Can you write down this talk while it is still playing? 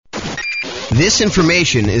This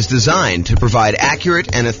information is designed to provide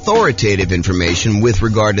accurate and authoritative information with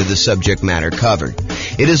regard to the subject matter covered.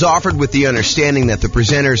 It is offered with the understanding that the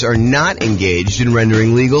presenters are not engaged in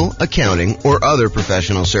rendering legal, accounting, or other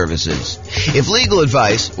professional services. If legal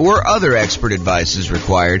advice or other expert advice is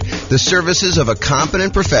required, the services of a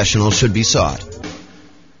competent professional should be sought.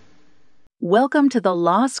 Welcome to the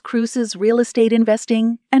Las Cruces Real Estate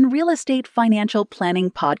Investing and Real Estate Financial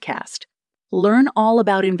Planning Podcast. Learn all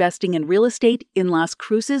about investing in real estate in Las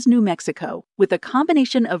Cruces, New Mexico, with a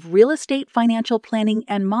combination of real estate financial planning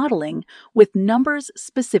and modeling with numbers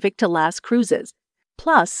specific to Las Cruces,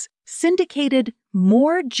 plus syndicated,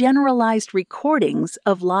 more generalized recordings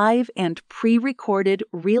of live and pre-recorded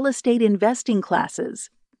real estate investing classes,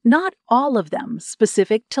 not all of them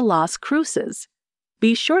specific to Las Cruces.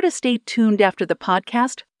 Be sure to stay tuned after the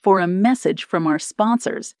podcast for a message from our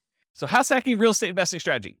sponsors. So house hacking real estate investing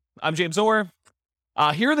strategy. I'm James Orr.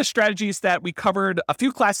 Here are the strategies that we covered a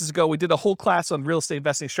few classes ago. We did a whole class on real estate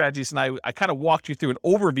investing strategies, and I kind of walked you through an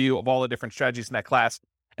overview of all the different strategies in that class.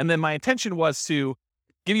 And then my intention was to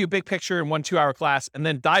give you a big picture in 1 2-hour class and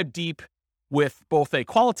then dive deep with both a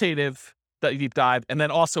qualitative deep dive and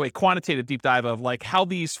then also a quantitative deep dive of like how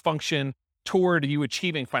these function toward you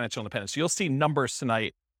achieving financial independence. So you'll see numbers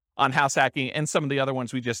tonight on house hacking and some of the other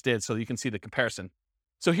ones we just did so you can see the comparison.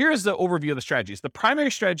 So here's the overview of the strategies. The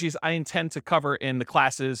primary strategies I intend to cover in the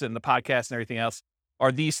classes and the podcast and everything else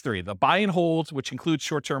are these three: the buy and hold, which includes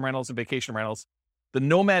short-term rentals and vacation rentals, the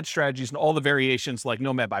nomad strategies and all the variations like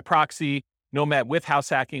nomad by proxy, nomad with house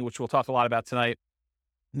hacking, which we'll talk a lot about tonight,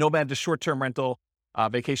 nomad to short-term rental,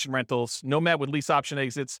 vacation rentals, nomad with lease option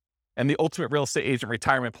exits, and the ultimate real estate agent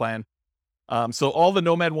retirement plan. So all the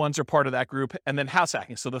nomad ones are part of that group, and then house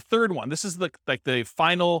hacking. So the third one, this is the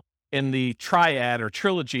final in the triad or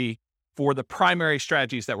trilogy for the primary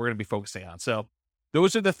strategies that we're going to be focusing on. So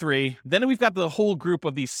those are the three. Then we've got the whole group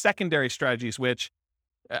of these secondary strategies, which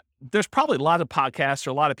there's probably a lot of podcasts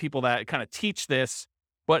or a lot of people that kind of teach this,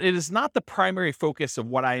 but it is not the primary focus of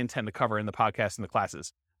what I intend to cover in the podcast and the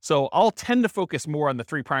classes. So I'll tend to focus more on the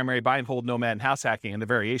three primary: buy and hold, nomad, and house hacking, and the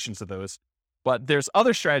variations of those. But there's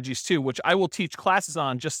other strategies too, which I will teach classes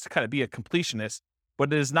on just to kind of be a completionist.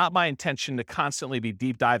 But it is not my intention to constantly be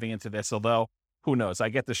deep diving into this, although who knows, I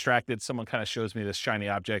get distracted. Someone kind of shows me this shiny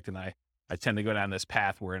object and I tend to go down this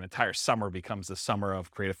path where an entire summer becomes the summer of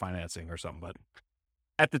creative financing or something. But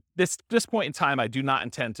at this point in time, I do not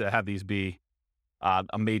intend to have these be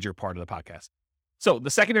a major part of the podcast. So the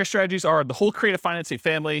secondary strategies are the whole creative financing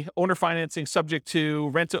family, owner financing subject to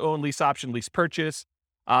rent to own, lease option, lease purchase,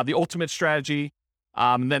 the ultimate strategy,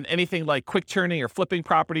 and then anything like quick turning or flipping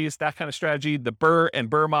properties, that kind of strategy, the BRRRR and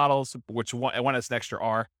BRRRR models, which one has an extra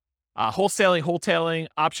R, wholetailing,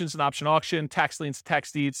 options and option auction, tax liens,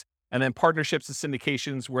 tax deeds, and then partnerships and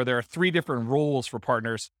syndications, where there are three different roles for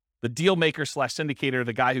partners: the deal maker / syndicator,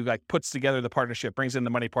 the guy who like puts together the partnership, brings in the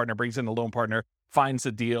money partner, brings in the loan partner, finds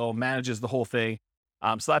the deal, manages the whole thing.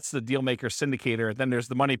 So that's the deal maker syndicator. Then there's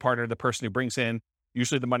the money partner, the person who brings in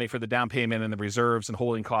usually the money for the down payment and the reserves and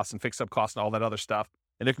holding costs and fix-up costs and all that other stuff.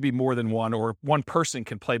 And there could be more than one, or one person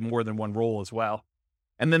can play more than one role as well.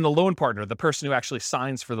 And then the loan partner, the person who actually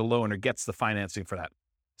signs for the loan or gets the financing for that.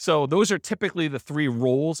 So those are typically the three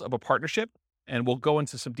roles of a partnership, and we'll go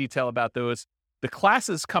into some detail about those. The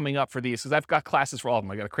classes coming up for these, because I've got classes for all of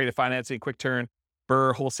them. I got a creative financing, quick turn,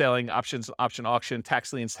 BRRRR, wholesaling, options, option auction,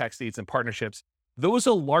 tax liens, tax deeds, and partnerships. Those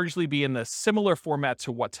will largely be in the similar format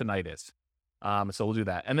to what tonight is. So we'll do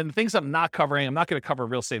that. And then the things I'm not covering, I'm not going to cover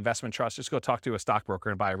real estate investment trust. Just go talk to a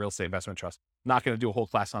stockbroker and buy a real estate investment trust. Not going to do a whole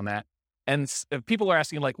class on that. And if people are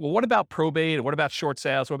asking like, well, what about probate? What about short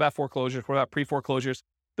sales? What about foreclosures? What about pre-foreclosures?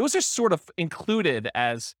 Those are sort of included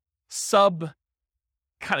as sub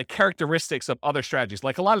kind of characteristics of other strategies.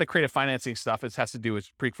 Like a lot of the creative financing stuff, it has to do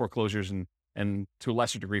with pre-foreclosures and to a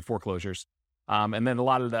lesser degree foreclosures. And then a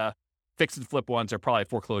lot of the fix and flip ones are probably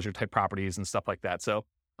foreclosure type properties and stuff like that. So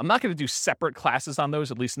I'm not going to do separate classes on those,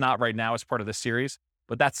 at least not right now as part of this series,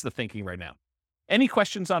 but that's the thinking right now. Any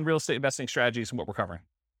questions on real estate investing strategies and what we're covering?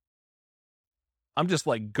 I'm just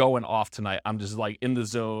like going off tonight. I'm just like in the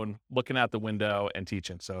zone, looking out the window and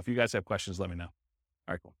teaching. So if you guys have questions, let me know.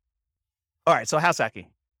 All right, cool. All right, so house hacking.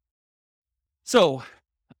 So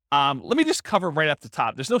let me just cover right up the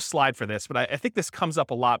top. There's no slide for this, but I think this comes up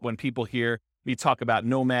a lot when people hear me talk about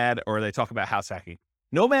nomad or they talk about house hacking.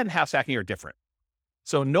 Nomad and house hacking are different.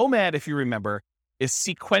 So nomad, if you remember, is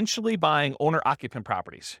sequentially buying owner-occupant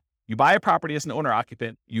properties. You buy a property as an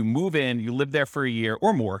owner-occupant, you move in, you live there for a year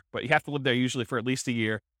or more, but you have to live there usually for at least a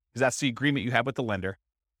year because that's the agreement you have with the lender.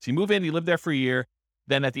 So you move in, you live there for a year.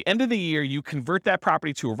 Then at the end of the year, you convert that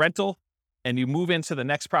property to a rental and you move into the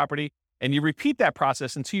next property. And you repeat that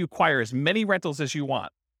process until you acquire as many rentals as you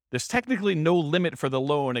want. There's technically no limit for the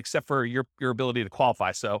loan except for your ability to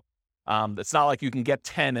qualify. So it's not like you can get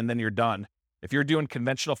 10 and then you're done. If you're doing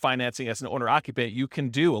conventional financing as an owner occupant, you can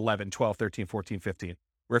do 11, 12, 13, 14, 15.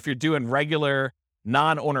 Where if you're doing regular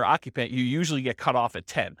non-owner occupant, you usually get cut off at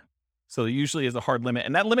 10. So there usually is a hard limit.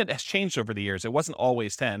 And that limit has changed over the years. It wasn't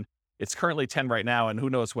always 10. It's currently 10 right now. And who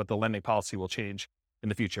knows what the lending policy will change in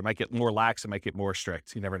the future. It might get more lax. It might get more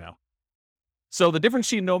strict. You never know. So the difference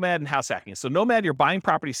between Nomad and house hacking. So Nomad, you're buying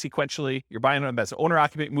property sequentially. You're buying them as an owner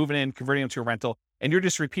occupant, moving in, converting them to a rental, and you're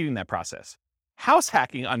just repeating that process. House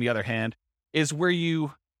hacking, on the other hand, is where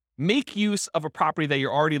you make use of a property that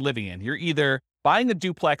you're already living in. You're either buying a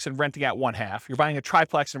duplex and renting out one half, you're buying a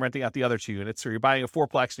triplex and renting out the other 2 units, or you're buying a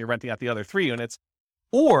fourplex and you're renting out the other 3 units,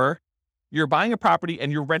 or you're buying a property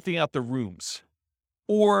and you're renting out the rooms,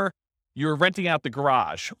 or you're renting out the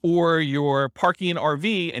garage, or you're parking an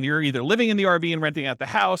RV and you're either living in the RV and renting out the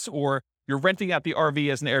house, or you're renting out the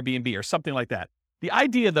RV as an Airbnb or something like that. The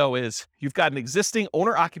idea, though, is you've got an existing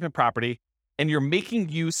owner-occupant property and you're making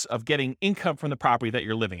use of getting income from the property that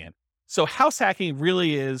you're living in. So house hacking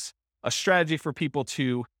really is a strategy for people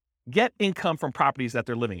to get income from properties that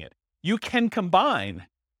they're living in. You can combine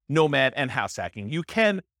Nomad and house hacking. You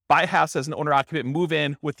can buy a house as an owner-occupant, move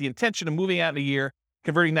in with the intention of moving out in a year,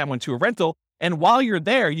 converting that one to a rental. And while you're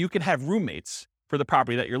there, you can have roommates for the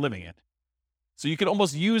property that you're living in. So you can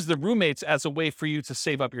almost use the roommates as a way for you to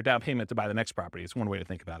save up your down payment to buy the next property. It's one way to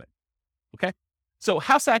think about it. Okay. So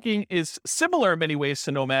house hacking is similar in many ways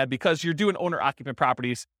to Nomad because you're doing owner occupant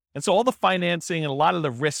properties. And so all the financing and a lot of the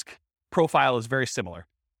risk profile is very similar.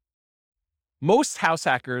 Most house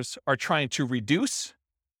hackers are trying to reduce,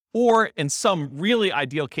 or in some really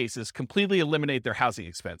ideal cases, completely eliminate their housing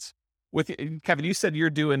expense. With Kevin, you said you're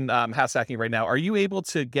doing house hacking right now. Are you able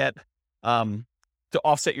to get to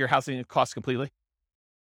offset your housing costs completely?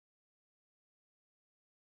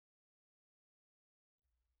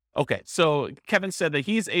 Okay, so Kevin said that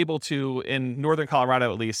he's able to, in Northern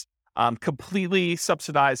Colorado at least, completely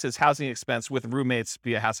subsidize his housing expense with roommates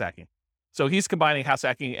via house hacking. So he's combining house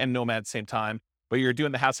hacking and Nomad at the same time, but you're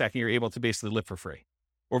doing the house hacking, you're able to basically live for free,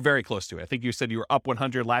 or very close to it. I think you said you were up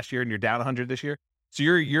 100 last year and you're down 100 this year. So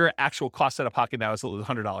your actual cost out of pocket now is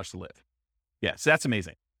 $100 to live. Yeah, so that's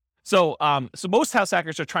amazing. So most house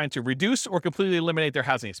hackers are trying to reduce or completely eliminate their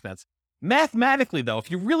housing expense. Mathematically, though, if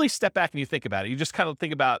you really step back and you think about it, you just kind of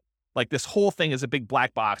think about like this whole thing is a big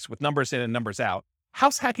black box with numbers in and numbers out.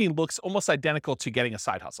 House hacking looks almost identical to getting a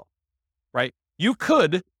side hustle, right? You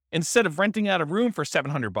could, instead of renting out a room for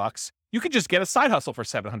 $700, you could just get a side hustle for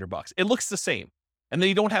 $700. It looks the same. And then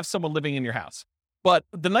you don't have someone living in your house. But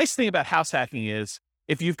the nice thing about house hacking is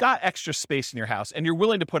if you've got extra space in your house and you're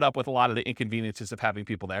willing to put up with a lot of the inconveniences of having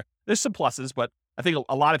people there, there's some pluses, but I think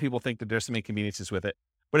a lot of people think that there's some inconveniences with it.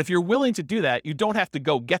 But if you're willing to do that, you don't have to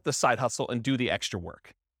go get the side hustle and do the extra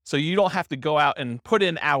work. So you don't have to go out and put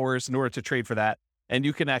in hours in order to trade for that. And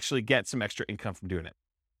you can actually get some extra income from doing it.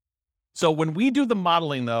 So when we do the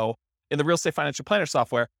modeling, though, in the Real Estate Financial Planner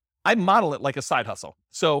software, I model it like a side hustle.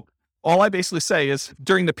 So all I basically say is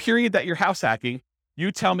during the period that you're house hacking,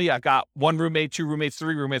 you tell me I've got 1 roommate, 2 roommates,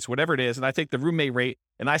 3 roommates, whatever it is. And I take the roommate rate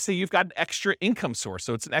and I say you've got an extra income source.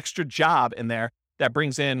 So it's an extra job in there that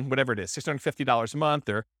brings in whatever it is, $650 a month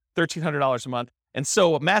or $1,300 a month. And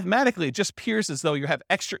so mathematically, it just appears as though you have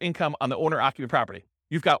extra income on the owner-occupant property.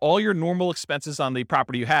 You've got all your normal expenses on the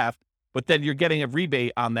property you have, but then you're getting a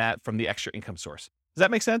rebate on that from the extra income source. Does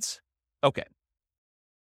that make sense? Okay.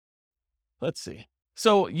 Let's see.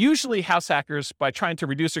 So usually house hackers, by trying to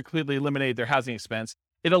reduce or completely eliminate their housing expense,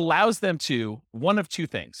 it allows them to, one of two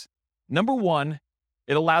things. Number one,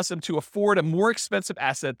 it allows them to afford a more expensive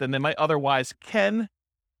asset than they might otherwise can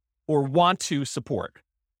or want to support.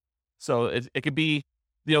 So it could be,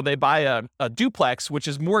 they buy a duplex, which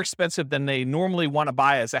is more expensive than they normally want to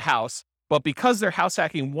buy as a house, but because they're house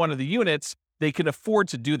hacking one of the units, they can afford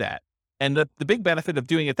to do that. And the big benefit of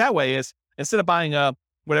doing it that way is instead of buying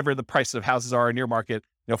whatever the price of houses are in your market,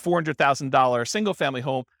 $400,000 single family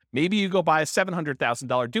home, maybe you go buy a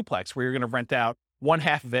 $700,000 duplex where you're going to rent out one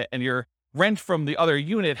half of it, and your rent from the other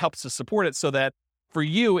unit helps to support it so that for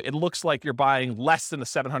you, it looks like you're buying less than a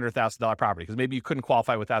 $700,000 property because maybe you couldn't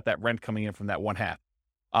qualify without that rent coming in from that one half.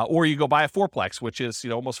 Or you go buy a fourplex, which is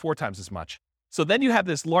almost 4 times as much. So then you have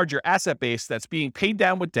this larger asset base that's being paid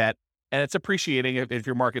down with debt, and it's appreciating if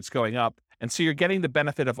your market's going up. And so you're getting the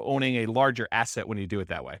benefit of owning a larger asset when you do it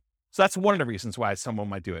that way. So that's one of the reasons why someone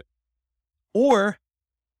might do it. Or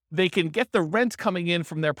they can get the rent coming in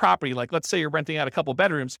from their property. Like let's say you're renting out a couple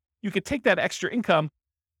bedrooms, you could take that extra income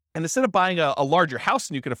and instead of buying a larger house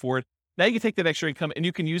than you can afford, Now you can take that extra income and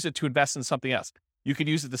you can use it to invest in something else. You could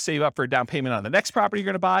use it to save up for a down payment on the next property you're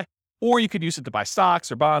going to buy, or you could use it to buy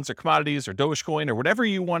stocks or bonds or commodities or Dogecoin or whatever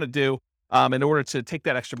you want to do in order to take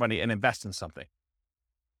that extra money and invest in something.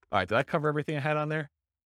 All right, did I cover everything I had on there?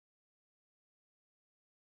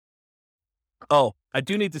 Oh, I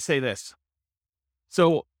do need to say this.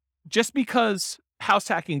 So just because house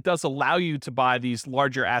hacking does allow you to buy these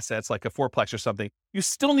larger assets like a fourplex or something, you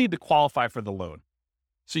still need to qualify for the loan.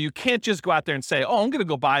 So you can't just go out there and say, oh, I'm going to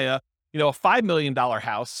go buy a $5 million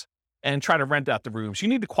house and try to rent out the rooms. You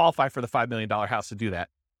need to qualify for the $5 million house to do that.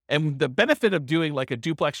 And the benefit of doing like a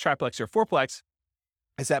duplex, triplex, or fourplex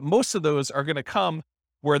is that most of those are going to come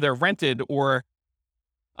where they're rented, or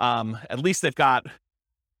at least they've got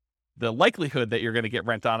the likelihood that you're going to get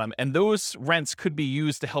rent on them. And those rents could be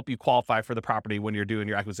used to help you qualify for the property when you're doing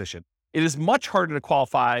your acquisition. It is much harder to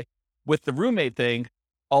qualify with the roommate thing.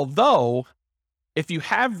 Although if you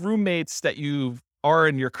have roommates that you are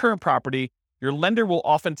in your current property, your lender will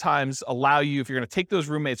oftentimes allow you, if you're going to take those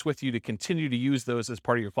roommates with you, to continue to use those as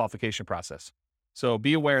part of your qualification process. So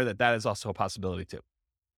be aware that that is also a possibility too.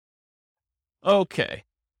 Okay.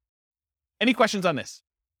 Any questions on this?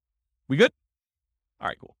 We good? All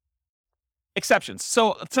right, cool. Exceptions.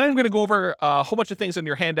 So tonight I'm going to go over a whole bunch of things in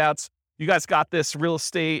your handouts. You guys got this real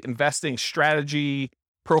estate investing strategy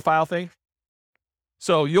profile thing.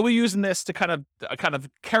 So you'll be using this to kind of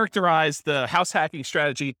characterize the house hacking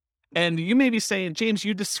strategy. And you may be saying, James,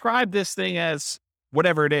 you described this thing as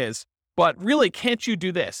whatever it is, but really, can't you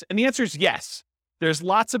do this? And the answer is yes. There's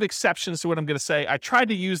lots of exceptions to what I'm going to say. I tried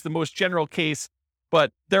to use the most general case,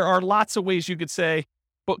 but there are lots of ways you could say,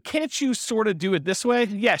 but can't you sort of do it this way?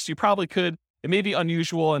 Yes, you probably could. It may be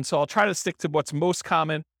unusual. And so I'll try to stick to what's most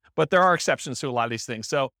common, but there are exceptions to a lot of these things.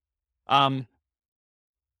 So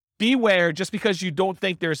beware, just because you don't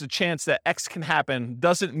think there's a chance that X can happen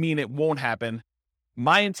doesn't mean it won't happen.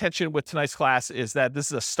 My intention with tonight's class is that this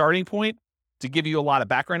is a starting point to give you a lot of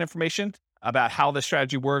background information about how the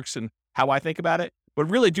strategy works and how I think about it, but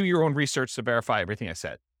really do your own research to verify everything I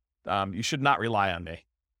said. You should not rely on me.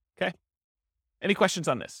 Okay? Any questions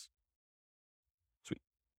on this? Sweet.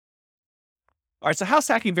 All right, so house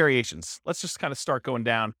hacking variations. Let's just kind of start going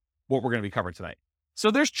down what we're going to be covering tonight.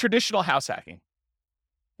 So there's traditional house hacking.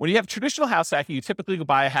 When you have traditional house hacking, you typically go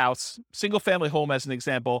buy a house, single family home as an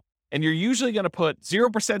example, and you're usually going to put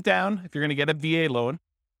 0% down if you're going to get a VA loan.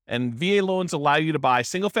 And VA loans allow you to buy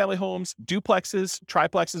single family homes, duplexes,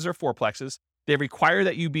 triplexes, or fourplexes. They require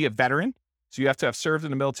that you be a veteran. So you have to have served in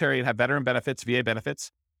the military and have veteran benefits, VA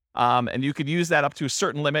benefits. And you could use that up to a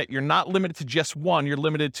certain limit. You're not limited to just one. You're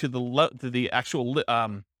limited to the actual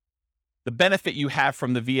the benefit you have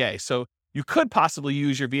from the VA. So you could possibly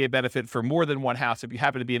use your VA benefit for more than one house if you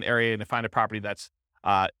happen to be in an area and to find a property that's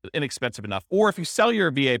inexpensive enough. Or if you sell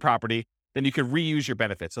your VA property, then you could reuse your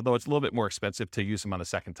benefits, although it's a little bit more expensive to use them on a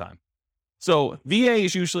second time. So VA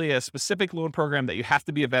is usually a specific loan program that you have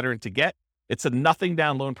to be a veteran to get. It's a nothing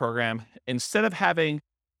down loan program. Instead of having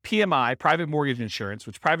PMI, private mortgage insurance,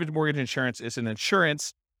 which private mortgage insurance is an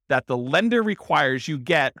insurance that the lender requires you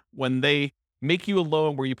get when they make you a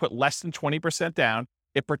loan where you put less than 20% down.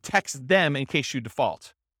 It protects them in case you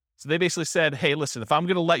default. So they basically said, hey, listen, if I'm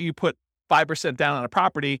going to let you put 5% down on a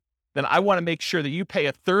property, then I want to make sure that you pay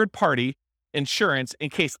a third party insurance in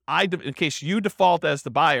case you default as the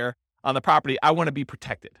buyer on the property. I want to be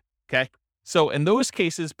protected. Okay. So in those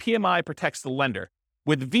cases, PMI protects the lender.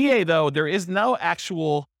 With VA though, there is no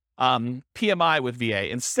actual PMI with VA.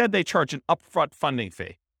 Instead, they charge an upfront funding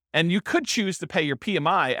fee. And you could choose to pay your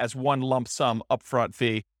PMI as one lump sum upfront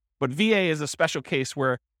fee, but VA is a special case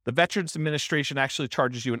where the Veterans Administration actually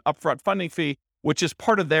charges you an upfront funding fee, which is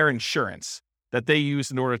part of their insurance that they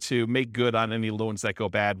use in order to make good on any loans that go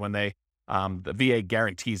bad when the VA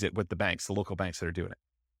guarantees it with the banks, the local banks that are doing it.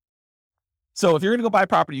 So if you're going to go buy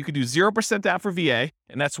property, you could do 0% down for VA,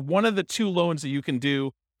 and that's one of the two loans that you can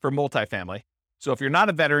do for multifamily. So if you're not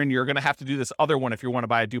a veteran, you're going to have to do this other one if you want to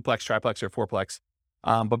buy a duplex, triplex, or fourplex.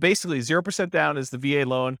 But basically 0% down is the VA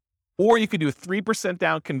loan, or you could do a 3%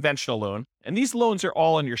 down conventional loan. And these loans are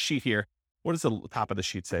all on your sheet here. What does the top of the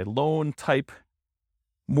sheet say? Loan type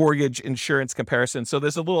mortgage insurance comparison. So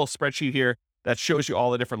there's a little spreadsheet here that shows you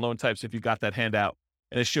all the different loan types if you got that handout,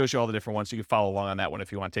 and it shows you all the different ones. You can follow along on that one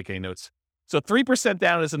if you want to take any notes. So 3%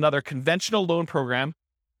 down is another conventional loan program.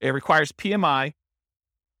 It requires PMI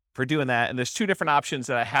for doing that. And there's two different options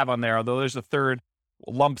that I have on there, although there's a third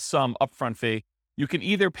lump sum upfront fee. You can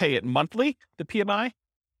either pay it monthly, the PMI,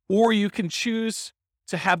 or you can choose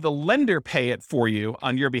to have the lender pay it for you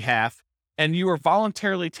on your behalf, and you are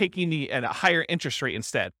voluntarily taking at a higher interest rate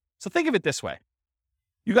instead. So think of it this way.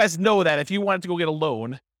 You guys know that if you wanted to go get a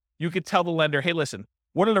loan, you could tell the lender, hey, listen,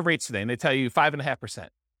 what are the rates today? And they tell you 5.5%.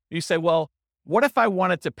 You say, well, what if I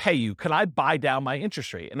wanted to pay you? Could I buy down my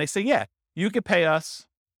interest rate? And they say, yeah, you could pay us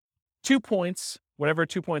 2 points, whatever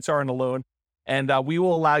 2 points are in the loan, and we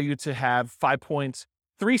will allow you to have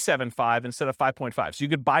 5.375 instead of 5.5. So you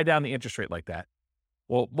could buy down the interest rate like that.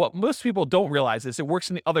 Well, what most people don't realize is it works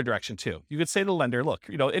in the other direction too. You could say to the lender, look,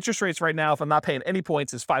 interest rates right now, if I'm not paying any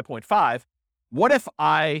points, is 5.5. What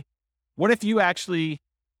if you actually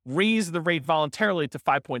raise the rate voluntarily to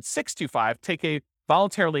 5.625, take a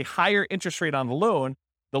voluntarily higher interest rate on the loan?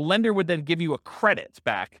 The lender would then give you a credit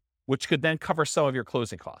back, which could then cover some of your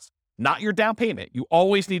closing costs, not your down payment. You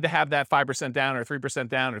always need to have that 5% down or 3%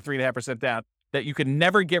 down or 3.5% down, that you can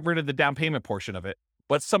never get rid of the down payment portion of it.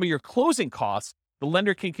 But some of your closing costs, the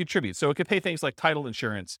lender can contribute. So it could pay things like title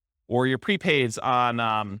insurance or your prepaids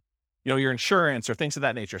on, your insurance or things of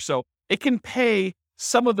that nature. So it can pay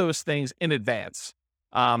some of those things in advance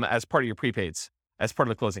as part of your prepaids, as part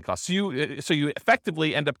of the closing costs. So you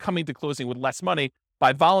effectively end up coming to closing with less money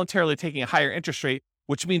by voluntarily taking a higher interest rate,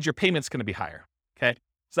 which means your payment's going to be higher. Okay,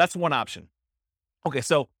 so that's one option. Okay,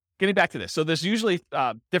 so getting back to this, so there's usually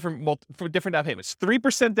different down payments.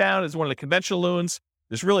 3% down is one of the conventional loans.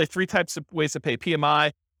 There's really 3 types of ways to pay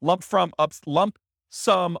PMI: lump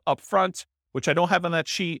sum upfront, which I don't have on that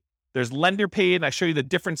sheet. There's lender paid, and I show you the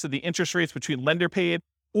difference of the interest rates between lender paid,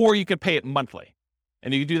 or you can pay it monthly.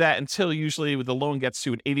 And you can do that until usually the loan gets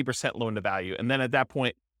to an 80% loan to value. And then at that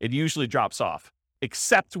point, it usually drops off,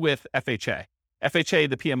 except with FHA. FHA,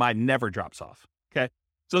 the PMI never drops off. Okay.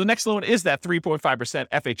 So the next loan is that 3.5%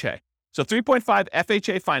 FHA. So 3.5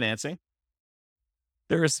 FHA financing.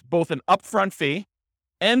 There is both an upfront fee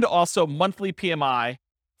and also monthly PMI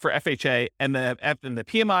for FHA, and the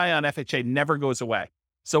PMI on FHA never goes away.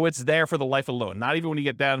 So it's there for the life of the loan. Not even when you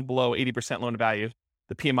get down below 80% loan to value,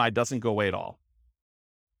 the PMI doesn't go away at all.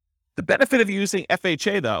 The benefit of using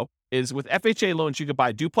FHA, though, is with FHA loans, you could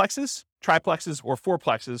buy duplexes, triplexes, or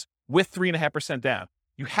fourplexes with 3.5% down.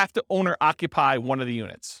 You have to owner occupy one of the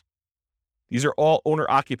units. These are all owner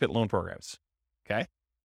occupant loan programs. Okay.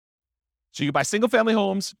 So you can buy single family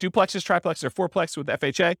homes, duplexes, triplexes, or fourplexes with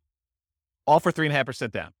FHA, all for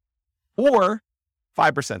 3.5% down, or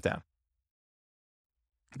 5% down.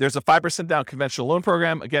 There's a 5% down conventional loan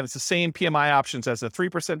program. Again, it's the same PMI options as a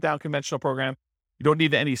 3% down conventional program. You don't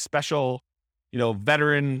need any special,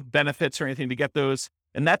 veteran benefits or anything to get those.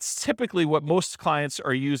 And that's typically what most clients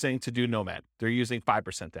are using to do Nomad. They're using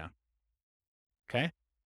 5% down. Okay.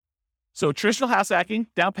 So traditional house hacking,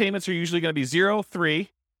 down payments are usually going to be 0, 3,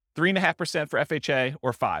 3.5% for FHA,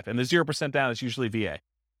 or 5. And the 0% down is usually VA.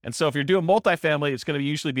 And so if you're doing multifamily, it's going to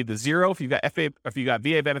usually be the 0 if you've got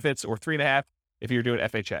VA benefits, or 3.5 if you're doing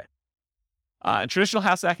FHA. In traditional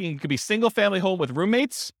house hacking, it could be single family home with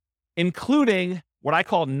roommates, including what I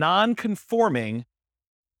call non-conforming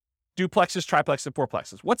duplexes, triplexes, and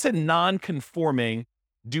fourplexes. What's a non-conforming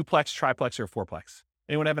duplex, triplex, or fourplex?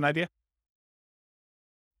 Anyone have an idea?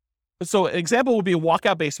 So an example would be a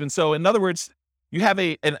walkout basement. So in other words, you have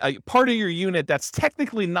a part of your unit that's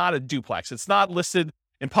technically not a duplex. It's not listed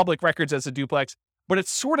in public records as a duplex, but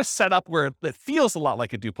it's sort of set up where it feels a lot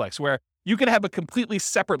like a duplex, where you can have a completely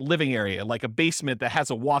separate living area, like a basement that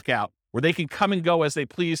has a walkout where they can come and go as they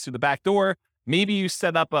please through the back door. Maybe you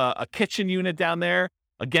set up a kitchen unit down there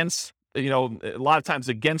against, a lot of times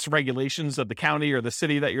against regulations of the county or the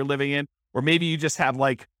city that you're living in. Or maybe you just have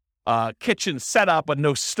like a kitchen set up, but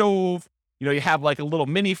no stove. You have like a little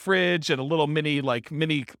mini fridge and a little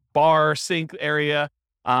mini bar sink area.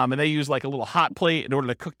 And they use like a little hot plate in order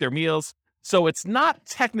to cook their meals. So it's not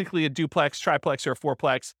technically a duplex, triplex, or a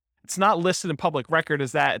fourplex. It's not listed in public record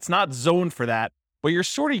as that. It's not zoned for that, but you're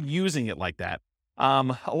sort of using it like that.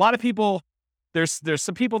 A lot of people, there's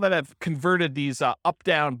some people that have converted these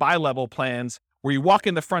up-down bi-level plans where you walk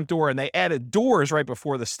in the front door and they added doors right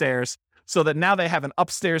before the stairs so that now they have an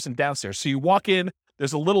upstairs and downstairs. So you walk in,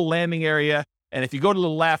 there's a little landing area, and if you go to the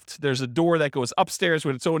left, there's a door that goes upstairs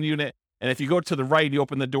with its own unit. And if you go to the right, you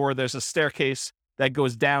open the door, there's a staircase that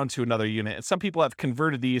goes down to another unit. And some people have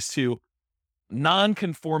converted these to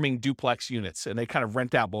non-conforming duplex units, and they kind of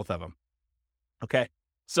rent out both of them. Okay.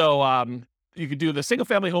 So you could do the single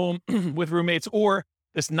family home with roommates, or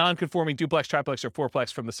this non-conforming duplex, triplex, or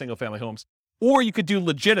fourplex from the single family homes. Or you could do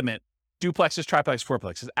legitimate duplexes, triplexes,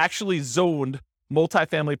 fourplexes, actually zoned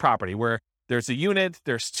multifamily property where there's a unit,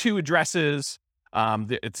 there's 2 addresses,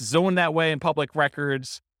 it's zoned that way in public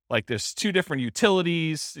records. Like there's 2 different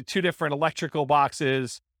utilities, 2 different electrical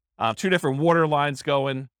boxes, 2 different water lines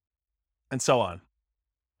going, and so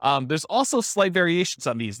on. There's also slight variations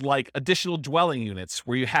on these, like additional dwelling units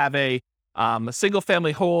where you have a single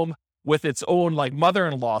family home with its own like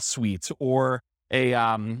mother-in-law suite or a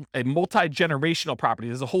multi-generational property.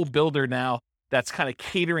 There's a whole builder now that's kind of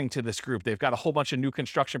catering to this group. They've got a whole bunch of new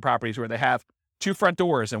construction properties where they have 2 front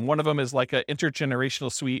doors, and one of them is like an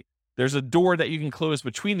intergenerational suite. There's a door that you can close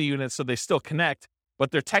between the units so they still connect,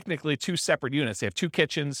 but they're technically 2 separate units. They have 2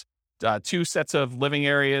 kitchens, 2 sets of living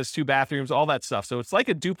areas, 2 bathrooms, all that stuff. So it's like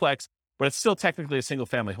a duplex, but it's still technically a single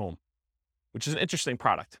family home, which is an interesting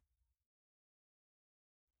product.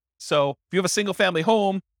 So if you have a single family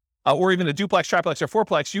home, or even a duplex, triplex, or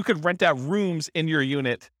fourplex, you could rent out rooms in your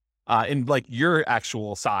unit, in like your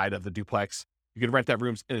actual side of the duplex. You could rent out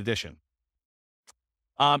rooms in addition.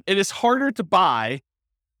 It is harder to buy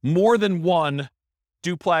more than one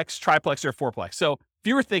duplex, triplex, or fourplex. So if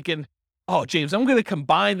you were thinking, oh, James, I'm going to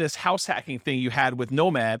combine this house hacking thing you had with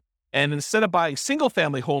Nomad, and instead of buying single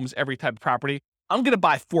family homes every type of property, I'm going to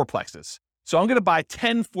buy fourplexes. So I'm going to buy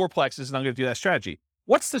 10 fourplexes, and I'm going to do that strategy.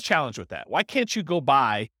 What's the challenge with that? Why can't you go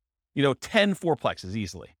buy 10 fourplexes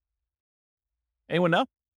easily? Anyone know?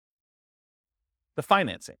 The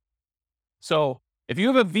financing. So if you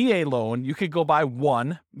have a VA loan, you could go buy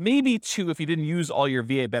 1, maybe 2 if you didn't use all your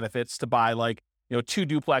VA benefits to buy 2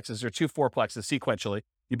 duplexes or 2 fourplexes sequentially.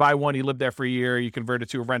 You buy 1, you live there for a year, you convert it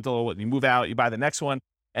to a rental, you move out, you buy the next one.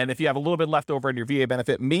 And if you have a little bit left over in your VA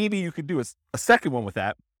benefit, maybe you could do a second one with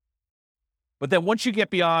that. But then once you get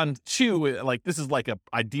beyond 2, this is like an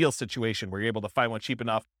ideal situation where you're able to find one cheap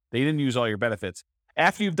enough that you didn't use all your benefits.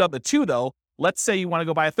 After you've done the 2 though, let's say you want to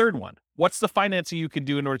go buy a third one. What's the financing you can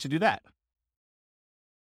do in order to do that?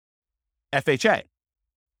 FHA.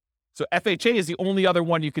 So FHA is the only other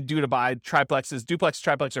one you could do to buy triplexes, duplex,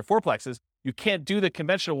 triplex, or fourplexes. You can't do the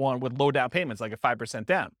conventional one with low down payments, like a 5%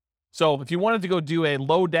 down. So if you wanted to go do a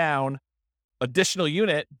low down additional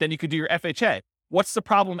unit, then you could do your FHA. What's the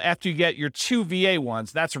problem after you get your 2 VA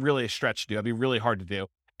ones? That's really a stretch to do. That'd be really hard to do.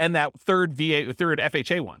 And that third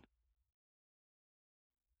FHA one.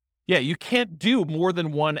 Yeah, you can't do more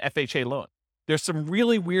than 1 FHA loan. There's some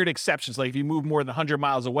really weird exceptions, like if you move more than 100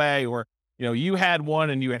 miles away, or you had one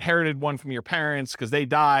and you inherited one from your parents because they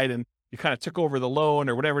died and you kind of took over the loan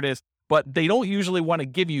or whatever it is. But they don't usually want to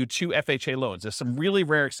give you 2 FHA loans. There's some really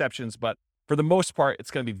rare exceptions, but for the most part,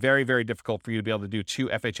 it's going to be very, very difficult for you to be able to do 2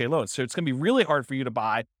 FHA loans. So it's going to be really hard for you to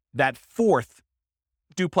buy that 4th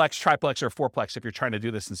duplex, triplex, or fourplex if you're trying to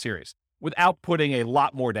do this in series without putting a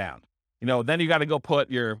lot more down. Then you got to go put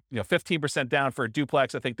your 15% down for a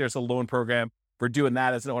duplex. I think there's a loan program for doing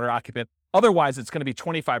that as an owner occupant. Otherwise, it's going to be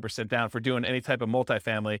 25% down for doing any type of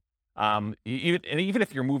multifamily. Even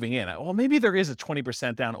if you're moving in, well, maybe there is a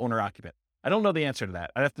 20% down owner occupant. I don't know the answer to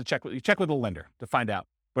that. I'd have to check with a lender to find out.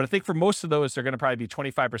 But I think for most of those, they're going to probably be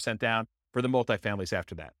 25% down for the multifamilies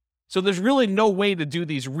after that. So there's really no way to do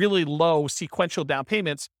these really low sequential down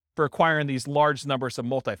payments for acquiring these large numbers of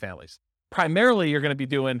multifamilies. Primarily, you're going to be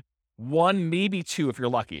doing 1, maybe 2 if you're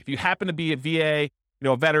lucky. If you happen to be a VA,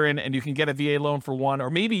 a veteran, and you can get a VA loan for 1, or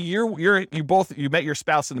maybe you met your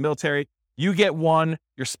spouse in the military, you get 1,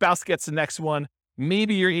 your spouse gets the next one.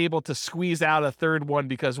 Maybe you're able to squeeze out a third one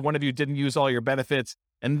because one of you didn't use all your benefits,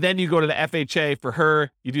 and then you go to the FHA for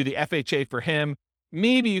her, you do the FHA for him.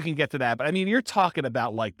 Maybe you can get to that. But you're talking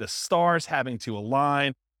about like the stars having to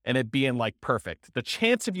align and it being like perfect. The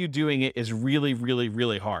chance of you doing it is really, really,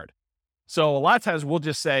 really hard. So a lot of times we'll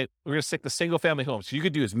just say, we're going to stick to single family homes. So you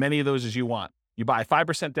could do as many of those as you want. You buy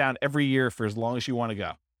 5% down every year for as long as you want to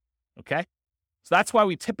go. Okay. So that's why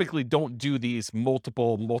we typically don't do these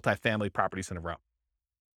multiple multifamily properties in a row.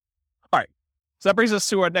 All right. So that brings us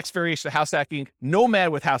to our next variation of house hacking,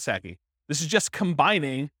 Nomad with house hacking. This is just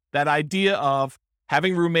combining that idea of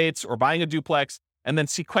having roommates or buying a duplex and then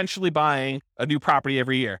sequentially buying a new property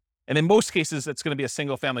every year. And in most cases, it's going to be a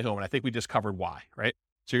single family home. And I think we just covered why, right?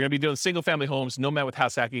 So you're going to be doing single family homes, Nomad with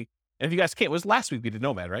house hacking. And if you guys can't, it was last week we did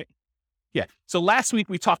Nomad, right? Yeah. So last week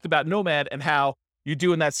we talked about Nomad and how you're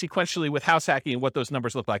doing that sequentially with house hacking and what those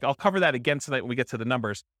numbers look like. I'll cover that again tonight when we get to the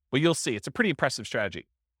numbers, but you'll see it's a pretty impressive strategy.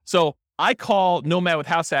 So I call Nomad with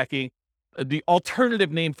house hacking, the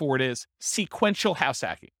alternative name for it is sequential house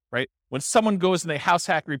hacking, right? When someone goes and they house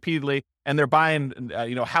hack repeatedly and they're buying,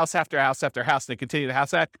 house after house after house, and they continue to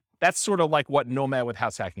house hack, that's sort of like what Nomad with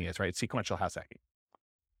house hacking is, right? Sequential house hacking.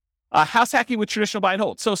 House hacking with traditional buy and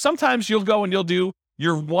hold. So sometimes you'll go and you'll do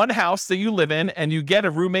your one house that you live in and you get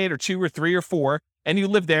a roommate or 2 or 3 or 4 and you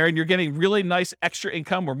live there and you're getting really nice extra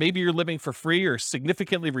income, or maybe you're living for free or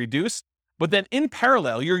significantly reduced. But then in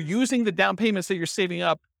parallel, you're using the down payments that you're saving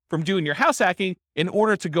up from doing your house hacking in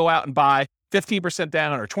order to go out and buy 15%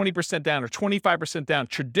 down or 20% down or 25% down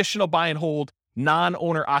traditional buy and hold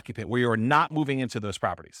non-owner occupant where you're not moving into those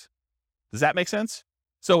properties. Does that make sense?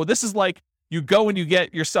 So this is like you go and you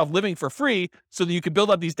get yourself living for free so that you can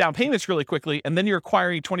build up these down payments really quickly. And then you're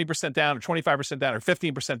acquiring 20% down or 25% down or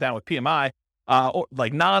 15% down with PMI, or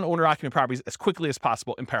like non-owner occupant properties as quickly as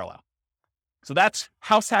possible in parallel. So that's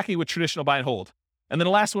house hacking with traditional buy and hold. And then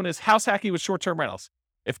the last one is house hacking with short-term rentals.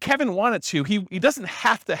 If Kevin wanted to, he doesn't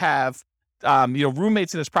have to have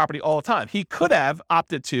roommates in his property all the time. He could have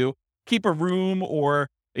opted to keep a room or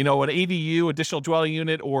an ADU, additional dwelling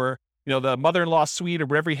unit, or the mother-in-law suite or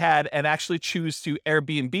whatever he had, and actually choose to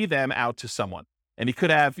Airbnb them out to someone. And he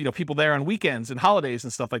could have people there on weekends and holidays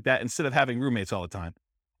and stuff like that instead of having roommates all the time.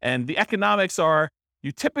 And the economics are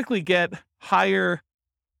you typically get higher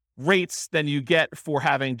rates than you get for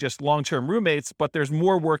having just long-term roommates, but there's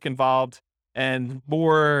more work involved and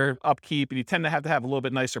more upkeep, and you tend to have a little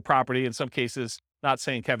bit nicer property in some cases. Not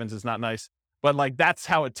saying Kevin's is not nice, but like that's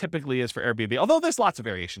how it typically is for Airbnb. Although there's lots of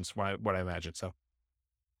variations from what I imagine. So,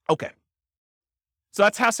 okay. So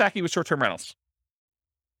that's house hacking with short-term rentals.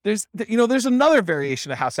 There's another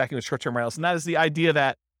variation of house hacking with short-term rentals, and that is the idea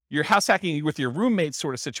that you're house hacking with your roommate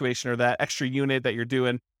sort of situation or that extra unit that you're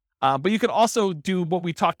doing. But you could also do what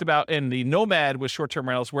we talked about in the nomad with short-term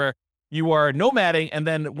rentals, where you are nomading, and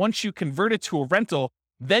then once you convert it to a rental,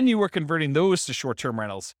 then you are converting those to short-term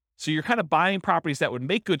rentals. So you're kind of buying properties that would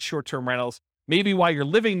make good short-term rentals. Maybe while you're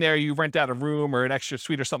living there, you rent out a room or an extra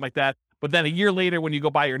suite or something like that. But then a year later, when you go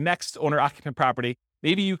buy your next owner-occupant property,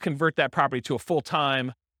 maybe you convert that property to a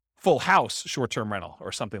full-time, full house short-term rental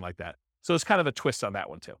or something like that. So it's kind of a twist on that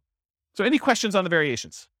one too. So any questions on the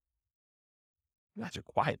variations? You guys are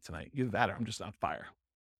quiet tonight. Either that or I'm just on fire.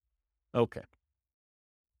 Okay.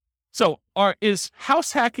 So is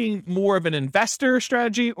house hacking more of an investor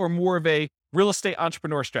strategy or more of a real estate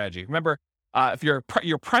entrepreneur strategy? Remember, if you're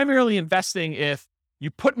primarily investing, if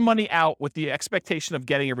you put money out with the expectation of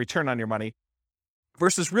getting a return on your money,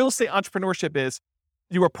 versus real estate entrepreneurship is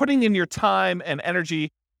you are putting in your time and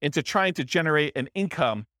energy into trying to generate an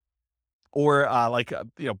income or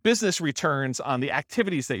business returns on the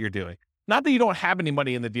activities that you're doing. Not that you don't have any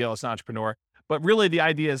money in the deal as an entrepreneur, but really the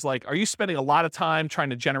idea is like, are you spending a lot of time trying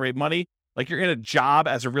to generate money? Like you're in a job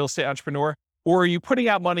as a real estate entrepreneur, or are you putting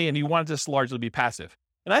out money and you want this to largely be passive?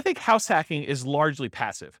 And I think house hacking is largely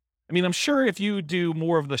passive. I mean, I'm sure if you do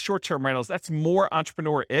more of the short-term rentals, that's more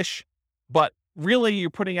entrepreneur-ish, but really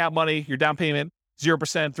you're putting out money, your down payment, 0%,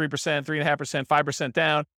 3%, 3.5%, 5%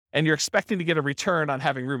 down, and you're expecting to get a return on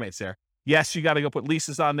having roommates there. Yes, you got to go put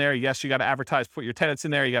leases on there. Yes, you got to advertise, put your tenants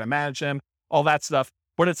in there. You got to manage them, all that stuff.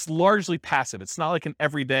 But it's largely passive. It's not like an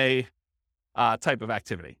everyday type of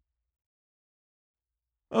activity.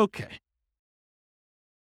 Okay.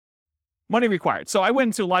 Money required. So I went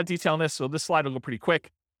into a lot of detail on this, so this slide will go pretty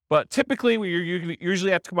quick. But typically, you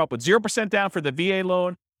usually have to come up with 0% down for the VA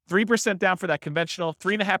loan, 3% down for that conventional,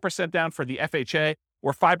 3.5% down for the FHA,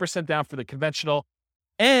 or 5% down for the conventional,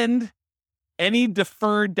 and any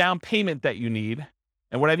deferred down payment that you need.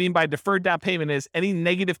 And what I mean by deferred down payment is any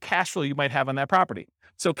negative cash flow you might have on that property.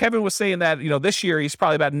 So Kevin was saying that, this year he's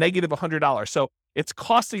probably about negative $100. So it's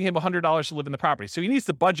costing him $100 to live in the property. So he needs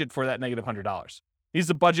to budget for that negative $100. He needs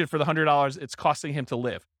to budget for the $100 it's costing him to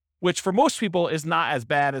live, which for most people is not as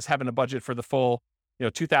bad as having a budget for the full,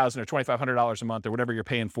 $2,000 or $2,500 a month or whatever you're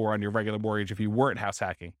paying for on your regular mortgage if you weren't house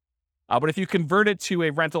hacking. But if you convert it to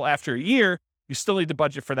a rental after a year, you still need to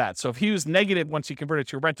budget for that. So if he was negative once he converted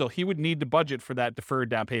to a rental, he would need to budget for that deferred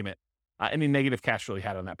down payment, any negative cash flow he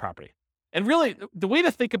had on that property. And really, the way to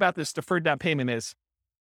think about this deferred down payment is,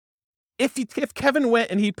 if Kevin went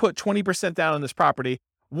and he put 20% down on this property,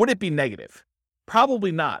 would it be negative?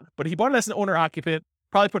 Probably not. But he bought it as an owner occupant,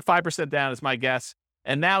 probably put 5% down is my guess.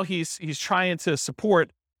 And now he's trying to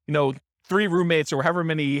support, 3 roommates or however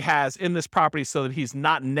many he has in this property so that he's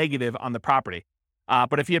not negative on the property.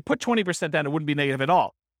 But if he had put 20% down, it wouldn't be negative at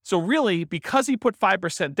all. So really, because he put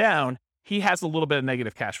 5% down, he has a little bit of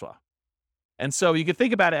negative cash flow. And so you could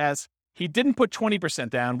think about it as he didn't put 20%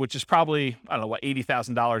 down, which is probably,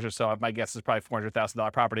 $80,000 or so. My guess is probably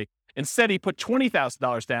 $400,000 property. Instead, he put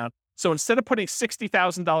 $20,000 down. So instead of putting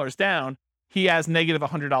 $60,000 down, he has negative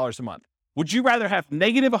 $100 a month. Would you rather have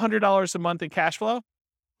negative $100 a month in cash flow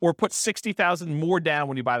or put $60,000 more down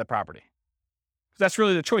when you buy the property? Because that's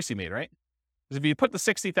really the choice he made, right? Because if you put the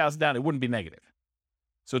 $60,000 down, it wouldn't be negative.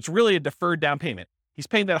 So it's really a deferred down payment. He's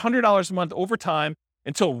paying that $100 a month over time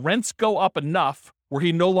until rents go up enough where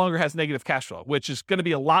he no longer has negative cash flow, which is going to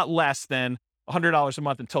be a lot less than $100 a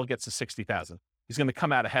month until it gets to $60,000. He's going to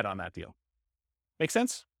come out ahead on that deal. Make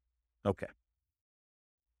sense? Okay.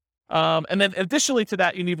 And then additionally to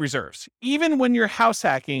that, you need reserves. Even when you're house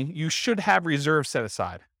hacking, you should have reserves set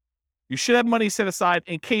aside. You should have money set aside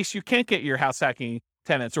in case you can't get your house hacking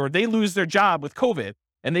tenants or they lose their job with COVID.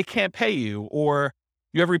 and they can't pay you, or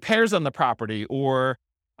you have repairs on the property, or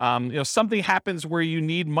something happens where you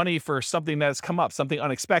need money for something that has come up, something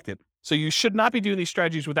unexpected. So you should not be doing these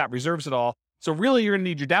strategies without reserves at all. So really, you're going to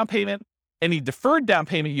need your down payment, any deferred down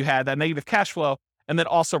payment you had, that negative cash flow, and then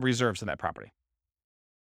also reserves in that property.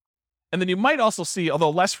 And then you might also see, although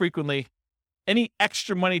less frequently, any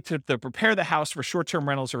extra money to prepare the house for short-term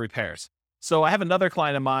rentals or repairs. So I have another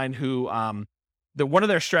client of mine who, one of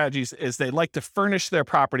their strategies is they like to furnish their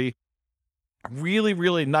property really,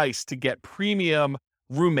 really nice to get premium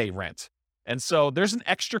roommate rent. And so there's an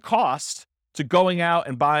extra cost to going out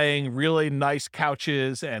and buying really nice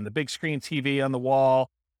couches and the big screen TV on the wall,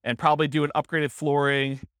 and probably doing upgraded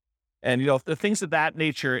flooring and, the things of that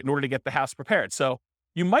nature in order to get the house prepared. So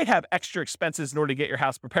you might have extra expenses in order to get your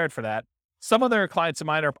house prepared for that. Some other clients of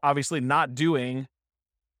mine are obviously not doing,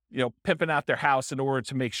 pimping out their house in order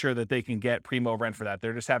to make sure that they can get primo rent for that.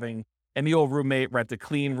 They're just having any old roommate rent a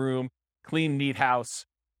clean room, clean, neat house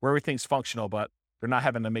where everything's functional, but they're not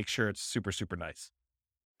having to make sure it's super, super nice.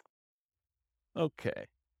 Okay.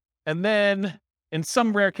 And then in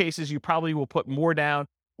some rare cases, you probably will put more down,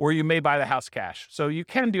 or you may buy the house cash. So you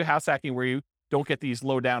can do house hacking where you don't get these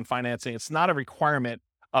low down financing. It's not a requirement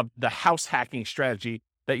of the house hacking strategy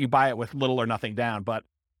that you buy it with little or nothing down. But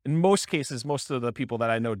in most cases, most of the people that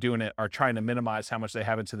I know doing it are trying to minimize how much they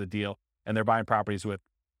have into the deal, and they're buying properties with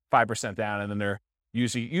 5% down, and then they're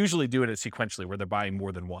usually doing it sequentially where they're buying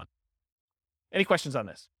more than one. Any questions on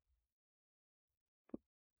this?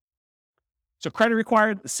 So credit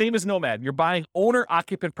required, the same as Nomad. You're buying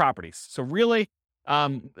owner-occupant properties. So really,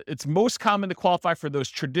 it's most common to qualify for those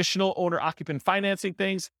traditional owner-occupant financing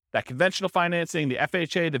things, that conventional financing, the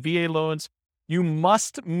FHA, the VA loans. You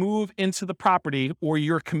must move into the property or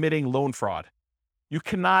you're committing loan fraud. You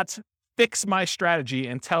cannot fix my strategy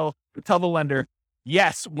and tell the lender,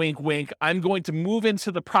 yes, wink, wink, I'm going to move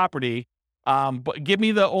into the property, but give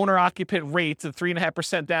me the owner-occupant rate, the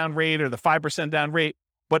 3.5% down rate or the 5% down rate.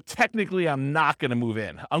 But technically, I'm not going to move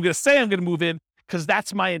in. I'm going to say I'm going to move in because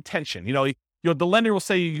that's my intention. The lender will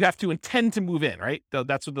say you have to intend to move in, right?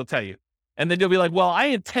 That's what they'll tell you. And then you'll be like, well, I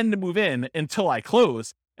intend to move in until I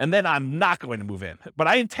close, and then I'm not going to move in. But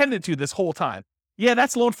I intended to this whole time. Yeah,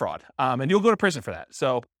 that's loan fraud. And you'll go to prison for that.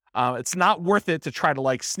 So it's not worth it to try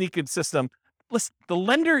to sneak in system. Listen, the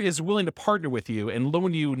lender is willing to partner with you and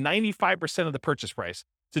loan you 95% of the purchase price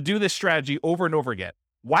to do this strategy over and over again.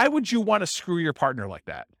 Why would you want to screw your partner like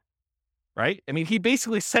that? Right? I mean, he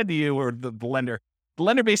basically said to you, or the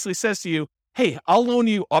lender basically says to you, hey, I'll loan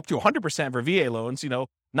you up to 100% for VA loans,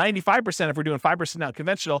 95% if we're doing 5% now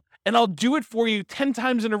conventional, and I'll do it for you 10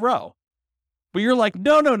 times in a row. But you're like,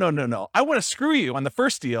 no. I want to screw you on the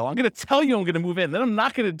first deal. I'm going to tell you I'm going to move in, then I'm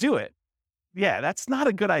not going to do it. Yeah, that's not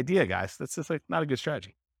a good idea, guys. That's just not a good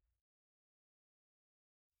strategy.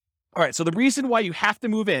 All right, so the reason why you have to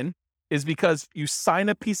move in is because you sign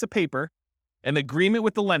a piece of paper, an agreement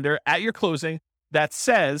with the lender at your closing that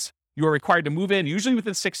says you are required to move in, usually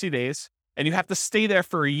within 60 days, and you have to stay there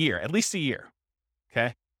for a year, at least a year.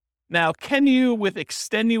 Okay. Now, can you, with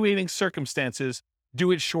extenuating circumstances,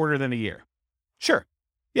 do it shorter than a year? Sure.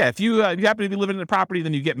 Yeah. If you happen to be living in a property,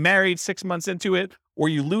 then you get married 6 months into it, or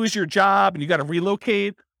you lose your job and you got to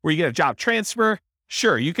relocate, or you get a job transfer.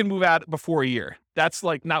 Sure. You can move out before a year. That's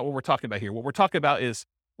not what we're talking about here. What we're talking about is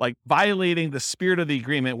violating the spirit of the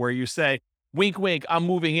agreement where you say, wink, wink, I'm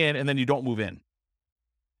moving in, and then you don't move in.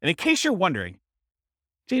 And in case you're wondering,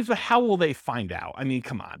 James, but how will they find out? I mean,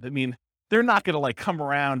 come on. I mean, they're not going to come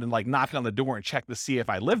around and knock on the door and check to see if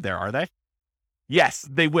I live there, are they? Yes,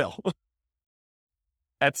 they will.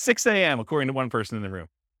 At 6 a.m., according to one person in the room.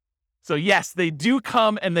 So yes, they do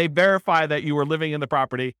come and they verify that you are living in the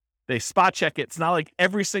property. They spot check it. It's not like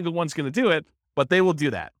every single one's going to do it, but they will do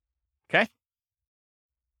that. Okay.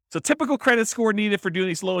 So typical credit score needed for doing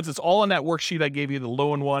these loans is all on that worksheet I gave you, the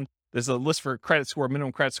loan one. There's a list for credit score,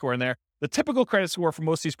 minimum credit score in there. The typical credit score for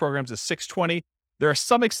most of these programs is 620. There are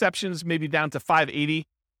some exceptions, maybe down to 580,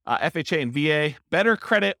 FHA and VA. Better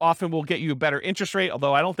credit often will get you a better interest rate,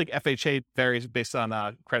 although I don't think FHA varies based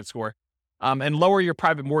on credit score, and lower your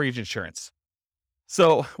private mortgage insurance.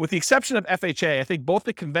 So with the exception of FHA, I think both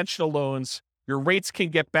the conventional loans, your rates can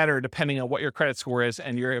get better depending on what your credit score is,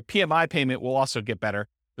 and your PMI payment will also get better.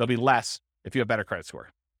 It'll be less if you have better credit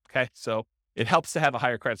score. Okay. So it helps to have a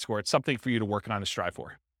higher credit score. It's something for you to work on and strive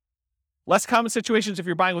for. Less common situations, if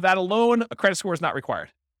you're buying without a loan, a credit score is not required.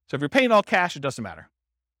 So if you're paying all cash, it doesn't matter.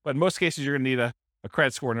 But in most cases, you're going to need a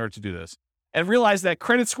credit score in order to do this. And realize that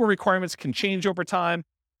credit score requirements can change over time.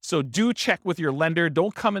 So do check with your lender.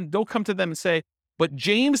 Don't come to them and say, but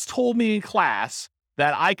James told me in class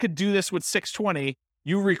that I could do this with 620.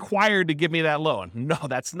 you're required to give me that loan. No,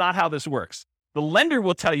 that's not how this works. The lender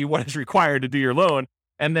will tell you what is required to do your loan,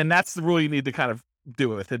 and then that's the rule you need to kind of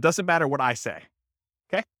do it with. It doesn't matter what I say.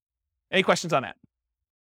 Okay? Any questions on that?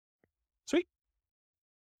 Sweet.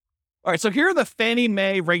 All right, so here are the Fannie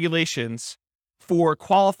Mae regulations for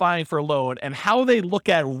qualifying for a loan and how they look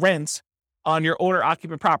at rents on your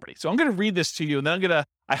owner-occupant property. So I'm going to read this to you, and then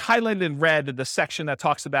I highlighted in red the section that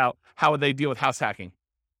talks about how they deal with house hacking.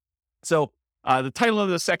 So the title of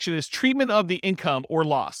the section is Treatment of the Income or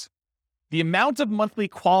Loss. The amount of monthly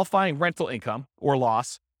qualifying rental income or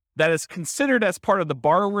loss that is considered as part of the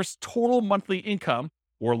borrower's total monthly income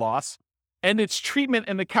or loss, and its treatment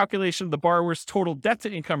in the calculation of the borrower's total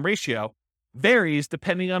debt-to-income ratio varies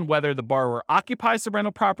depending on whether the borrower occupies the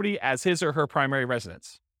rental property as his or her primary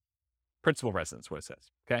residence. Principal residence, what it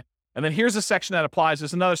says, okay? And then here's a section that applies.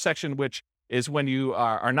 There's another section which is when you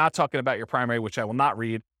are not talking about your primary, which I will not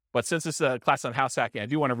read. But since it's a class on house hacking, I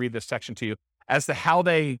do want to read this section to you as to how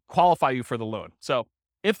they qualify you for the loan. So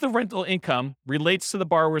if the rental income relates to the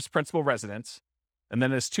borrower's principal residence, and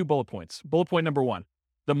then there's 2 bullet points. Bullet point number 1,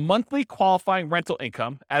 the monthly qualifying rental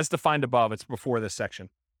income, as defined above, it's before this section,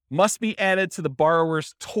 must be added to the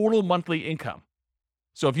borrower's total monthly income.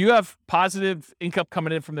 So if you have positive income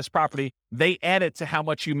coming in from this property, they add it to how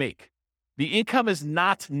much you make. The income is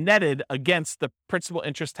not netted against the principal,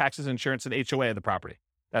 interest, taxes, insurance, and HOA of the property.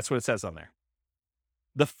 That's what it says on there.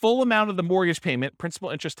 The full amount of the mortgage payment, principal,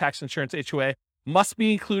 interest, tax, insurance, HOA, must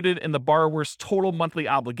be included in the borrower's total monthly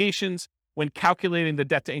obligations when calculating the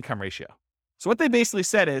debt-to-income ratio. So what they basically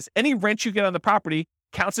said is any rent you get on the property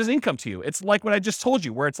counts as income to you. It's like what I just told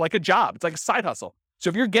you, where it's like a job. It's like a side hustle. So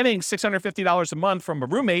if you're getting $650 a month from a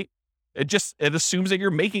roommate, it assumes that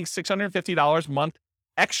you're making $650 a month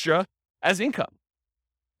extra as income.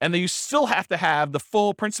 And then you still have to have the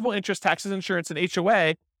full principal, interest, taxes, insurance, and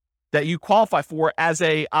HOA that you qualify for as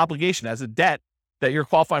a obligation, as a debt that you're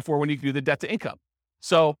qualifying for when you do the debt to income.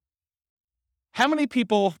 So how many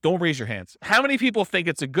people, don't raise your hands, how many people think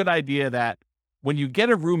it's a good idea that when you get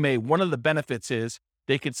a roommate, one of the benefits is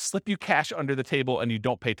they can slip you cash under the table and you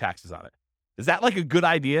don't pay taxes on it? Is that like a good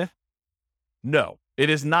idea? No, it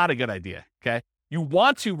is not a good idea, okay? You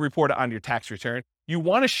want to report it on your tax return. You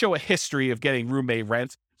want to show a history of getting roommate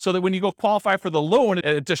rent so that when you go qualify for the loan,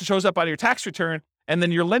 it just shows up on your tax return and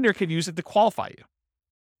then your lender can use it to qualify you.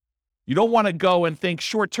 You don't want to go and think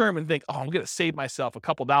short term and think, oh, I'm going to save myself a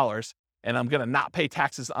couple dollars and I'm going to not pay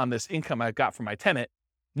taxes on this income I've got from my tenant.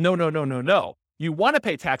 No. You want to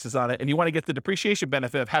pay taxes on it and you want to get the depreciation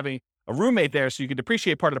benefit of having a roommate there so you can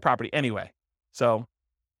depreciate part of the property anyway. So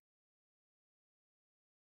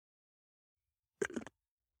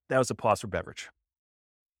that was a pause for beverage.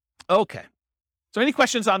 Okay. So any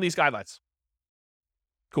questions on these guidelines?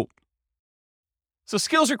 Cool. So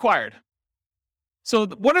skills required. So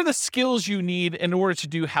what are the skills you need in order to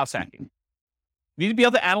do house hacking? You need to be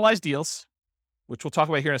able to analyze deals, which we'll talk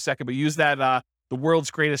about here in a second, but use that the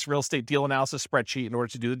world's greatest real estate deal analysis spreadsheet in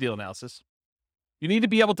order to do the deal analysis. You need to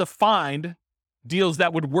be able to find deals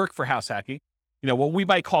that would work for house hacking. You know, what we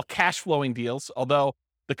might call cash flowing deals, although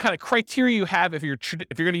the kind of criteria you have if you're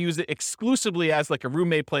going to use it exclusively as like a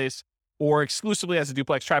roommate place or exclusively as a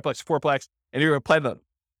duplex, triplex, fourplex, and you're going to plan on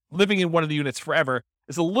living in one of the units forever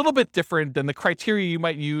is a little bit different than the criteria you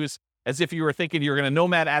might use as if you were thinking you're going to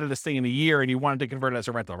nomad out of this thing in a year and you wanted to convert it as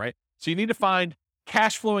a rental, right? So you need to find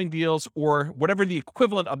cash flowing deals or whatever the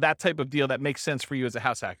equivalent of that type of deal that makes sense for you as a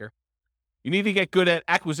house hacker. You need to get good at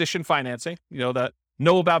acquisition financing,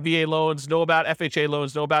 know about VA loans, know about FHA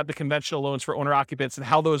loans, know about the conventional loans for owner occupants and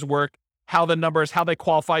how those work, how the numbers, how they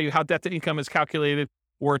qualify you, how debt to income is calculated,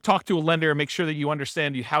 or talk to a lender and make sure that you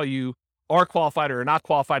understand how you are qualified or are not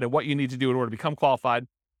qualified and what you need to do in order to become qualified.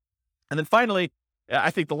 And then finally, I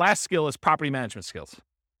think the last skill is property management skills.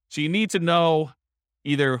 So you need to know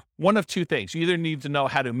either one of two things. You either need to know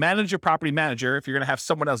how to manage your property manager if you're going to have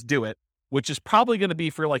someone else do it, which is probably going to be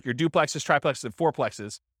for like your duplexes, triplexes, and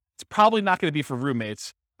fourplexes. It's probably not going to be for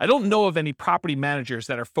roommates. I don't know of any property managers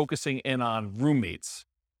that are focusing in on roommates.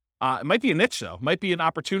 It might be a niche though. It might be an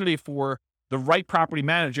opportunity for the right property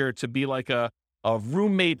manager to be like a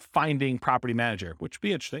roommate finding property manager, which would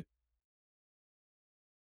be interesting.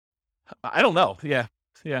 I don't know. Yeah.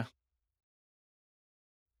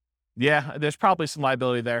 There's probably some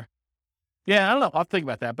liability there. Yeah, I don't know. I'll think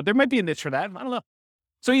about that, but there might be a niche for that. I don't know.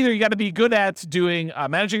 So either you got to be good at doing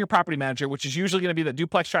managing your property manager, which is usually going to be the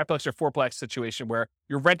duplex, triplex, or fourplex situation where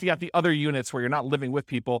you're renting out the other units where you're not living with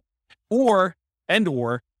people, or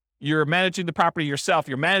you're managing the property yourself.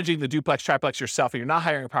 You're managing the duplex, triplex yourself, and you're not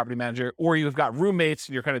hiring a property manager, or you've got roommates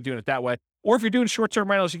and you're kind of doing it that way. Or if you're doing short-term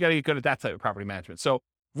rentals, you got to get good at that type of property management. So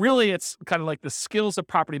Really, it's kind of like the skills of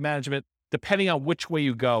property management, depending on which way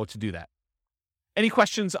you go to do that. Any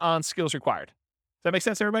questions on skills required? Does that make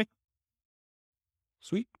sense, everybody?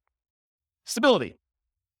 Sweet. Stability.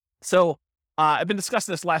 So I've been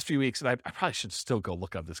discussing this last few weeks, and I probably should still go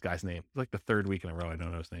look up this guy's name. It's like the third week in a row I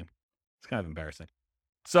don't know his name. It's kind of embarrassing.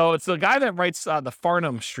 So it's the guy that writes the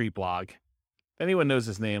Farnham Street blog. If anyone knows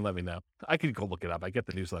his name, let me know. I could go look it up. I get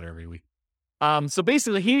the newsletter every week. So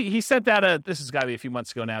basically, he sent out this has got to be a few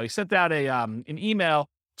months ago now. He sent out an email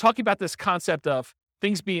talking about this concept of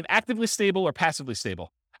things being actively stable or passively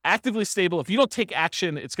stable. Actively stable, if you don't take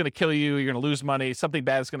action, it's going to kill you. You're going to lose money. Something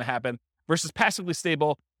bad is going to happen. Versus passively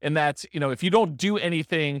stable, in that, if you don't do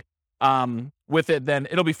anything with it, then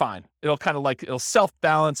it'll be fine. It'll kind of it'll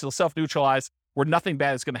self-balance, it'll self-neutralize, where nothing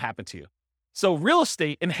bad is going to happen to you. So real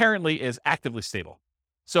estate inherently is actively stable.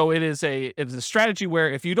 So it's a strategy where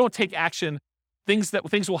if you don't take action, things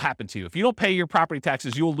will happen to you. If you don't pay your property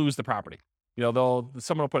taxes, you'll lose the property. Someone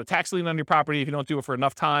will put a tax lien on your property. If you don't do it for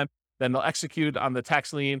enough time, then they'll execute on the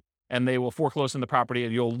tax lien and they will foreclose on the property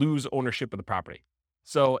and you'll lose ownership of the property.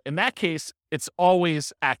 So in that case, it's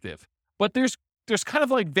always active. But there's kind of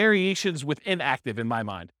like variations within active in my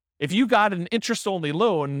mind. If you got an interest-only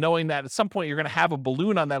loan, knowing that at some point you're going to have a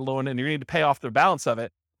balloon on that loan and you need to pay off the balance of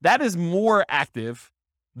it, that is more active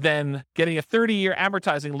than getting a 30-year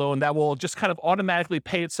amortizing loan that will just kind of automatically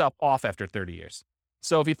pay itself off after 30 years.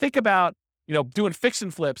 So if you think about, doing fix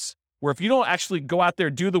and flips, where if you don't actually go out there,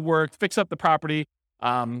 do the work, fix up the property,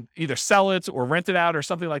 either sell it or rent it out or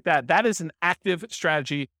something like that, that is an active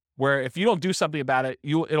strategy where if you don't do something about it,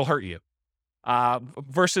 it'll hurt you.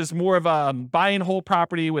 Versus more of a buy and hold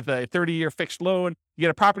property with a 30-year fixed loan, you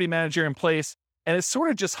get a property manager in place, and it sort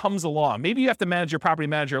of just hums along. Maybe you have to manage your property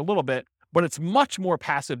manager a little bit, but it's much more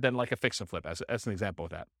passive than like a fix and flip as an example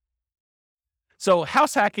of that. So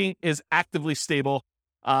house hacking is actively stable.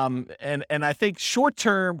 And I think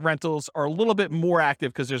short-term rentals are a little bit more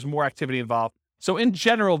active because there's more activity involved. So in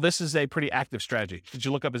general, this is a pretty active strategy. Did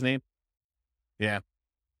you look up his name? Yeah,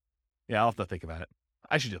 I'll have to think about it.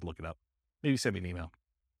 I should just look it up. Maybe send me an email.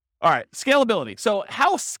 All right, scalability. So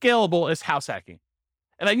how scalable is house hacking?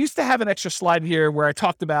 And I used to have an extra slide here where I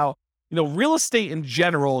talked about, real estate in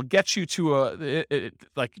general gets you to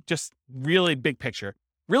just really big picture.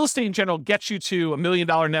 Real estate in general gets you to $1 million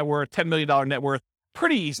net worth, $10 million net worth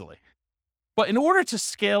pretty easily. But in order to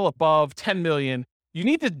scale above 10 million, you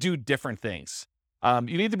need to do different things.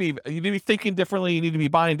 You need to be thinking differently. You need to be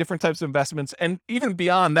buying different types of investments. And even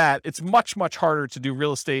beyond that, it's much, much harder to do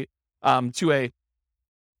real estate to a,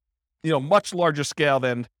 much larger scale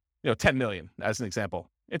than, 10 million as an example.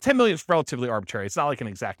 And 10 million is relatively arbitrary. It's not like an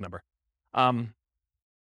exact number.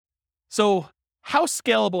 So how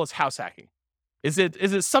scalable is house hacking? Is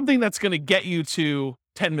it something that's going to get you to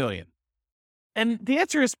 10 million? And the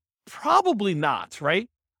answer is probably not, right?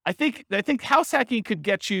 I think house hacking could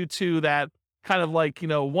get you to that kind of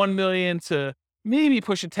 1 million to maybe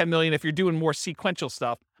pushing 10 million if you're doing more sequential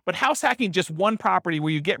stuff. But house hacking just one property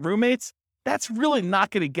where you get roommates, that's really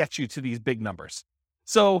not going to get you to these big numbers.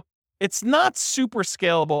 So it's not super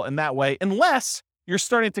scalable in that way, unless you're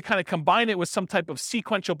starting to kind of combine it with some type of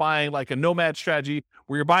sequential buying, like a nomad strategy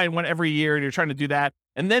where you're buying one every year and you're trying to do that.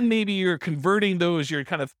 And then maybe you're converting those, you're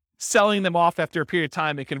kind of selling them off after a period of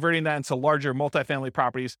time and converting that into larger multifamily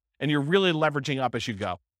properties. And you're really leveraging up as you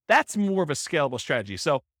go. That's more of a scalable strategy.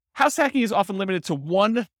 So house hacking is often limited to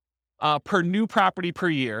one per new property per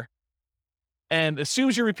year. And as soon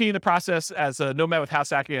as you're repeating the process as a nomad with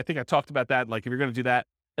house hacking, I think I talked about that, like if you're going to do that.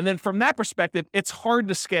 And then from that perspective, it's hard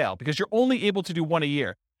to scale because you're only able to do one a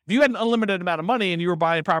year. If you had an unlimited amount of money and you were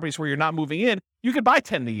buying properties where you're not moving in, you could buy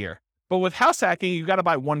 10 a year. But with house hacking, you got to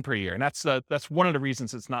buy one per year. And that's one of the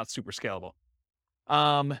reasons it's not super scalable.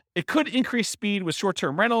 It could increase speed with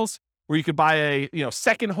short-term rentals where you could buy a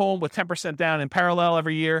second home with 10% down in parallel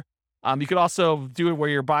every year. You could also do it where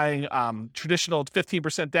you're buying traditional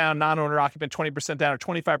 15% down, non-owner occupant, 20% down, or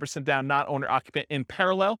 25% down, non-owner occupant in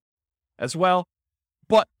parallel as well.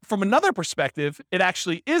 But from another perspective, it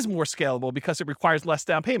actually is more scalable because it requires less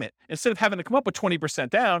down payment. Instead of having to come up with 20%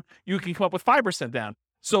 down, you can come up with 5% down.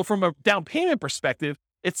 So from a down payment perspective,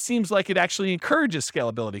 it seems like it actually encourages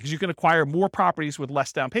scalability because you can acquire more properties with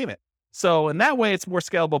less down payment. So in that way, it's more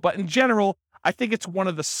scalable. But in general, I think it's one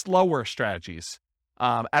of the slower strategies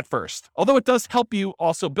at first, although it does help you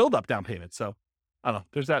also build up down payment. So I don't know,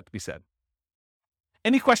 there's that to be said.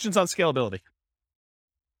 Any questions on scalability?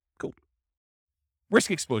 Cool. Risk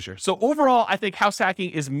exposure. So overall, I think house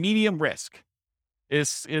hacking is medium risk,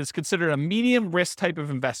 is considered a medium risk type of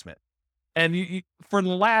investment. And for the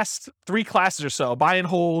last 3 classes or so, buy and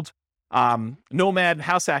hold, Nomad, and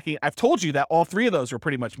house hacking, I've told you that all three of those are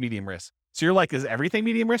pretty much medium risk. So you're like, is everything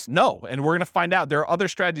medium risk? No. And we're going to find out. There are other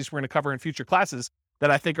strategies we're going to cover in future classes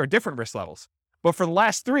that I think are different risk levels. But for the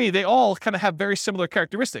last three, they all kind of have very similar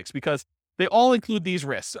characteristics because they all include these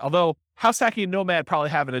risks. Although house hacking and Nomad probably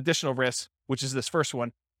have an additional risk, which is this first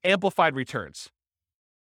one, amplified returns.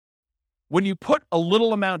 When you put a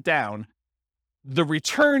little amount down, the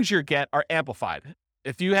returns you get are amplified.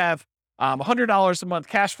 If you have $100 a month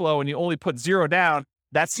cash flow and you only put $0 down,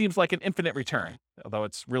 that seems like an infinite return, although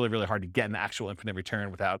it's really, really hard to get an actual infinite return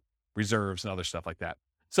without reserves and other stuff like that.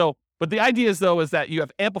 So, but the idea is that you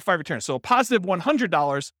have amplified returns. So a positive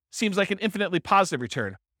 $100 seems like an infinitely positive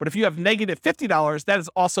return. But if you have negative $50, that is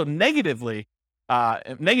also negatively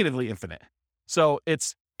infinite. So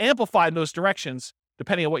it's amplified in those directions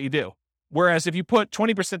depending on what you do. Whereas if you put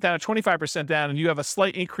 20% down or 25% down and you have a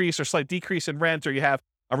slight increase or slight decrease in rent, or you have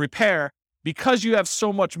a repair, because you have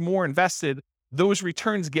so much more invested, those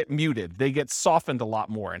returns get muted. They get softened a lot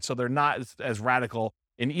more. And so they're not as radical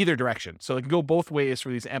in either direction. So it can go both ways for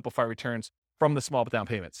these amplified returns from the small down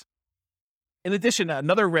payments. In addition,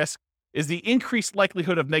 another risk is the increased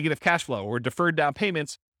likelihood of negative cash flow or deferred down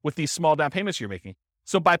payments with these small down payments you're making.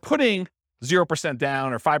 So by putting 0%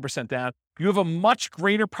 down or 5% down, you have a much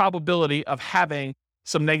greater probability of having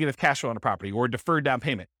some negative cash flow on a property or deferred down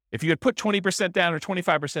payment. If you had put 20% down or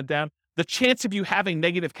 25% down, the chance of you having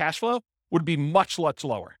negative cash flow would be much, much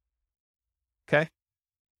lower. Okay.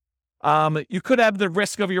 You could have the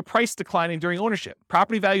risk of your price declining during ownership.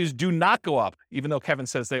 Property values do not go up, even though Kevin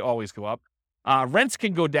says they always go up. Rents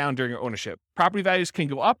can go down during your ownership. Property values can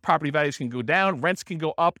go up, property values can go down, rents can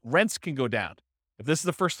go up, rents can go down. If this is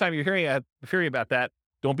the first time you're hearing about that,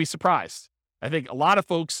 don't be surprised. I think a lot of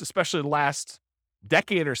folks, especially the last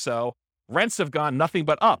decade or so, rents have gone nothing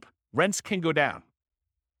but up. Rents can go down.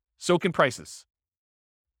 So can prices.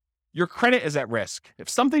 Your credit is at risk. If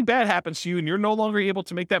something bad happens to you and you're no longer able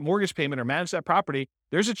to make that mortgage payment or manage that property,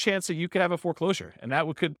 there's a chance that you could have a foreclosure, and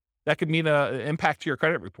that could mean an impact to your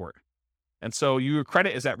credit report. And so your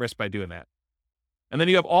credit is at risk by doing that. And then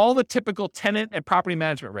you have all the typical tenant and property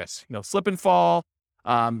management risks, slip and fall,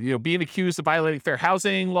 being accused of violating fair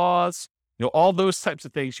housing laws, all those types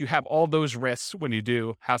of things. You have all those risks when you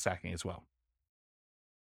do house hacking as well.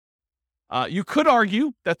 You could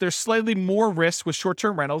argue that there's slightly more risk with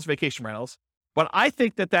short-term rentals, vacation rentals, but I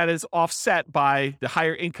think that is offset by the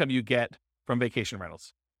higher income you get from vacation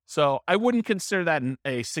rentals. So I wouldn't consider that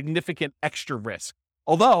a significant extra risk.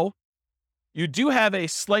 Although you do have a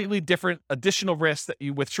slightly different additional risk that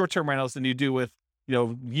you with short-term rentals than you do with,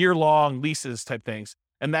 year-long leases type things.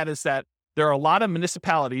 And that is that there are a lot of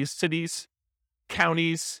municipalities, cities,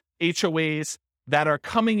 counties, HOAs that are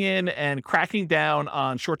coming in and cracking down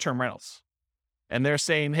on short-term rentals. And they're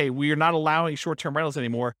saying, hey, we are not allowing short-term rentals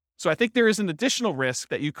anymore. So I think there is an additional risk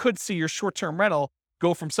that you could see your short-term rental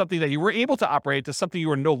go from something that you were able to operate to something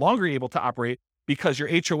you are no longer able to operate because your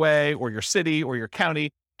HOA or your city or your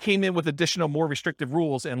county came in with additional, more restrictive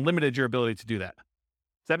rules and limited your ability to do that.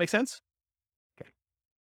 Does that make sense? Okay.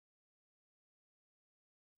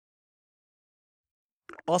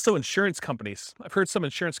 Also, insurance companies. I've heard some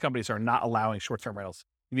insurance companies are not allowing short-term rentals.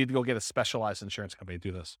 You need to go get a specialized insurance company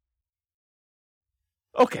to do this.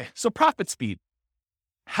 Okay, so profit speed.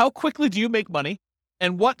 How quickly do you make money,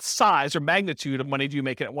 and what size or magnitude of money do you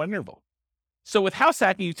make at one interval? So with house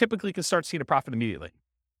hacking, you typically can start seeing a profit immediately.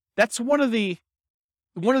 That's one of the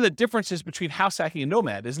differences between house hacking and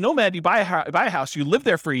Nomad. Is Nomad, you buy a house, you live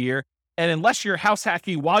there for a year, and unless you're house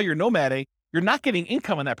hacking while you're nomading, you're not getting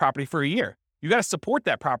income on that property for a year. You got to support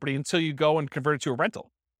that property until you go and convert it to a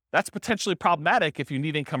rental. That's potentially problematic if you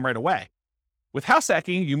need income right away. With house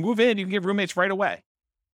hacking, you move in, you can get roommates right away.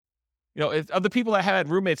 Of the people that had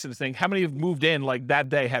roommates in this thing, how many have moved in like that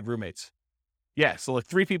day had roommates? Yeah, so like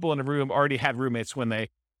 3 people in the room already had roommates when they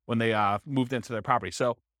moved into their property.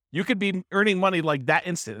 So you could be earning money like that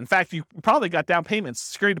instant. In fact, you probably got down payments,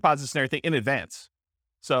 security deposits, and everything in advance.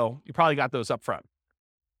 So you probably got those up front.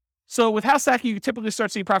 So with house hacking, you typically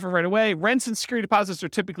start seeing profit right away. Rents and security deposits are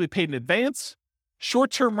typically paid in advance.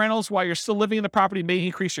 Short-term rentals while you're still living in the property may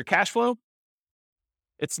increase your cash flow.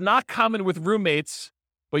 It's not common with roommates,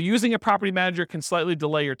 but using a property manager can slightly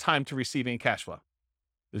delay your time to receiving cash flow.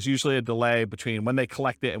 There's usually a delay between when they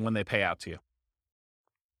collect it and when they pay out to you.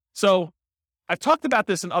 So I've talked about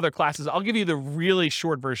this in other classes. I'll give you the really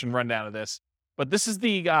short version rundown of this, but this is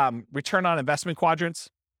the return on investment quadrants.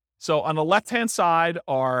 So on the left-hand side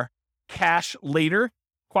are cash later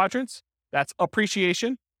quadrants. That's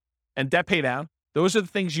appreciation and debt pay down. Those are the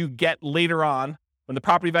things you get later on when the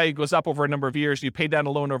property value goes up over a number of years. You pay down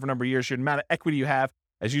a loan over a number of years. Your amount of equity you have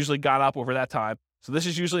has usually gone up over that time. So this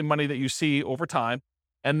is usually money that you see over time.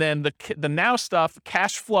 And then the now stuff,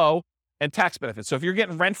 cash flow and tax benefits. So if you're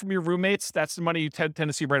getting rent from your roommates, that's the money you tend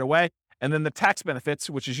to see right away. And then the tax benefits,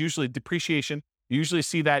 which is usually depreciation. You usually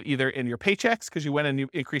see that either in your paychecks because you went and you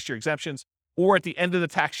increased your exemptions, or at the end of the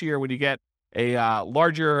tax year when you get a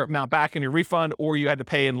larger amount back in your refund, or you had to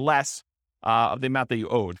pay in less of the amount that you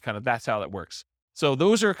owed. Kind of that's how that works. So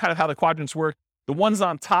those are kind of how the quadrants work. The ones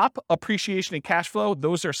on top, appreciation and cash flow,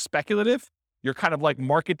 those are speculative. You're kind of like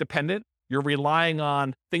market dependent. You're relying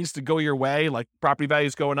on things to go your way, like property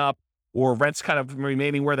values going up or rents kind of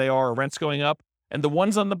remaining where they are or rents going up. And the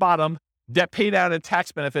ones on the bottom, debt pay down and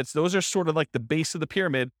tax benefits, those are sort of like the base of the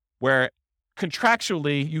pyramid where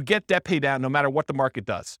contractually you get debt pay down no matter what the market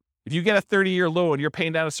does. If you get a 30-year loan, you're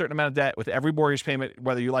paying down a certain amount of debt with every mortgage payment,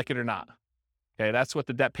 whether you like it or not. Okay, that's what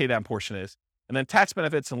the debt pay down portion is. And then tax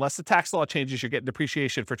benefits, unless the tax law changes, you're getting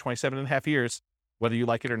depreciation for 27 and a half years, whether you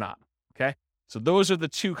like it or not. Okay, so those are the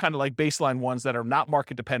two kind of like baseline ones that are not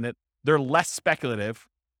market dependent. They're less speculative.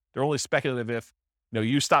 They're only speculative if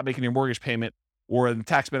you stop making your mortgage payment, or in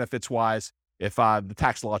tax benefits wise, if the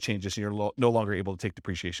tax law changes and you're no longer able to take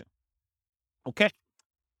depreciation. Okay,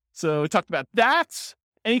 so we talked about that.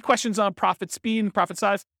 Any questions on profit speed and profit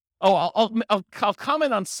size? Oh, I'll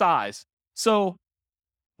comment on size. So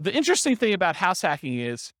the interesting thing about house hacking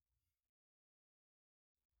is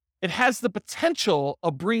it has the potential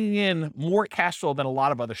of bringing in more cash flow than a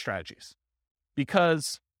lot of other strategies.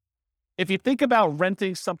 Because if you think about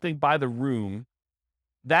renting something by the room,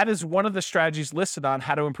 that is one of the strategies listed on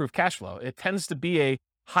how to improve cash flow. It tends to be a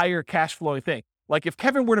higher cash flowing thing. Like if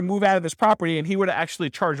Kevin were to move out of this property and he were to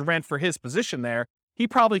actually charge rent for his position there, he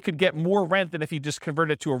probably could get more rent than if he just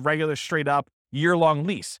converted it to a regular straight up year-long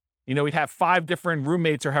lease. He'd have 5 different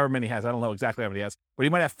roommates or however many he has. I don't know exactly how many he has, but he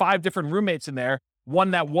might have 5 different roommates in there.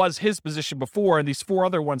 One that was his position before, and these 4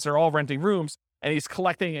 other ones are all renting rooms, and he's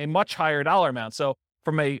collecting a much higher dollar amount. So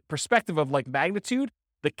from a perspective of like magnitude,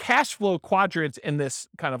 the cash flow quadrant in this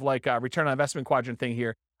kind of like return on investment quadrant thing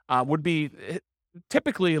here would be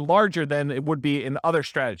typically larger than it would be in other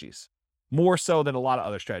strategies, more so than a lot of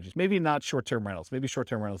other strategies. Maybe not short-term rentals. Maybe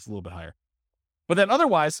short-term rentals is a little bit higher. But then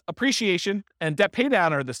otherwise, appreciation and debt pay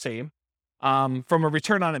down are the same. From a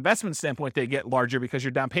return on investment standpoint, they get larger because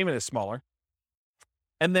your down payment is smaller.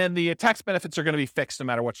 And then the tax benefits are going to be fixed no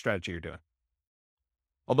matter what strategy you're doing.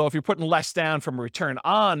 Although if you're putting less down from a return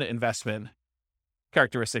on investment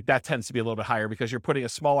characteristic, that tends to be a little bit higher because you're putting a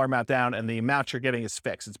smaller amount down and the amount you're getting is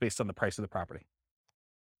fixed. It's based on the price of the property.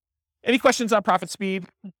 Any questions on profit speed?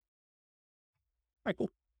 All right, cool.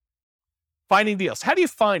 Finding deals. How do you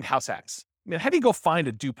find house hacks? How do you go find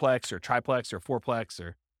a duplex or triplex or fourplex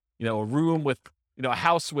or, a room with, a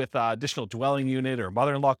house with additional dwelling unit or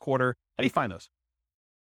mother-in-law quarter? How do you find those?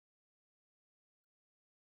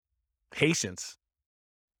 Patience.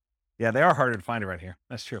 Yeah, they are harder to find around here.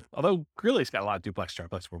 That's true. Although Greeley's got a lot of duplex,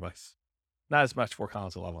 triplex, fourplex. Not as much Fort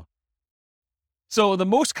Collins or Level. So the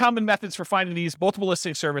most common methods for finding these, multiple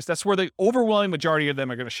listing service, that's where the overwhelming majority of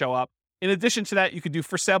them are going to show up. In addition to that, you could do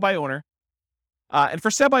for sale by owner. And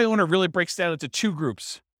for sale by owner really breaks down into 2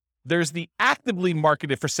 groups. There's the actively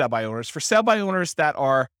marketed for sale by owners that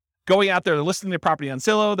are going out there, they're listing their property on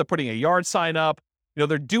Zillow, they're putting a yard sign up,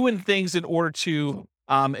 they're doing things in order to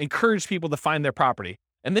encourage people to find their property.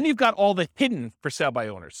 And then you've got all the hidden for sale by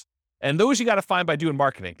owners. And those you got to find by doing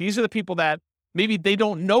marketing. These are the people that maybe they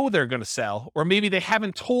don't know they're going to sell, or maybe they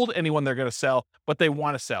haven't told anyone they're going to sell, but they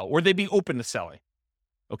want to sell, or they'd be open to selling.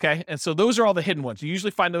 Okay. And so those are all the hidden ones. You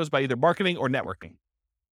usually find those by either marketing or networking.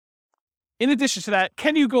 In addition to that,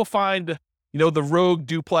 can you go find, the rogue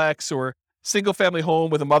duplex or single family home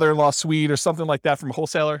with a mother-in-law suite or something like that from a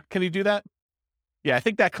wholesaler? Can you do that? Yeah, I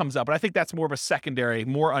think that comes up, but I think that's more of a secondary,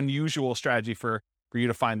 more unusual strategy for you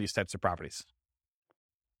to find these types of properties.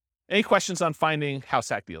 Any questions on finding house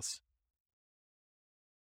hack deals?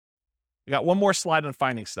 We got one more slide on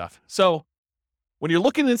finding stuff. So when you're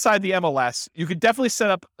looking inside the MLS, you could definitely set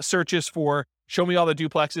up searches for show me all the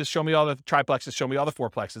duplexes, show me all the triplexes, show me all the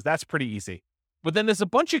fourplexes. That's pretty easy. But then there's a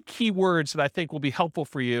bunch of keywords that I think will be helpful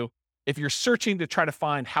for you if you're searching to try to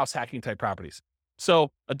find house hacking type properties.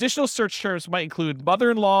 So additional search terms might include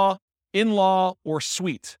mother-in-law, in-law, or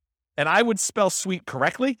suite. And I would spell suite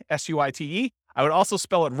correctly, S-U-I-T-E. I would also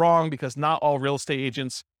spell it wrong because not all real estate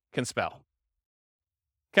agents can spell.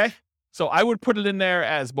 Okay? So I would put it in there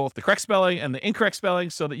as both the correct spelling and the incorrect spelling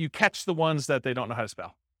so that you catch the ones that they don't know how to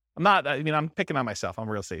spell. I'm picking on myself. I'm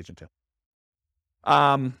a real estate agent too.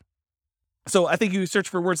 So I think you search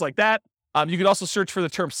for words like that. You could also search for the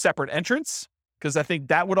term separate entrance, because I think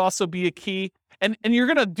that would also be a key. And you're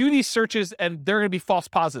going to do these searches and there are going to be false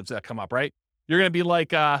positives that come up, right? You're going to be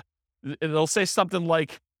like, It'll say something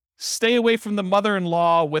like, stay away from the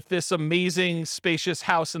mother-in-law with this amazing spacious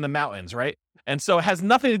house in the mountains, right? And so it has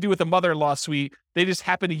nothing to do with the mother-in-law suite. They just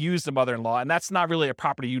happen to use the mother-in-law, and that's not really a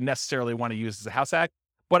property you necessarily want to use as a house hack.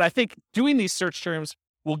 But I think doing these search terms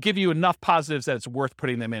will give you enough positives that it's worth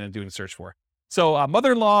putting them in and doing a search for. So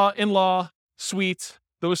mother-in-law, in-law, suite,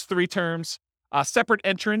 those three terms. Separate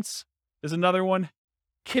entrance is another one.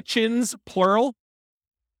 Kitchens, plural.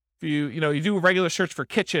 If you do a regular search for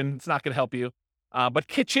kitchen, it's not going to help you. But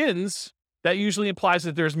kitchens, that usually implies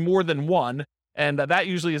that there's more than one, and that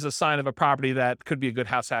usually is a sign of a property that could be a good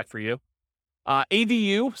house hack for you.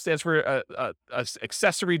 ADU stands for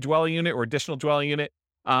accessory dwelling unit or additional dwelling unit.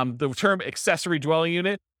 The term accessory dwelling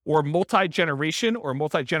unit or multi-generation or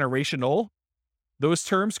multi-generational, those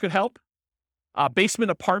terms could help.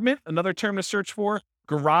 Basement apartment, another term to search for.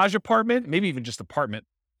 Garage apartment, maybe even just apartment.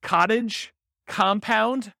 Cottage,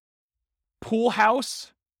 compound, pool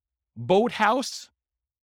house, boat house,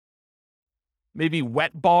 maybe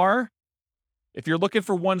wet bar. If you're looking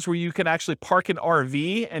for ones where you can actually park an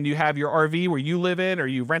RV and you have your RV where you live in, or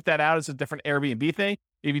you rent that out as a different Airbnb thing,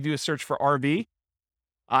 maybe do a search for RV.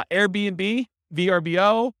 Airbnb,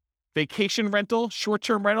 VRBO, vacation rental,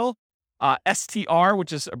 short-term rental, STR,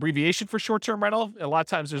 which is abbreviation for short-term rental. A lot of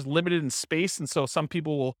times there's limited in space, and so some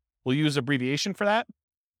people will use abbreviation for that.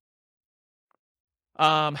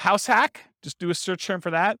 House hack, just do a search term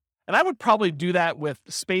for that. And I would probably do that with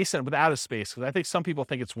space and without a space, because I think some people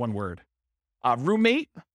think it's one word. Roommate,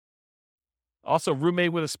 also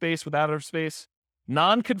roommate with a space, without a space.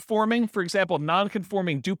 Non-conforming, for example,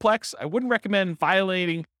 non-conforming duplex. I wouldn't recommend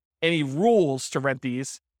violating any rules to rent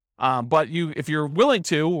these, but if you're willing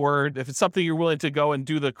to, or if it's something you're willing to go and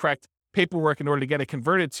do the correct paperwork in order to get it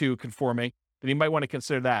converted to conforming, then you might want to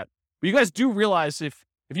consider that. But you guys do realize if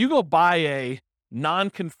you go buy a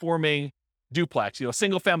non-conforming duplex, a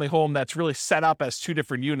single-family home that's really set up as two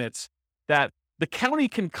different units, that the county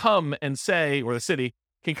can come and say, or the city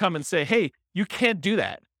can come and say, hey, you can't do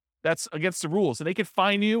that. That's against the rules. And they could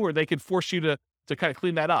fine you, or they could force you to kind of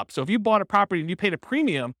clean that up. So if you bought a property and you paid a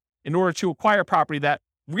premium in order to acquire a property that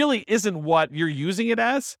really isn't what you're using it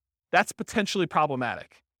as, that's potentially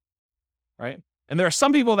problematic, right? And there are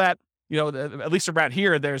some people that, at least around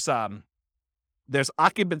here, there's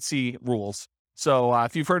occupancy rules. So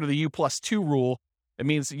if you've heard of the U+2 rule, it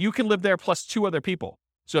means you can live there plus two other people.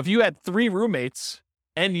 So if you had three roommates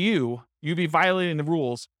and you'd be violating the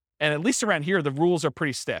rules. And at least around here, the rules are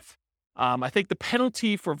pretty stiff. I think the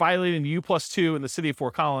penalty for violating U+2 in the city of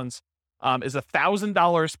Fort Collins is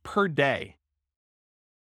 $1,000 per day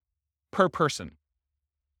per person.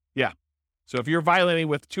 Yeah. So if you're violating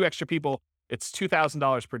with two extra people, it's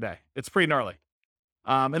 $2,000 per day. It's pretty gnarly.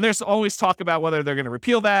 And there's always talk about whether they're going to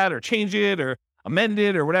repeal that or change it or amend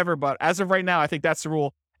it or whatever. But as of right now, I think that's the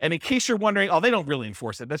rule. And in case you're wondering, they don't really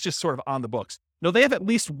enforce it. That's just sort of on the books. No, they have at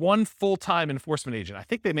least one full-time enforcement agent. I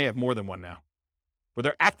think they may have more than one now, where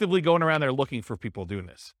they're actively going around there looking for people doing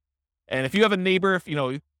this. And if you have a neighbor, if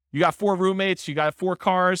you got four roommates, you got four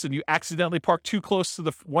cars, and you accidentally park too close to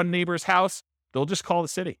the one neighbor's house, they'll just call the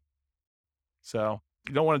city. So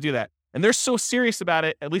you don't want to do that. And they're so serious about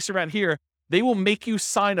it, at least around here, they will make you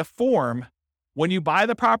sign a form when you buy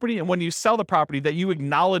the property and when you sell the property that you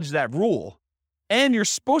acknowledge that rule. And you're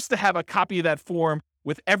supposed to have a copy of that form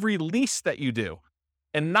with every lease that you do.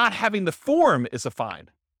 And not having the form is a fine.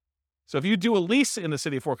 So if you do a lease in the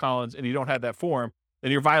city of Fort Collins and you don't have that form,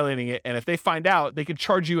 then you're violating it. And if they find out, they can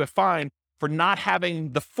charge you a fine for not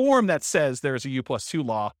having the form that says there's a U+2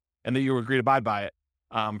 law and that you agree to abide by it,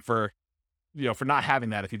 for not having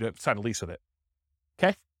that if you don't sign a lease with it.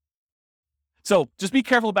 Okay? So just be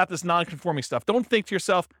careful about this non-conforming stuff. Don't think to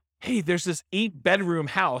yourself, hey, there's this 8-bedroom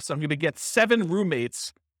house. I'm going to get 7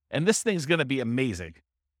 roommates, and this thing's going to be amazing.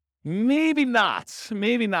 Maybe not.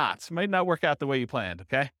 Maybe not. Might not work out the way you planned,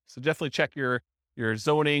 okay? So definitely check your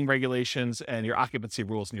zoning regulations and your occupancy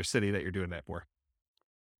rules in your city that you're doing that for.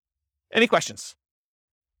 Any questions?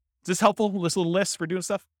 Is this helpful, this little list for doing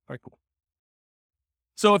stuff? All right, cool.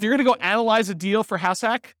 So if you're going to go analyze a deal for House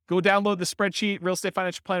Hack, go download the spreadsheet,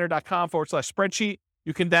 realestateFinancialPlanner.com/spreadsheet.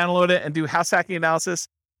 You can download it and do house hacking analysis.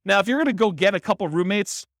 Now, if you're going to go get a couple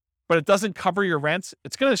roommates, but it doesn't cover your rent,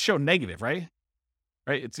 it's going to show negative, right?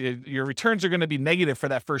 Right? Your returns are going to be negative for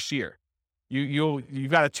that first year.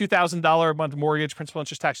 You've got a $2,000 a month mortgage, principal,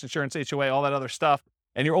 interest, tax, insurance, HOA, all that other stuff,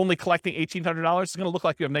 and you're only collecting $1,800. It's going to look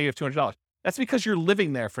like you have negative $200. That's because you're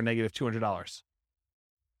living there for negative $200.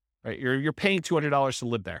 Right? You're paying $200 to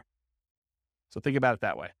live there. So think about it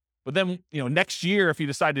that way. But then, next year, if you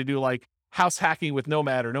decide to do like house hacking with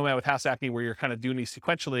Nomad or Nomad with house hacking, where you're kind of doing these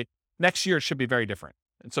sequentially, next year it should be very different.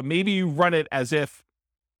 And so maybe you run it as if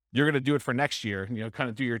you're going to do it for next year, kind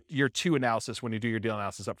of do your year 2 analysis when you do your deal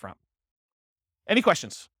analysis up front. Any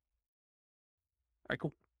questions? All right,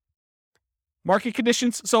 cool. Market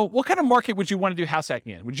conditions. So what kind of market would you want to do house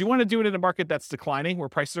hacking in? Would you want to do it in a market that's declining, where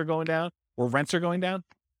prices are going down, or rents are going down?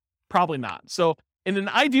 Probably not. So in an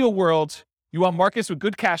ideal world, you want markets with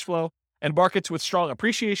good cash flow and markets with strong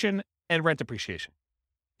appreciation and rent appreciation.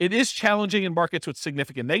 It is challenging in markets with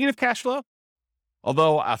significant negative cash flow,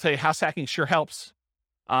 although I'll tell you, house hacking sure helps.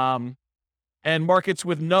 And markets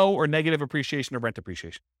with no or negative appreciation or rent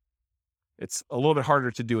appreciation. It's a little bit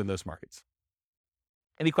harder to do in those markets.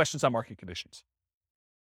 Any questions on market conditions?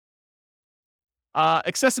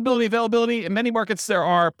 Accessibility, availability. In many markets, there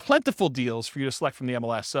are plentiful deals for you to select from the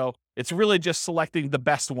MLS. So it's really just selecting the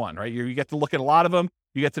best one, right? You get to look at a lot of them.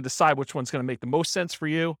 You get to decide which one's going to make the most sense for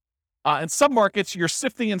you. In some markets, you're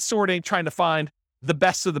sifting and sorting, trying to find the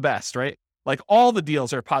best of the best, right? Like all the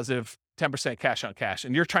deals are positive 10% cash on cash,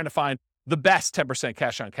 and you're trying to find the best 10%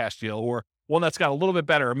 cash on cash deal, or one that's got a little bit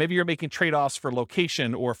better. Or maybe you're making trade-offs for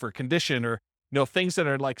location or for condition, or things that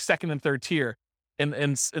are like second and third tier. And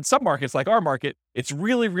in some markets, like our market, it's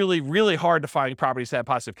really, really, really hard to find properties that have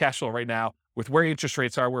positive cash flow right now, with where interest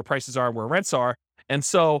rates are, where prices are, where rents are. And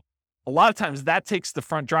so a lot of times that takes the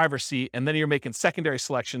front driver's seat, and then you're making secondary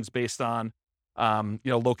selections based on,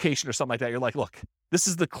 location or something like that. You're like, look, this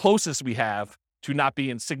is the closest we have to not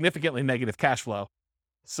being significantly negative cash flow.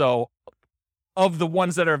 So of the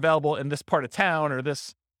ones that are available in this part of town or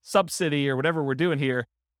this sub-city or whatever we're doing here,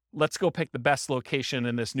 let's go pick the best location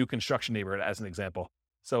in this new construction neighborhood as an example.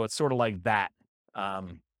 So it's sort of like that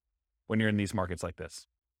when you're in these markets like this.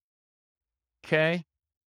 Okay.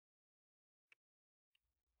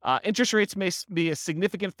 Interest rates may be a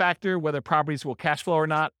significant factor whether properties will cash flow or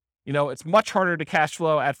not. It's much harder to cash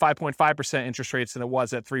flow at 5.5% interest rates than it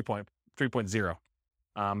was at 3.0.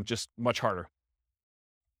 Just much harder.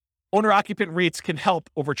 Owner-occupant REITs can help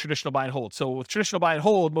over traditional buy and hold. So with traditional buy and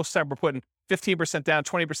hold, most of the time we're putting 15% down,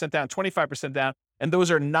 20% down, 25% down, and those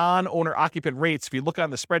are non-owner occupant rates. If you look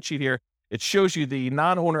on the spreadsheet here, it shows you the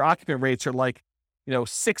non-owner occupant rates are like,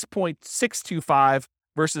 6.625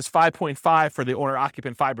 versus 5.5 for the owner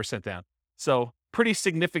occupant 5% down. So pretty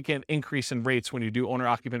significant increase in rates when you do owner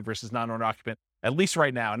occupant versus non-owner occupant, at least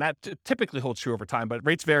right now. And that typically holds true over time, but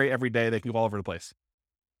rates vary every day. They can go all over the place.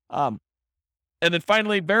 And then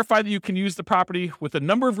finally, verify that you can use the property with the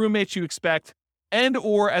number of roommates you expect and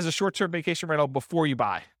or as a short-term vacation rental before you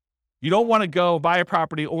buy. You don't want to go buy a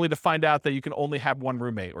property only to find out that you can only have one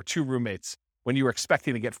roommate or two roommates when you were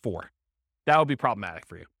expecting to get 4. That would be problematic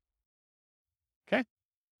for you. Okay?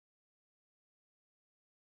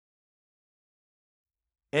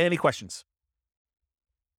 Any questions?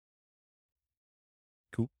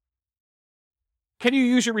 Cool. Can you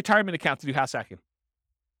use your retirement account to do house hacking?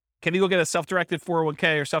 Can you go get a self-directed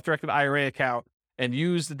 401k or self-directed IRA account and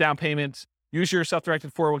use the down payment, use your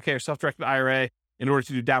self-directed 401k or self-directed IRA in order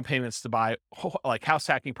to do down payments to buy like house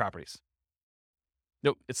hacking properties?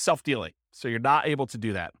 Nope, it's self-dealing. So you're not able to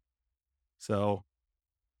do that. So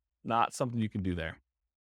not something you can do there.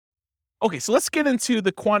 Okay, so let's get into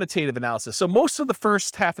the quantitative analysis. So most of the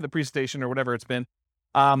first half of the presentation or whatever it's been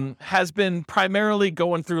has been primarily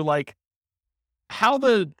going through like how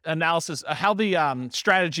the analysis, how the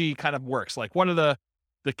strategy kind of works. Like one of the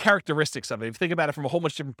characteristics of it, if you think about it from a whole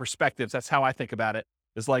bunch of different perspectives, that's how I think about it.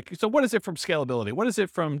 Is like, so what is it from scalability? What is it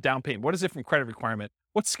from down payment? What is it from credit requirement?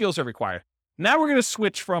 What skills are required? Now we're going to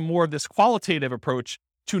switch from more of this qualitative approach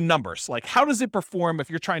to numbers. Like how does it perform if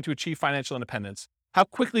you're trying to achieve financial independence? How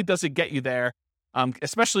quickly does it get you there?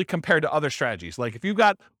 Especially compared to other strategies. Like if you've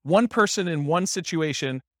got one person in one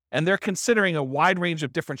situation and they're considering a wide range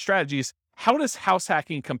of different strategies, how does house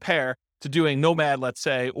hacking compare to doing Nomad, let's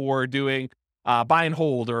say, or doing buy and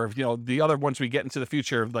hold, or the other ones we get into the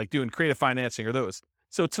future, like doing creative financing or those?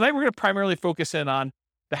 So tonight we're going to primarily focus in on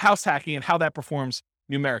the house hacking and how that performs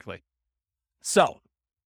numerically. So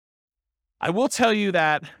I will tell you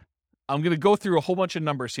that I'm going to go through a whole bunch of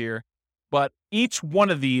numbers here, but each one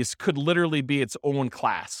of these could literally be its own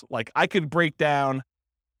class. Like I could break down,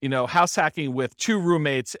 house hacking with 2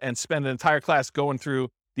 roommates and spend an entire class going through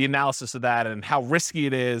the analysis of that and how risky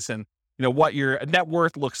it is and, what your net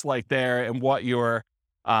worth looks like there and what your,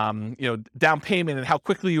 down payment and how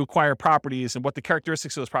quickly you acquire properties and what the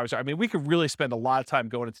characteristics of those properties are. I mean, we could really spend a lot of time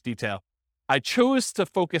going into detail. I chose to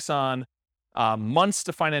focus on months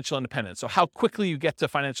to financial independence. So how quickly you get to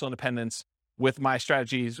financial independence with my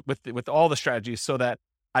strategies, with all the strategies, so that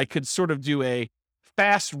I could sort of do a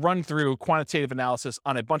fast run through quantitative analysis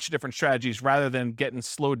on a bunch of different strategies rather than getting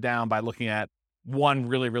slowed down by looking at one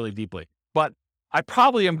really, really deeply. But I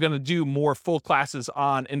probably am going to do more full classes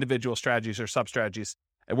on individual strategies or sub-strategies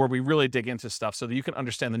and where we really dig into stuff so that you can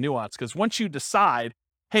understand the nuance. Because once you decide,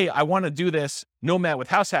 hey, I want to do this nomad with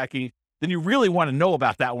house hacking, then you really want to know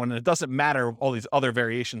about that one. And it doesn't matter all these other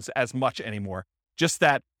variations as much anymore. Just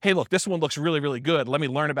that, hey, look, this one looks really, really good. Let me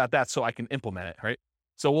learn about that so I can implement it, right?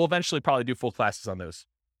 So we'll eventually probably do full classes on those.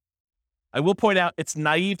 I will point out it's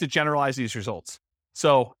naive to generalize these results.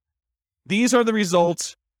 So these are the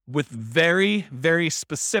results with very, very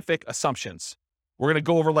specific assumptions. We're going to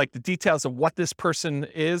go over like the details of what this person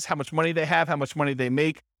is, how much money they have, how much money they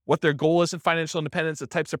make, what their goal is in financial independence, the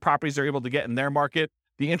types of properties they're able to get in their market,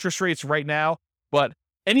 the interest rates right now. But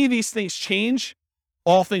any of these things change,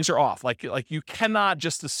 all things are off. Like you cannot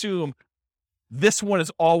just assume this one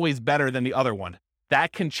is always better than the other one.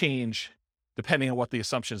 That can change depending on what the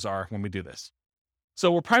assumptions are when we do this.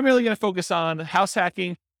 So we're primarily going to focus on house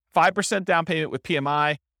hacking, 5% down payment with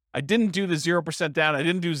PMI. I didn't do the 0% down. I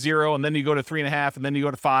didn't do 0, and then you go to 3.5, and then you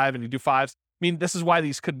go to 5, and you do 5s. I mean, this is why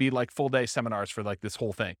these could be like full day seminars for like this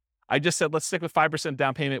whole thing. I just said, let's stick with 5%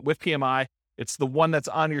 down payment with PMI. It's the one that's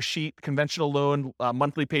on your sheet, conventional loan,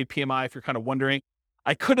 monthly paid PMI, if you're kind of wondering.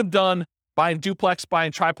 I could have done buying duplex,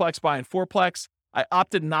 buying triplex, buying fourplex. I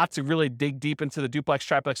opted not to really dig deep into the duplex,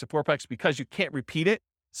 triplex, and fourplex because you can't repeat it.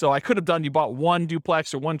 So I could have done, you bought one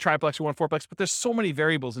duplex or one triplex or one fourplex, but there's so many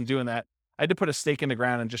variables in doing that. I had to put a stake in the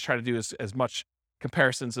ground and just try to do as much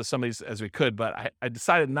comparisons of some of these as we could. But I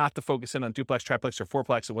decided not to focus in on duplex, triplex, or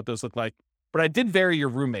fourplex and what those look like. But I did vary your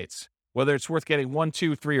roommates, whether it's worth getting 1,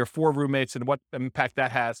 2, 3, or 4 roommates and what impact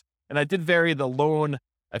that has. And I did vary the loan.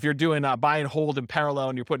 If you're doing buy and hold in parallel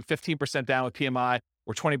and you're putting 15% down with PMI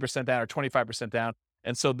or 20% down or 25% down.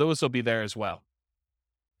 And so those will be there as well.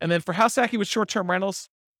 And then for house hacking with short-term rentals,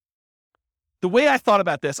 the way I thought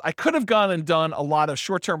about this, I could have gone and done a lot of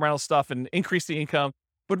short-term rental stuff and increased the income.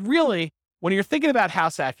 But really, when you're thinking about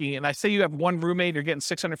house hacking, and I say you have one roommate, you're getting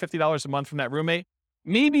 $650 a month from that roommate,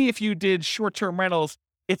 maybe if you did short-term rentals,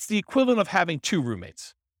 it's the equivalent of having 2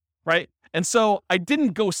 roommates, right? And so I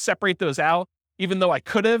didn't go separate those out, even though I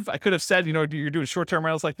could have said, you're doing short-term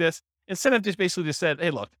rentals like this. Instead, I've basically just said,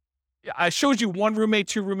 hey, look, I showed you 1 roommate,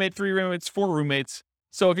 2 roommate, 3 roommates, 4 roommates.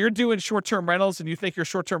 So if you're doing short-term rentals and you think your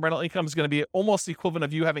short-term rental income is going to be almost the equivalent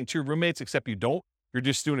of you having 2 roommates, except you don't, you're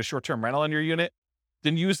just doing a short-term rental in your unit,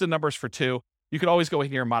 then use the numbers for 2. You can always go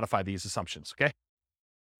in here and modify these assumptions, okay?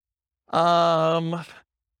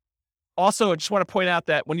 Also, I just want to point out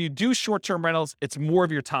that when you do short-term rentals, it's more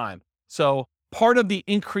of your time. So part of the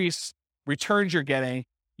increased returns you're getting,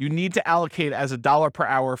 you need to allocate as $1 per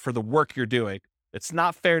hour for the work you're doing. It's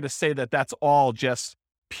not fair to say that that's all just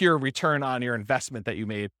pure return on your investment that you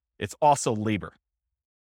made. It's also labor.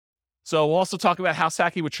 So we'll also talk about house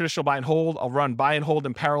hacking with traditional buy and hold. I'll run buy and hold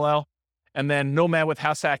in parallel, and then nomad with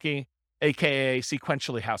house hacking, AKA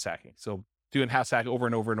sequentially house hacking. So doing house hack over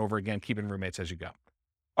and over and over again, keeping roommates as you go.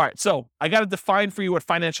 All right. So I got to define for you what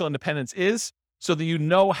financial independence is so that you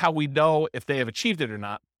know how we know if they have achieved it or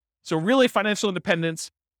not. So really financial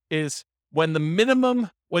independence is when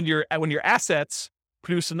your assets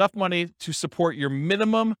produce enough money to support your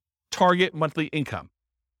minimum target monthly income.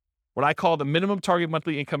 What I call the minimum target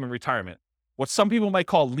monthly income in retirement. What some people might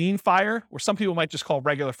call lean fire, or some people might just call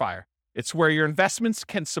regular fire. It's where your investments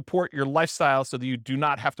can support your lifestyle so that you do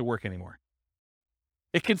not have to work anymore.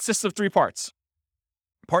 It consists of 3 parts.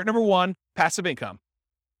 Part number 1, passive income.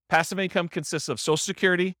 Passive income consists of Social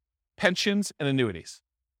Security, pensions, and annuities.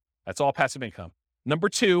 That's all passive income. Number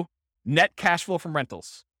 2, net cash flow from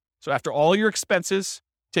rentals. So after all your expenses,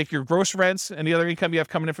 take your gross rents and the other income you have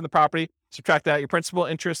coming in from the property, subtract that, your principal,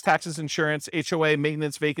 interest, taxes, insurance, HOA,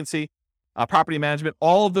 maintenance, vacancy, property management,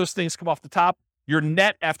 all of those things come off the top. Your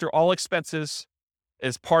net after all expenses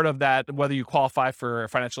is part of that, whether you qualify for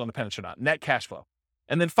financial independence or not, net cash flow.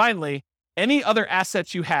 And then finally, any other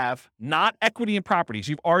assets you have, not equity in properties,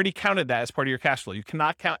 you've already counted that as part of your cash flow. You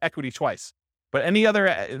cannot count equity twice. But any other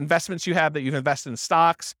investments you have that you've invested in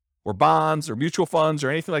stocks or bonds or mutual funds or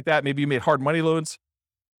anything like that, maybe you made hard money loans,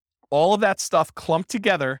 all of that stuff clumped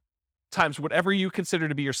together times whatever you consider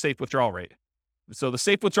to be your safe withdrawal rate. So the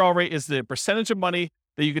safe withdrawal rate is the percentage of money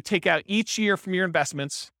that you could take out each year from your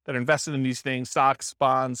investments that are invested in these things, stocks,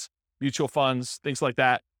 bonds, mutual funds, things like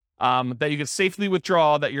that, that you can safely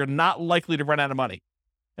withdraw that you're not likely to run out of money.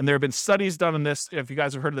 And there have been studies done on this. If you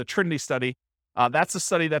guys have heard of the Trinity study, that's a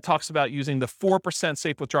study that talks about using the 4%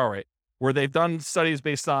 safe withdrawal rate, where they've done studies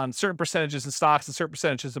based on certain percentages in stocks and certain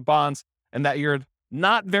percentages in bonds, and that you're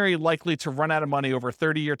not very likely to run out of money over a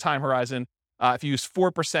 30-year time horizon if you use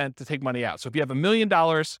 4% to take money out. So if you have $1 million,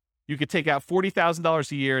 you could take out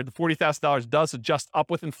 $40,000 a year. The $40,000 does adjust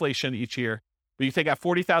up with inflation each year, but you take out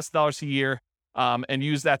 $40,000 a year and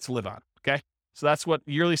use that to live on, okay? So that's what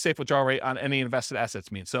yearly safe withdrawal rate on any invested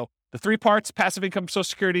assets means. So the three parts: passive income, Social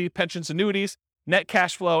Security, pensions, annuities, net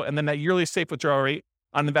cash flow, and then that yearly safe withdrawal rate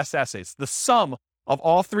on invested assets. The sum of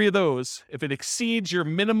all three of those, if it exceeds your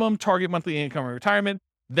minimum target monthly income in retirement,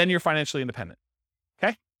 then you're financially independent.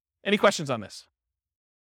 Okay? Any questions on this?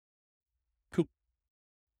 Cool.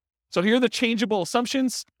 So here are the changeable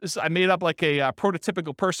assumptions. I made up like a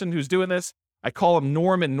prototypical person who's doing this. I call them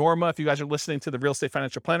Norm and Norma if you guys are listening to the Real Estate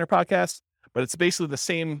Financial Planner podcast, but it's basically the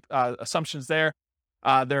same assumptions there.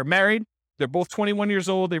 They're married. They're both 21 years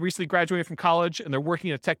old. They recently graduated from college, and they're working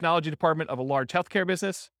in a technology department of a large healthcare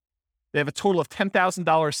business. They have a total of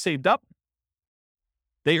 $10,000 saved up.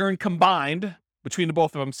 They earn combined between the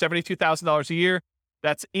both of them $72,000 a year.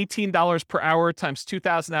 That's $18 per hour times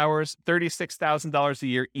 2,000 hours, $36,000 a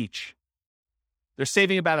year each. They're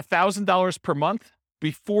saving about $1,000 per month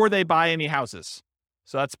before they buy any houses.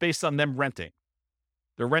 So that's based on them renting.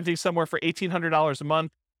 They're renting somewhere for $1,800 a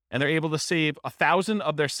month, and they're able to save $1,000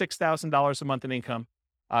 of their $6,000 a month in income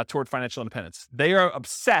toward financial independence. They are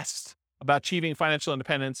obsessed about achieving financial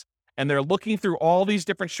independence, and they're looking through all these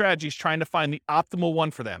different strategies, trying to find the optimal one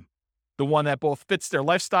for them, the one that both fits their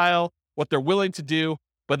lifestyle, what they're willing to do,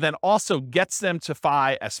 but then also gets them to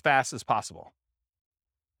FI as fast as possible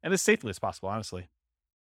and as safely as possible, honestly.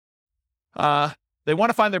 They want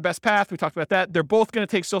to find their best path. We talked about that. They're both going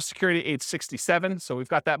to take Social Security at age 67. So we've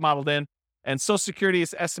got that modeled in. And Social Security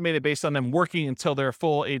is estimated based on them working until they're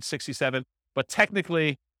full age 67. But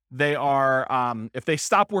technically, they are, if they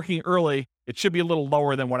stop working early, it should be a little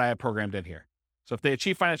lower than what I had programmed in here. So if they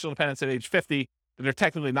achieve financial independence at age 50, then they're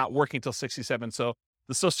technically not working until 67. So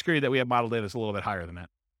the Social Security that we have modeled in is a little bit higher than that.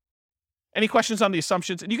 Any questions on the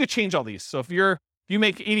assumptions? And you could change all these. So if you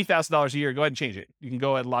make $80,000 a year, go ahead and change it. You can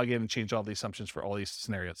go ahead and log in and change all the assumptions for all these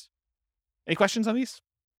scenarios. Any questions on these?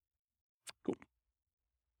 Cool.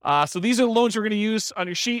 So these are the loans we're going to use on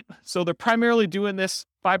your sheet. So they're primarily doing this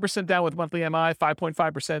 5% down with monthly MI,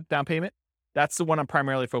 5.5% down payment. That's the one I'm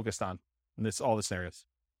primarily focused on in all the scenarios.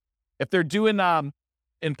 If they're doing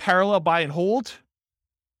in parallel buy and hold,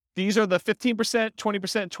 these are the 15%, 20%,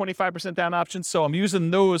 25% down options. So I'm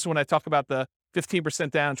using those when I talk about the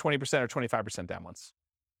 15% down, 20% or 25% down ones.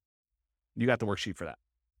 You got the worksheet for that.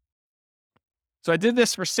 So I did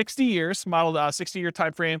this for 60 years, modeled 60-year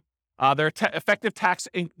time frame. Their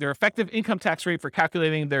effective income tax rate for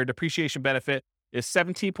calculating their depreciation benefit is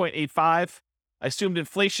 17.85. I assumed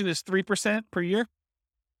inflation is 3% per year.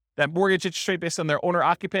 That mortgage interest rate based on their owner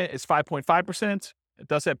occupant is 5.5%. It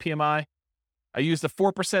does have PMI. I used the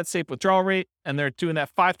 4% safe withdrawal rate, and they're doing that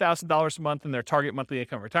 $5,000 a month in their target monthly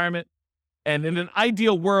income retirement. And in an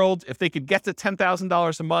ideal world, if they could get to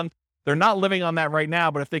 $10,000 a month, they're not living on that right now,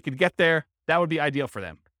 but if they could get there, that would be ideal for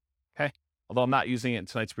them. Okay. Although I'm not using it in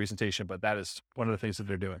tonight's presentation, but that is one of the things that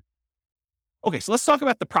they're doing. Okay. So let's talk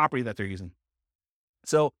about the property that they're using.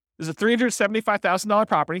 So there's a $375,000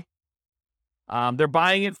 property. They're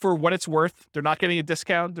buying it for what it's worth. They're not getting a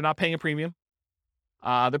discount. They're not paying a premium.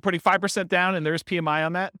 They're putting 5% down, and there's PMI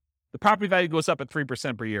on that. The property value goes up at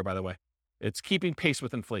 3% per year, by the way. It's keeping pace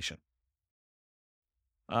with inflation.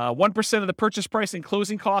 1% of the purchase price and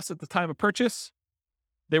closing costs at the time of purchase.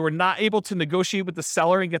 They were not able to negotiate with the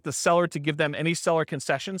seller and get the seller to give them any seller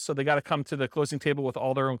concessions, so they got to come to the closing table with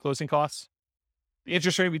all their own closing costs. The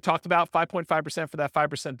interest rate we talked about, 5.5% for that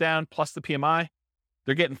 5% down, plus the PMI.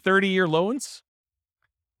 They're getting 30-year loans.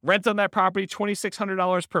 Rent on that property,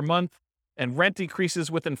 $2,600 per month, and rent increases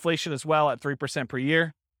with inflation as well at 3% per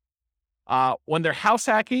year. When they're house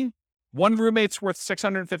hacking, one roommate's worth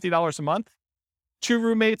 $650 a month. Two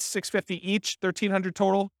roommates, $650 each, $1,300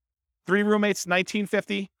 total. Three roommates,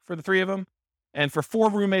 $1,950 for the three of them. And for four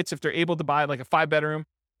roommates, if they're able to buy like a 5-bedroom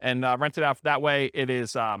and rent it out that way, it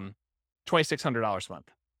is $2,600 a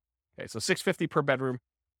month. Okay, so $650 per bedroom.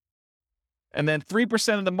 And then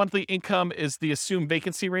 3% of the monthly income is the assumed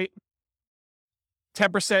vacancy rate.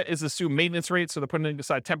 10% is the assumed maintenance rate, so they're putting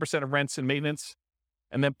aside 10% of rents and maintenance.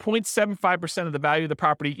 And then 0.75% of the value of the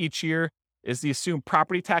property each year is the assumed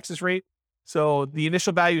property taxes rate. So the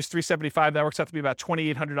initial value is $375. That works out to be about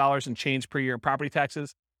 $2,800 in change per year in property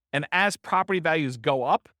taxes. And as property values go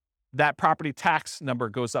up, that property tax number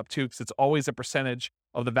goes up too, because it's always a percentage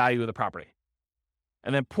of the value of the property.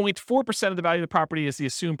 And then 0.4% of the value of the property is the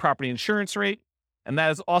assumed property insurance rate. And that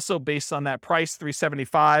is also based on that price,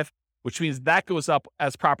 $375, which means that goes up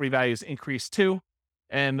as property values increase too.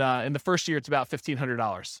 And in the first year, it's about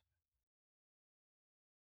 $1,500.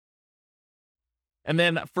 And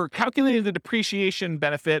then for calculating the depreciation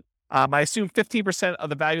benefit, I assume 15% of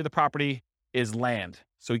the value of the property is land.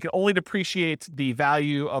 So you can only depreciate the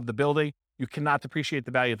value of the building. You cannot depreciate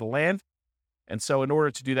the value of the land. And so in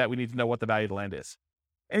order to do that, we need to know what the value of the land is.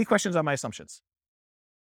 Any questions on my assumptions?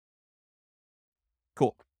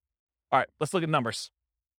 Cool. All right, let's look at numbers.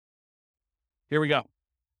 Here we go.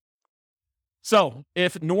 So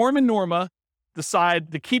if Norm and Norma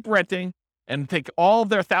decide to keep renting and take all of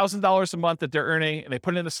their $1,000 a month that they're earning and they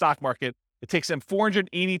put it in the stock market, it takes them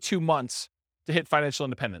 482 months to hit financial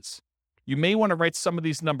independence. You may want to write some of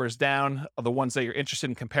these numbers down, of the ones that you're interested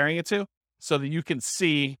in comparing it to, so that you can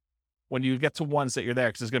see when you get to ones that you're there,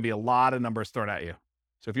 because there's going to be a lot of numbers thrown at you.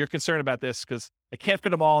 So if you're concerned about this, because I can't fit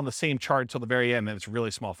them all in the same chart until the very end, and it's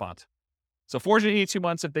really small font. So 482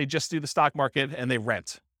 months if they just do the stock market and they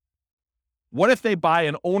rent. What if they buy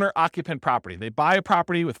an owner-occupant property? They buy a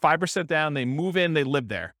property with 5% down, they move in, they live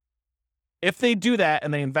there. If they do that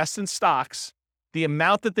and they invest in stocks, the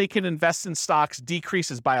amount that they can invest in stocks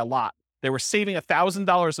decreases by a lot. They were saving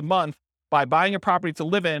 $1,000 a month by buying a property to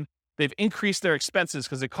live in. They've increased their expenses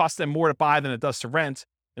because it costs them more to buy than it does to rent.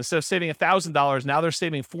 Instead of saving $1,000, now they're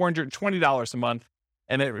saving $420 a month.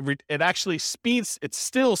 And it actually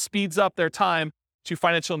still speeds up their time to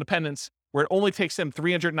financial independence, where it only takes them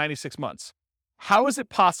 396 months. How is it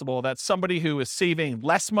possible that somebody who is saving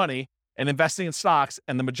less money and investing in stocks,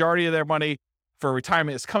 and the majority of their money for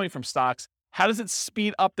retirement is coming from stocks, how does it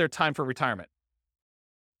speed up their time for retirement?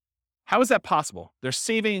 How is that possible? They're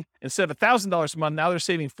saving, instead of $1,000 a month, now they're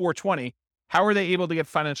saving $420. How are they able to get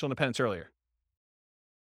financial independence earlier?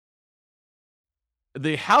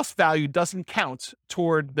 The house value doesn't count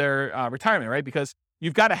toward their retirement, right? Because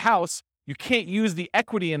you've got a house, you can't use the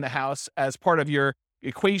equity in the house as part of your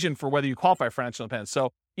equation for whether you qualify for financial independence.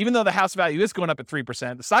 So even though the house value is going up at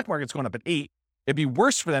 3%, the stock market's going up at 8%, it'd be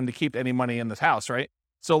worse for them to keep any money in this house, right?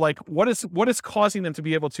 So like, what is causing them to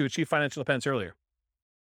be able to achieve financial independence earlier?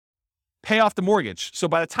 Pay off the mortgage. So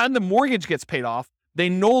by the time the mortgage gets paid off, they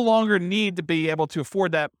no longer need to be able to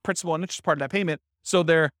afford that principal and interest part of that payment. So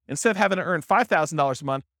they're, instead of having to earn $5,000 a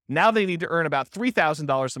month, now they need to earn about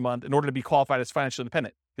 $3,000 a month in order to be qualified as financially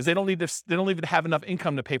independent, because they don't even have enough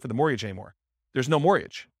income to pay for the mortgage anymore. There's no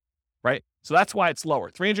mortgage, right? So that's why it's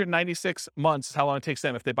lower. 396 months is how long it takes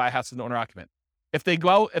them if they buy a house as an owner occupant. If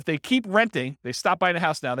they keep renting, they stop buying a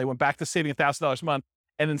house now, they went back to saving $1,000 a month,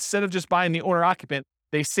 and instead of just buying the owner occupant,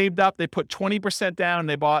 they saved up, they put 20% down, and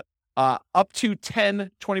they bought up to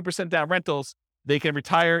 20% down rentals. They can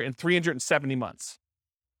retire in 370 months.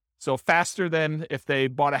 So faster than if they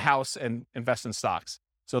bought a house and invest in stocks.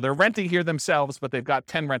 So they're renting here themselves, but they've got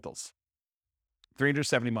 10 rentals,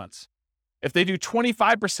 370 months. If they do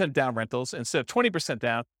 25% down rentals instead of 20%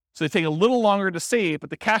 down, so they take a little longer to save, but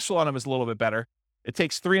the cash flow on them is a little bit better, it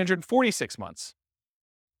takes 346 months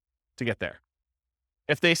to get there.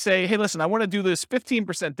 If they say, hey, listen, I want to do this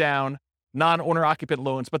 15% down non-owner occupant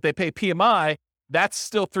loans, but they pay PMI, that's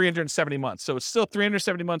still 370 months. So it's still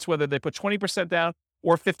 370 months whether they put 20% down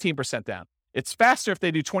or 15% down. It's faster if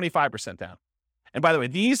they do 25% down. And by the way,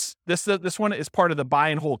 this one is part of the buy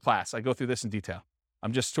and hold class. I go through this in detail.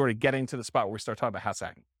 I'm just sort of getting to the spot where we start talking about house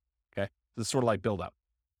hacking. Okay. So it's sort of like build up.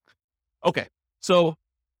 Okay. So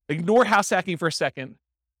ignore house hacking for a second.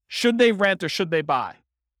 Should they rent or should they buy?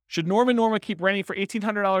 Should Norm and Norma keep renting for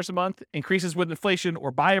 $1,800 a month, increases with inflation,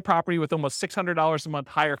 or buy a property with almost $600 a month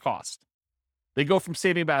higher cost? They go from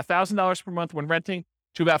saving about $1,000 per month when renting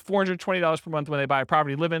to about $420 per month when they buy a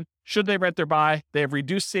property to live in. Should they rent or buy? They have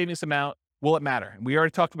reduced savings amount. Will it matter? And we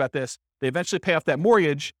already talked about this. They eventually pay off that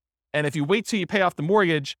mortgage. And if you wait till you pay off the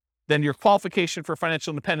mortgage, then your qualification for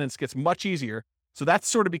financial independence gets much easier. So that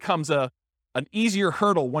sort of becomes an easier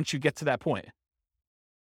hurdle once you get to that point.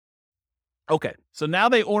 Okay, so now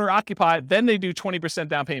they owner-occupy, then they do 20%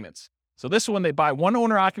 down payments. So this one, they buy one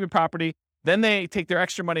owner-occupant property, then they take their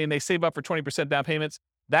extra money and they save up for 20% down payments.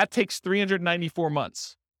 That takes 394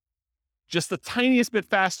 months. Just the tiniest bit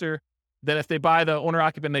faster than if they buy the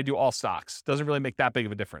owner-occupant and they do all stocks. Doesn't really make that big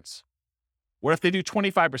of a difference. What if they do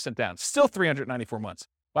 25% down? Still 394 months.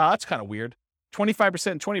 Wow, that's kind of weird.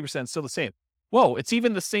 25% and 20% still the same. Whoa, it's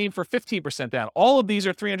even the same for 15% down. All of these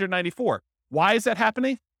are 394. Why is that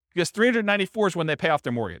happening? Because 394 is when they pay off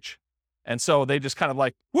their mortgage. And so they just kind of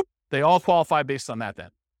like, whoop, they all qualify based on that then.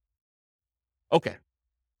 Okay,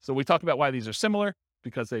 so we talked about why these are similar,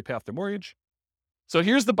 because they pay off their mortgage. So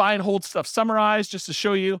here's the buy and hold stuff summarized just to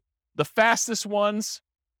show you the fastest ones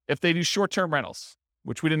if they do short-term rentals,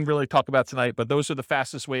 which we didn't really talk about tonight, but those are the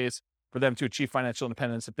fastest ways for them to achieve financial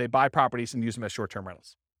independence if they buy properties and use them as short-term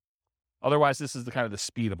rentals. Otherwise, this is the kind of the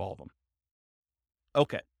speed of all of them.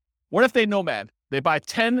 Okay, what if they nomad? They buy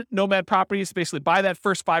 10 nomad properties, basically buy that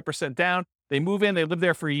first 5% down. They move in, they live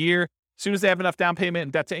there for a year. As soon as they have enough down payment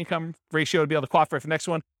and debt to income ratio to be able to qualify for the next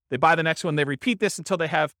one, they buy the next one. They repeat this until they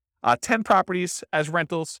have 10 properties as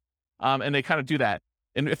rentals. And they kind of do that.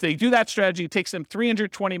 And if they do that strategy, it takes them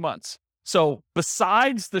 320 months. So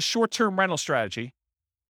besides the short-term rental strategy,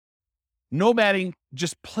 nomading,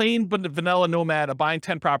 just plain vanilla nomad of buying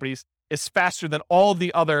 10 properties, is faster than all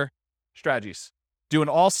the other strategies. Doing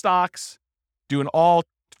all stocks, doing all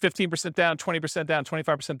 15% down, 20% down,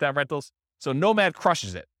 25% down rentals. So nomad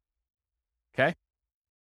crushes it. Okay?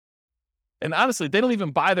 And honestly, they don't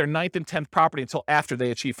even buy their 9th and 10th property until after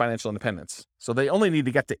they achieve financial independence. So they only need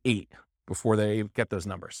to get to 8 before they get those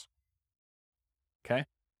numbers. Okay?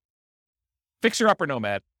 Fixer Upper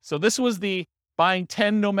Nomad. So this was the buying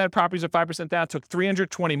 10 nomad properties at 5% down, took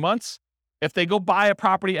 320 months. If they go buy a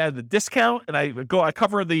property at the discount, and I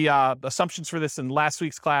cover the assumptions for this in last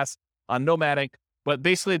week's class on nomading, but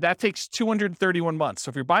basically that takes 231 months. So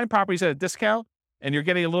if you're buying properties at a discount and you're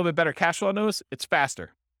getting a little bit better cash flow on those, it's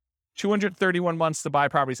faster. 231 months to buy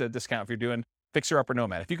properties at a discount if you're doing Fixer Upper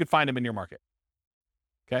Nomad, if you could find them in your market.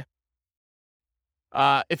 Okay.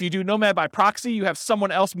 If you do nomad by proxy, you have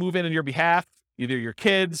someone else move in on your behalf, either your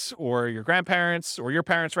kids or your grandparents, or your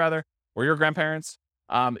parents rather, or your grandparents.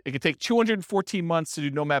 It could take 214 months to do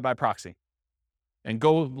nomad by proxy. And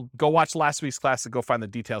go watch last week's class and go find the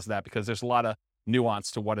details of that, because there's a lot of nuance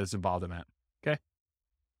to what is involved in that. Okay.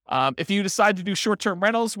 If you decide to do short-term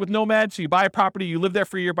rentals with nomad, so you buy a property, you live there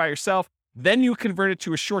for a year by yourself, then you convert it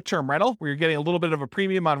to a short-term rental where you're getting a little bit of a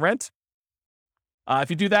premium on rent. If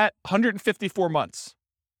you do that, 154 months.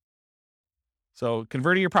 So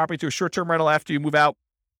converting your property to a short-term rental after you move out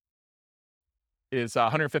is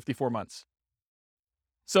 154 months.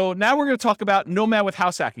 So now we're going to talk about nomad with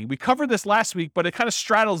house hacking. We covered this last week, but it kind of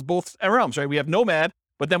straddles both realms, right? We have nomad,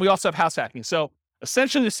 but then we also have house hacking. So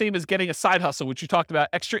essentially the same as getting a side hustle, which you talked about,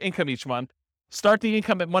 extra income each month. Start the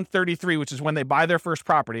income at month 33, which is when they buy their first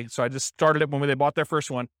property. So I just started it when they bought their first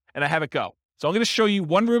one, and I have it go. So I'm going to show you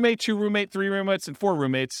 1 roommate, 2 roommate, 3 roommates, and 4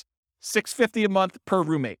 roommates, $650 a month per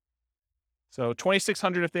roommate. So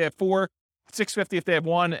 $2,600 if they have 4, $650 if they have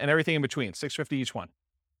 1, and everything in between, $650 each one.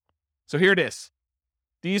 So here it is.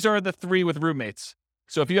 These are the 3 with roommates.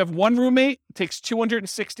 So if you have 1 roommate, it takes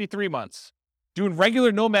 263 months. Doing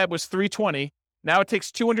regular nomad was 320. Now it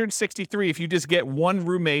takes 263 if you just get 1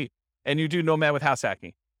 roommate and you do nomad with house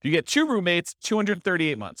hacking. If you get 2 roommates,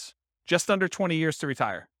 238 months, just under 20 years to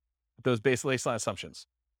retire with those baseline assumptions.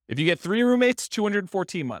 If you get 3 roommates,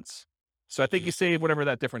 214 months. So I think you save whatever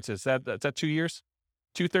that difference is. Is that 2 years?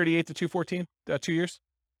 238 to 214, 2 years.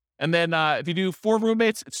 And then if you do 4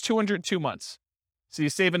 roommates, it's 202 months. So you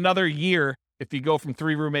save another year if you go from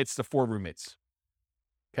 3 roommates to 4 roommates.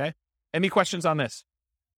 Okay? Any questions on this?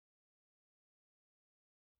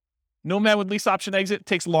 Nomad with lease option exit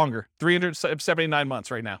takes longer, 379 months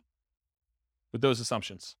right now with those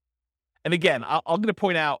assumptions. And again, I'm going to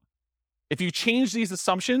point out, if you change these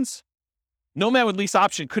assumptions, nomad with lease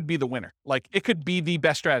option could be the winner. Like, it could be the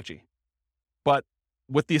best strategy. But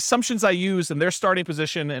with the assumptions I use and their starting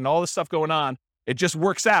position and all this stuff going on, it just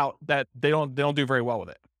works out that they don't do very well with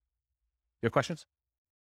it. You have questions?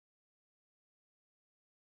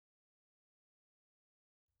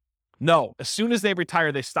 No. As soon as they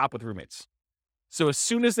retire, they stop with roommates. So as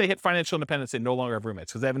soon as they hit financial independence, they no longer have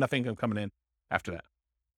roommates because they have enough income coming in after that.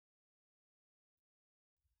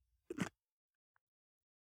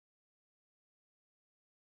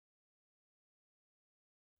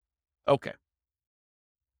 Okay.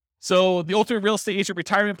 So the ultimate real estate agent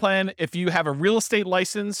retirement plan, if you have a real estate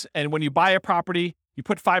license and when you buy a property, you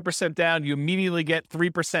put 5% down, you immediately get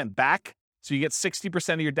 3% back. So you get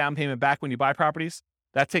 60% of your down payment back when you buy properties.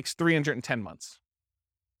 That takes 310 months.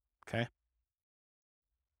 Okay.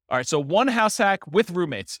 All right. So 1 house hack with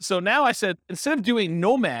roommates. So now I said, instead of doing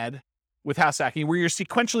nomad with house hacking, where you're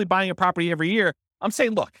sequentially buying a property every year, I'm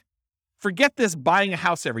saying, look, forget this buying a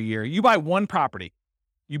house every year. You buy 1 property.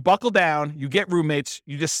 You buckle down, you get roommates,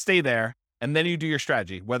 you just stay there, and then you do your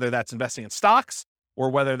strategy, whether that's investing in stocks or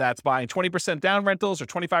whether that's buying 20% down rentals or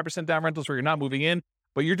 25% down rentals where you're not moving in,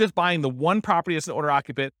 but you're just buying the 1 property as an owner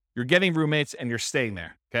occupant, you're getting roommates, and you're staying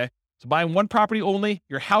there, okay? So buying 1 property only,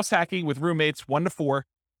 you're house hacking with roommates, 1 to 4,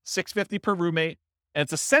 $650 per roommate, and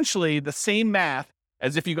it's essentially the same math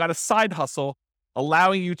as if you got a side hustle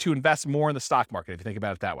allowing you to invest more in the stock market, if you think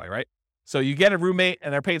about it that way, right? So you get a roommate,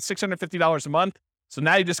 and they're paying $650 a month, so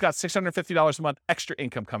now you just got $650 a month extra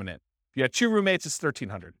income coming in. If you have 2 roommates, it's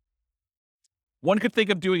 $1,300. One could think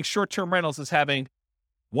of doing short-term rentals as having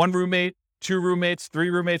 1 roommate, 2 roommates, 3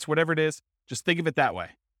 roommates, whatever it is. Just think of it that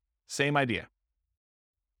way. Same idea.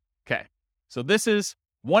 Okay. So this is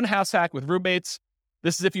 1 house hack with roommates.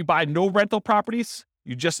 This is if you buy no rental properties,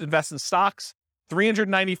 you just invest in stocks,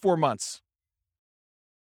 394 months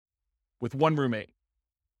with 1 roommate.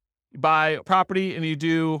 You buy a property and you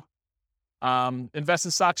do Invest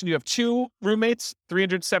in stocks and you have 2 roommates,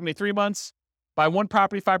 373 months. Buy one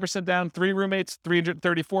property, 5% down, 3 roommates,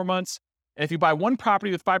 334 months. And if you buy one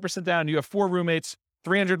property with 5% down, you have 4 roommates,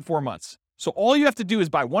 304 months. So all you have to do is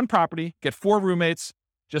buy one property, get 4 roommates,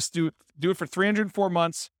 just do it for 304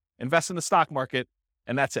 months, invest in the stock market,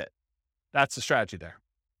 and that's it. That's the strategy there.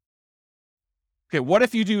 Okay, what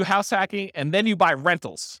if you do house hacking and then you buy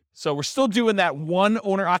rentals? So we're still doing that one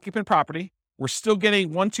owner-occupant property. We're still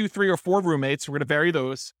getting 1, 2, 3, or 4 roommates. We're going to vary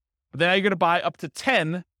those. But then you're going to buy up to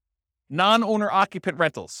 10 non-owner-occupant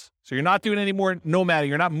rentals. So you're not doing any more nomading.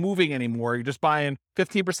 You're not moving anymore. You're just buying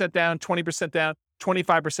 15% down, 20% down,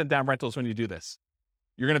 25% down rentals when you do this.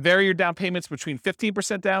 You're going to vary your down payments between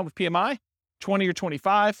 15% down with PMI, 20 or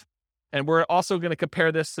 25. And we're also going to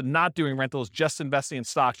compare this to not doing rentals, just investing in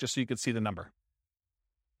stocks, just so you can see the number.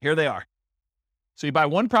 Here they are. So you buy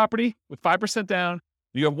one property with 5% down,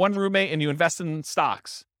 you have 1 roommate, and you invest in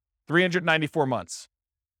stocks, 394 months.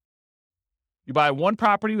 You buy one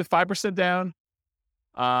property with 5% down,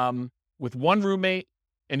 with 1 roommate,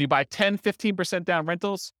 and you buy 10, 15% down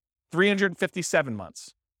rentals, 357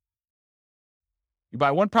 months. You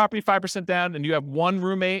buy one property, 5% down, and you have 1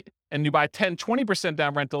 roommate, and you buy 10, 20%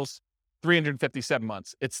 down rentals, 357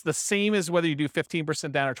 months. It's the same as whether you do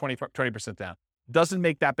 15% down or 20% down. Doesn't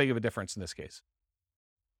make that big of a difference in this case.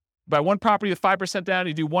 You buy one property with 5% down,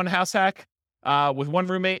 you do one house hack with 1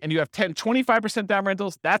 roommate, and you have 10, 25% down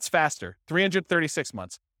rentals. That's faster, 336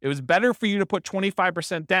 months. It was better for you to put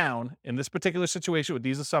 25% down in this particular situation with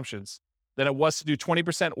these assumptions than it was to do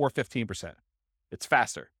 20% or 15%. It's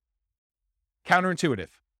faster. Counterintuitive.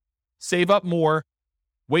 Save up more,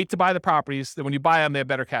 wait to buy the properties, then when you buy them, they have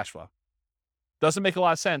better cash flow. Doesn't make a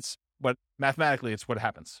lot of sense, but mathematically, it's what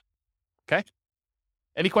happens. Okay?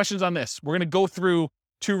 Any questions on this? We're going to go through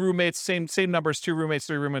 2 roommates, same numbers, 2 roommates,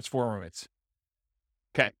 3 roommates, 4 roommates.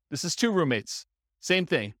 Okay, this is 2 roommates. Same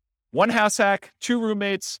thing. 1 house hack, 2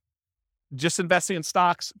 roommates, just investing in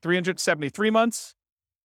stocks, 373 months.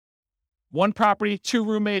 1 property, 2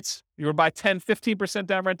 roommates, you would buy 10, 15%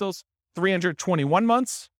 down rentals, 321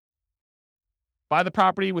 months. Buy the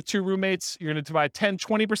property with 2 roommates, you're going to buy 10,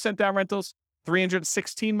 20% down rentals,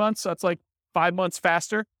 316 months. So that's like 5 months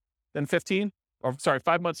faster than 15. Or sorry,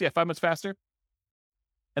 5 months. Yeah, 5 months faster.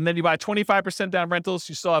 And then you buy 25% down rentals.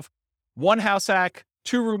 You still have 1 house hack,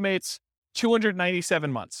 2 roommates,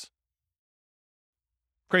 297 months.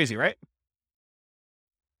 Crazy, right?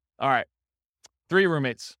 All right. 3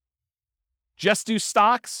 roommates. Just do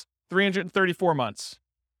stocks, 334 months.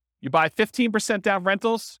 You buy 15% down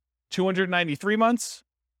rentals, 293 months.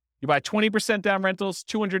 You buy 20% down rentals,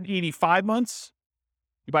 285 months.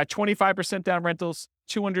 You buy 25% down rentals,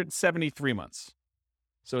 273 months.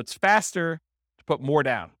 So it's faster to put more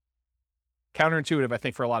down. Counterintuitive, I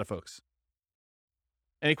think, for a lot of folks.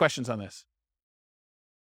 Any questions on this?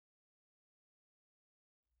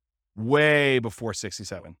 Way before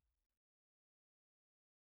 67.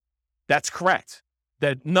 That's correct.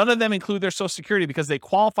 That none of them include their Social Security because they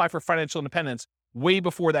qualify for financial independence way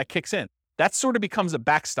before that kicks in. That sort of becomes a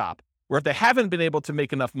backstop, where if they haven't been able to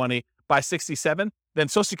make enough money by 67, then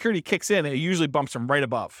Social Security kicks in and it usually bumps them right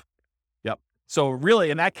above. Yep. So really,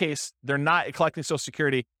 in that case, they're not collecting Social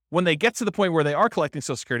Security. When they get to the point where they are collecting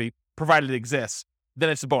Social Security, provided it exists, then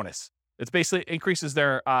it's a bonus. It's basically increases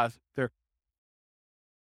their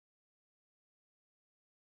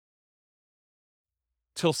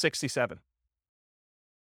till 67.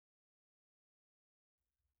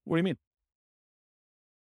 What do you mean?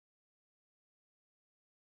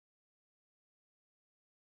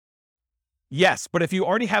 Yes, but if you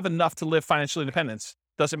already have enough to live financial independence,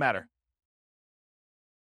 doesn't matter.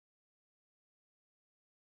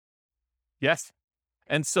 Yes.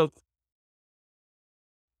 And so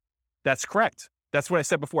that's correct. That's what I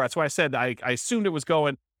said before. That's why I said I assumed it was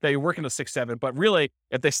going that you're working to 6-7, but really,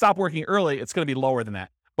 if they stop working early, it's going to be lower than that.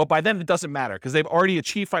 But by then, it doesn't matter because they've already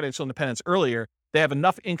achieved financial independence earlier. They have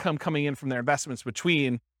enough income coming in from their investments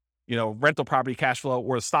between, rental property cash flow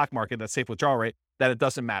or the stock market, that safe withdrawal rate, that it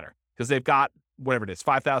doesn't matter because they've got whatever it is,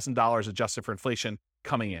 $5,000 adjusted for inflation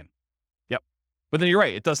coming in. Yep. But then you're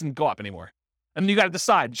right. It doesn't go up anymore. And then you got to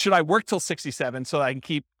decide, should I work till 67 so that I can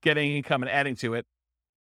keep getting income and adding to it?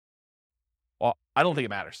 Well, I don't think it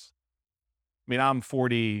matters. I mean, I'm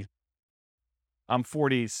 47.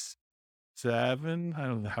 I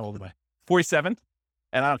don't know. How old am I? 47.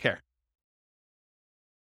 And I don't care.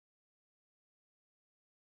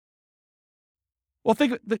 Well,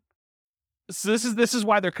 so this is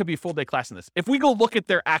why there could be a full day class in this. If we go look at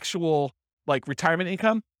their actual retirement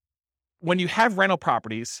income, when you have rental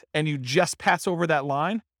properties and you just pass over that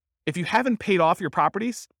line, if you haven't paid off your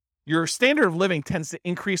properties, your standard of living tends to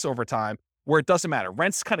increase over time where it doesn't matter.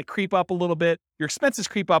 Rents kind of creep up a little bit. Your expenses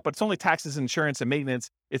creep up, but it's only taxes, insurance, and maintenance.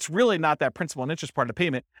 It's really not that principal and interest part of the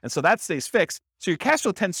payment. And so that stays fixed. So your cash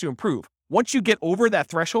flow tends to improve. Once you get over that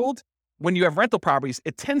threshold, when you have rental properties,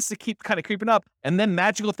 it tends to keep kind of creeping up. And then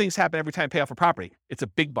magical things happen every time you pay off a property. It's a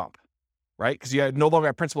big bump, right? Because you no longer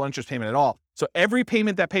have principal and interest payment at all. So every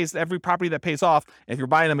payment that pays, every property that pays off, if you're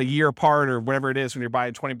buying them a year apart or whatever it is, when you're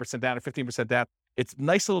buying 20% down or 15% down, it's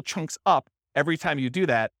nice little chunks up every time you do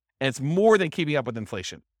that. And it's more than keeping up with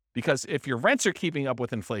inflation, because if your rents are keeping up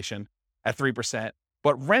with inflation at 3%,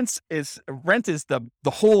 but rent is the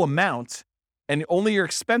whole amount, and only your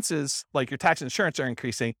expenses like your tax and insurance are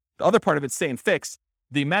increasing, the other part of it's staying fixed,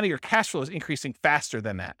 the amount of your cash flow is increasing faster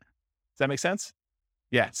than that. Does that make sense?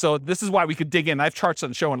 Yeah. So this is why we could dig in. I have charts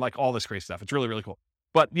on showing like all this crazy stuff. It's really, really cool.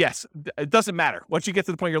 But yes, it doesn't matter. Once you get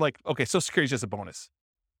to the point, you're like, okay, Social Security is just a bonus.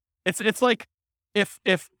 It's like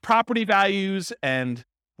if property values and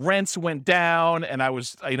rents went down and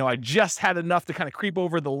I just had enough to kind of creep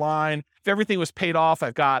over the line. If everything was paid off,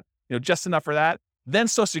 I've got, just enough for that. Then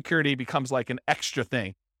Social Security becomes like an extra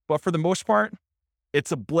thing. But for the most part,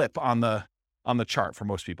 it's a blip on the chart for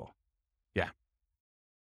most people. Yeah.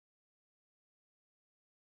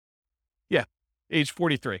 Yeah. Age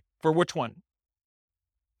 43. For which one?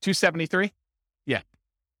 273? Yeah.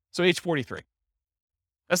 So age 43.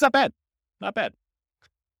 That's not bad. Not bad.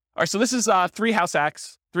 All right, so this is 3 house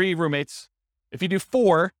hacks, 3 roommates. If you do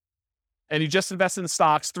 4 and you just invest in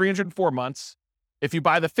stocks, 304 months. If you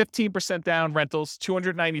buy the 15% down rentals,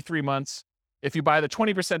 293 months. If you buy the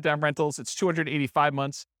 20% down rentals, it's 285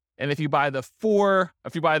 months. And if you buy the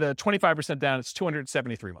 25% down, it's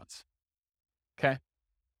 273 months. Okay.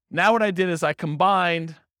 Now what I did is I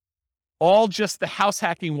combined all just the house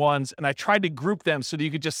hacking ones, and I tried to group them so that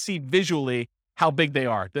you could just see visually how big they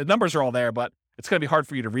are. The numbers are all there, but it's going to be hard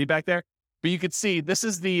for you to read back there. But you could see this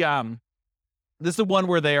is the one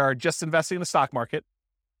where they are just investing in the stock market.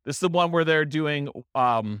 This is the one where they're doing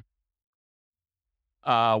one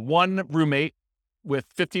roommate with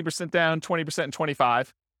 15% down, 20% and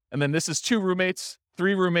 25. And then this is 2 roommates,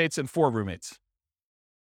 3 roommates, and 4 roommates.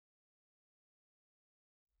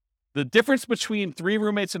 The difference between 3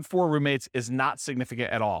 roommates and 4 roommates is not significant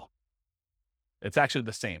at all. It's actually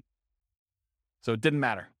the same. So it didn't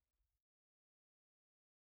matter.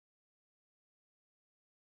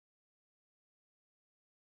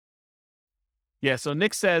 Yeah, so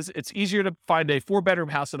Nick says it's easier to find a 4-bedroom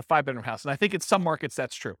house than a 5-bedroom house. And I think in some markets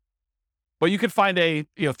that's true. But you could find a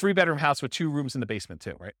 3-bedroom house with 2 rooms in the basement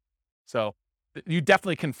too, right? So you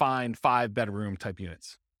definitely can find 5-bedroom type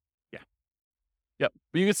units. Yeah. Yep.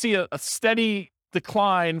 But you can see a steady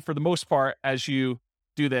decline for the most part as you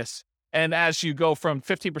do this. And as you go from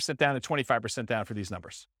 15% down to 25% down for these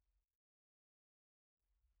numbers.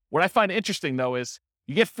 What I find interesting though is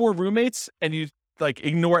you get 4 roommates and you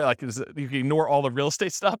ignore you can ignore all the real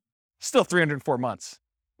estate stuff, still 304 months,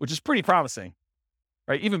 which is pretty promising,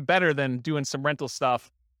 right? Even better than doing some rental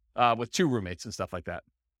stuff with 2 roommates and stuff like that.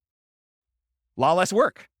 A lot less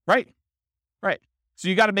work, right? Right. So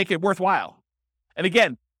you got to make it worthwhile. And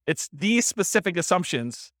again, it's these specific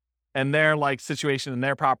assumptions and their situation and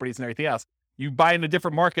their properties and everything else. You buy in a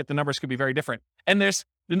different market, the numbers could be very different. And there's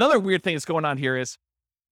another weird thing that's going on here is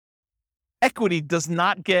equity does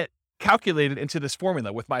not get calculated into this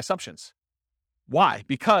formula with my assumptions. Why?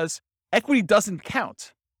 Because equity doesn't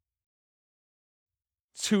count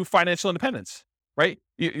to financial independence, right?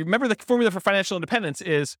 You remember the formula for financial independence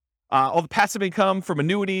is all the passive income from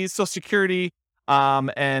annuities, Social Security,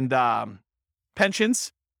 and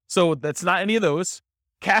pensions. So that's not any of those.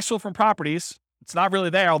 Cash flow from properties, it's not really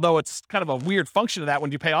there, although it's kind of a weird function of that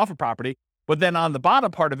when you pay off a property. But then on the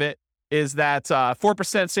bottom part of it is that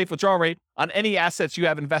 4% safe withdrawal rate on any assets you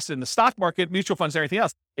have invested in the stock market, mutual funds, and everything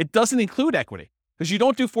else. It doesn't include equity because you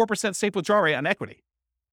don't do 4% safe withdrawal rate on equity.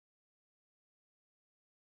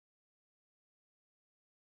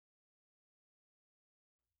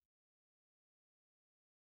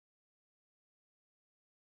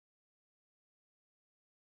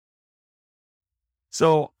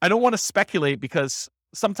 So I don't want to speculate because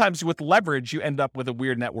sometimes with leverage, you end up with a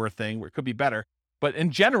weird net worth thing where it could be better. But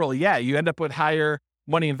in general, yeah, you end up with higher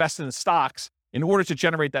money invested in stocks in order to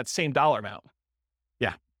generate that same dollar amount.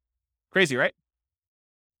 Yeah. Crazy, right?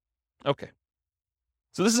 Okay.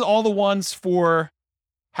 So this is all the ones for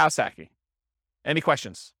house hacking. Any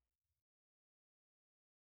questions?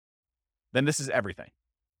 Then this is everything.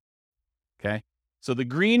 Okay. So the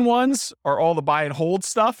green ones are all the buy and hold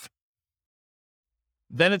stuff.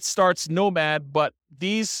 Then it starts Nomad, but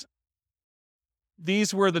these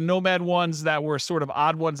were the Nomad ones that were sort of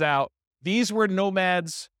odd ones out. These were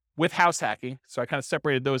Nomads with house hacking. So I kind of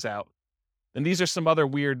separated those out. Then these are some other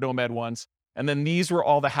weird Nomad ones. And then these were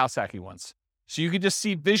all the house hacking ones. So you could just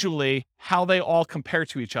see visually how they all compare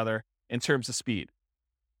to each other in terms of speed.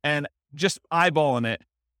 And just eyeballing it,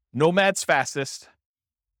 Nomad's fastest,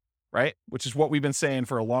 right? Which is what we've been saying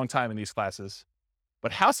for a long time in these classes.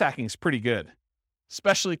 But house hacking is pretty good,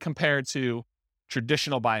 especially compared to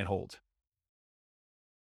traditional buy and hold,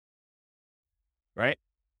 right?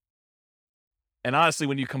 And honestly,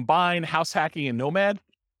 when you combine house hacking and Nomad,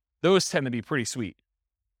 those tend to be pretty sweet.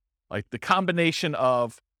 Like the combination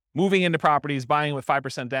of moving into properties, buying with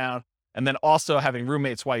 5% down, and then also having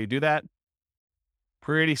roommates while you do that,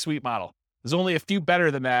 pretty sweet model. There's only a few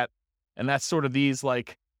better than that, and that's sort of these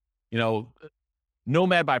like,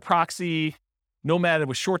 Nomad by proxy, Nomad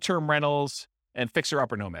with short-term rentals, and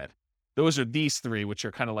fixer-upper Nomad. Those are these three, which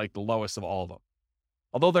are kind of like the lowest of all of them.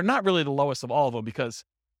 Although they're not really the lowest of all of them because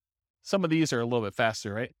some of these are a little bit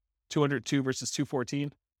faster, right? 202 versus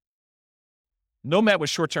 214. Nomad with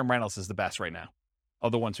short-term rentals is the best right now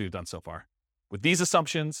of the ones we've done so far. With these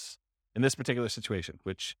assumptions in this particular situation,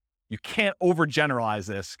 which you can't overgeneralize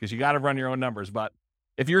this because you got to run your own numbers. But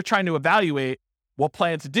if you're trying to evaluate what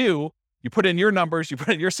plan to do, you put in your numbers, you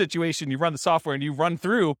put in your situation, you run the software, and you run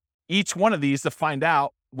through each one of these to find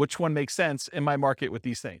out which one makes sense in my market with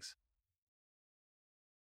these things.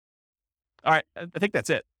 All right, I think that's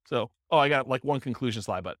it. So, I got like one conclusion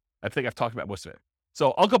slide, but I think I've talked about most of it.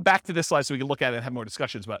 So I'll go back to this slide so we can look at it and have more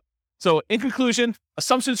discussions. But so in conclusion,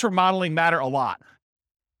 assumptions for modeling matter a lot.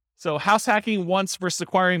 So house hacking once versus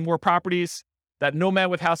acquiring more properties, that Nomad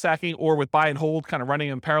with house hacking or with buy and hold kind of running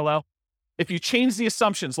in parallel. If you change the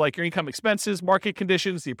assumptions like your income expenses, market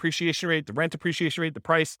conditions, the appreciation rate, the rent appreciation rate, the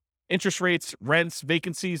price, interest rates, rents,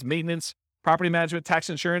 vacancies, maintenance, property management, tax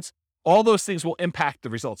insurance, all those things will impact the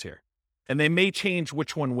results here. And they may change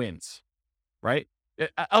which one wins, right?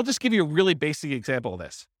 I'll just give you a really basic example of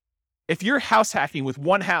this. If you're house hacking with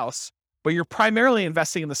one house, but you're primarily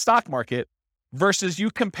investing in the stock market versus you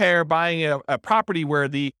compare buying a property where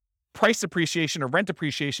the price appreciation or rent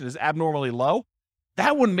appreciation is abnormally low,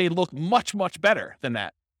 that one may look much, much better than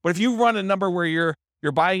that. But if you run a number where you're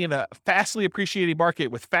buying in a fastly appreciating market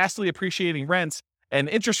with fastly appreciating rents and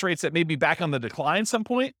interest rates that may be back on the decline some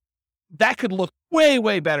point, that could look way,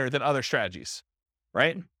 way better than other strategies,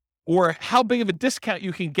 right? Or how big of a discount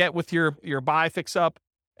you can get with your buy, fix up,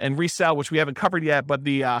 and resell, which we haven't covered yet, but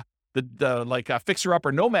the fixer up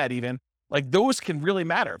or Nomad even, like those can really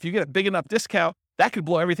matter. If you get a big enough discount, that could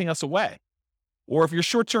blow everything else away. Or if your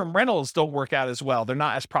short-term rentals don't work out as well, they're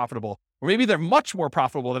not as profitable, or maybe they're much more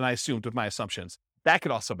profitable than I assumed with my assumptions, that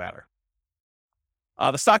could also matter.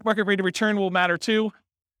 The stock market rate of return will matter too.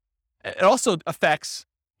 It also affects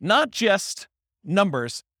not just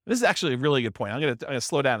numbers. This is actually a really good point. I'm going to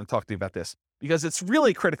slow down and talk to you about this because it's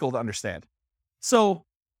really critical to understand. So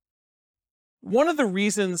one of the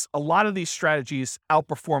reasons a lot of these strategies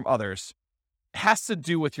outperform others has to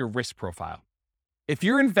do with your risk profile. If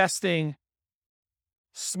you're investing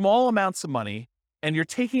small amounts of money and you're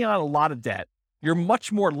taking on a lot of debt, you're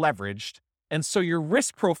much more leveraged. And so your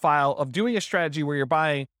risk profile of doing a strategy where you're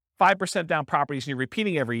buying 5% down properties and you're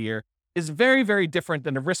repeating every year is very, very different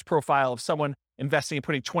than the risk profile of someone investing and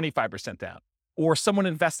putting 25% down or someone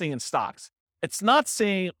investing in stocks. It's not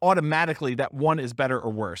saying automatically that one is better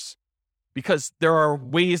or worse because there are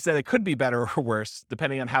ways that it could be better or worse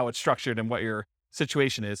depending on how it's structured and what your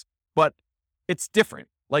situation is, but it's different.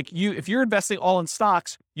 Like if you're investing all in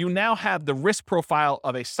stocks, you now have the risk profile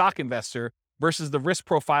of a stock investor versus the risk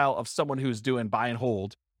profile of someone who's doing buy and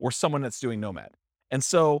hold or someone that's doing Nomad. And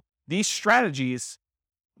so these strategies,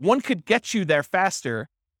 one could get you there faster,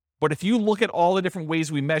 but if you look at all the different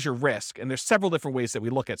ways we measure risk, and there's several different ways that we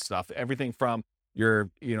look at stuff, everything from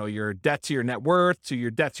your debt to your net worth, to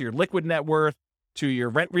your debt to your liquid net worth, to your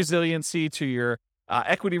rent resiliency, to your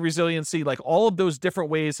equity resiliency, like all of those different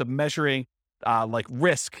ways of measuring like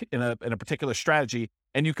risk in a particular strategy,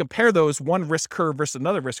 and you compare those one risk curve versus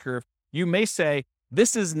another risk curve, you may say,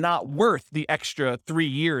 this is not worth the extra 3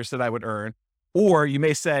 years that I would earn. Or you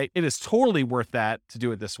may say, it is totally worth that to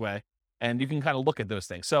do it this way. And you can kind of look at those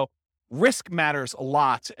things. So risk matters a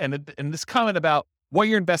lot. And this comment about what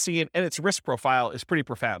you're investing in and its risk profile is pretty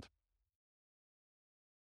profound.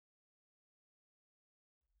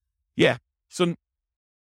 Yeah. So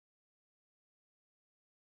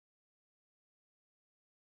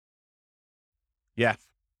yeah.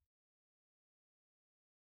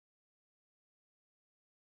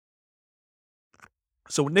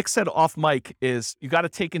 So what Nick said off mic is you got to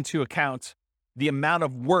take into account the amount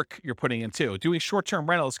of work you're putting into. Doing short-term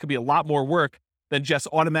rentals could be a lot more work than just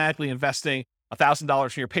automatically investing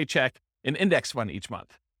 $1,000 from your paycheck in index fund each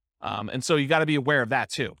month. And so you got to be aware of that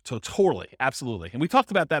too. So totally, absolutely. And we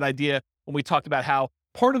talked about that idea when we talked about how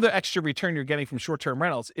part of the extra return you're getting from short-term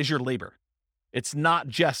rentals is your labor. It's not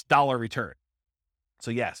just dollar return.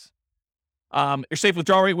 So yes. Your safe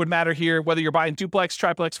withdrawal rate would matter here. Whether you're buying duplex,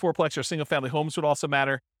 triplex, fourplex, or single-family homes would also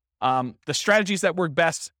matter. The strategies that work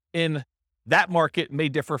best in that market may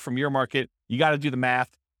differ from your market. You got to do the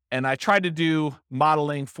math. And I tried to do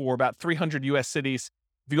modeling for about 300 U.S. cities.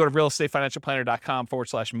 If you go to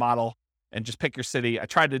realestatefinancialplanner.com/model and just pick your city, I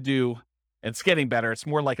tried to do, and it's getting better. It's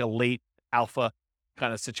more like a late alpha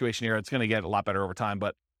kind of situation here. It's going to get a lot better over time.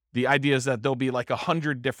 But the idea is that there'll be like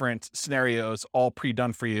 100 different scenarios all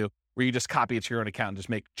pre-done for you where you just copy it to your own account and just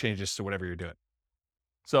make changes to whatever you're doing.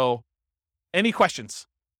 So any questions?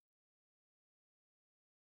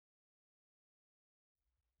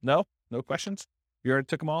 No questions? You already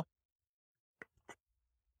took them all?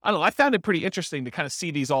 I don't know. I found it pretty interesting to kind of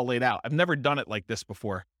see these all laid out. I've never done it like this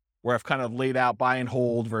before, where I've kind of laid out buy and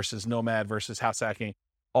hold versus nomad versus house hacking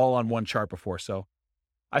all on one chart before. So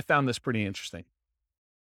I found this pretty interesting.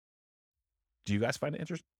 Do you guys find it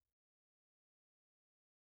interesting?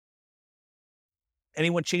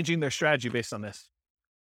 Anyone changing their strategy based on this?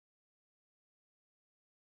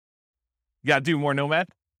 You got to do more nomad?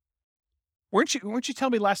 Weren't you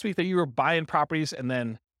telling me last week that you were buying properties and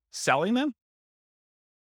then selling them?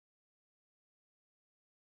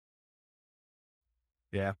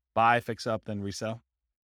 Yeah. Buy, fix up, then resell.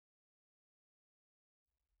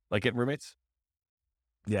 Like getting roommates?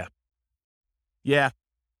 Yeah. Yeah.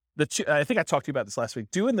 I think I talked to you about this last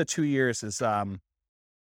week. Doing the 2 years is,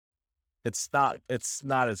 it's not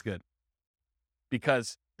as good,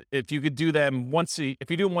 because if you could do them if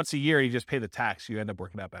you do them once a year, you just pay the tax, you end up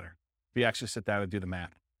working out better. If you actually sit down and do the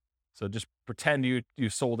math. So just pretend you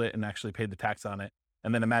sold it and actually paid the tax on it.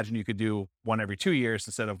 And then imagine you could do one every 2 years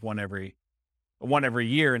instead of one every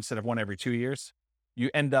year instead of one every 2 years. You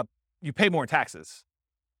pay more taxes,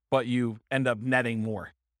 but you end up netting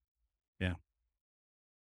more. Yeah.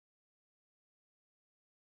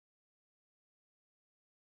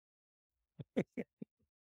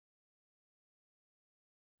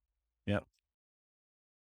 Yep.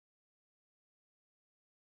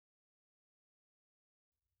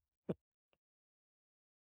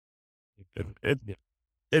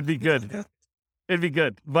 It'd be good. It'd be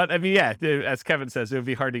good. But I mean, yeah, as Kevin says, it would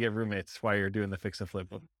be hard to get roommates while you're doing the fix and flip.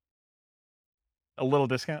 A little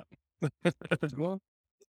discount.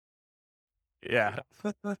 Yeah.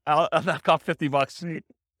 I'll knock off $50.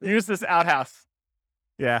 Use this outhouse.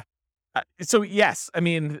 Yeah. So yes, I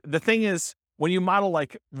mean, the thing is, when you model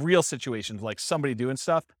like real situations, like somebody doing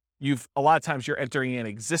stuff, a lot of times you're entering in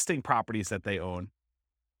existing properties that they own.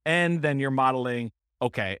 And then you're modeling,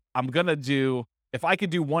 okay, if I could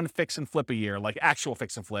do one fix and flip a year, like actual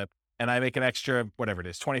fix and flip, and I make an extra, whatever it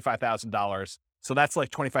is, $25,000. So that's like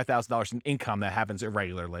 $25,000 in income that happens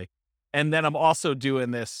irregularly. And then I'm also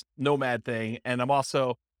doing this nomad thing, and I'm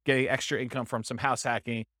also getting extra income from some house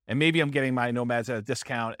hacking, and maybe I'm getting my nomads at a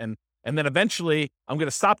discount. And then eventually I'm going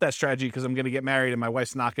to stop that strategy because I'm going to get married and my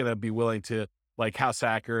wife's not going to be willing to like house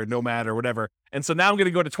hack or nomad or whatever. And so now I'm going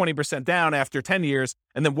to go to 20% down after 10 years.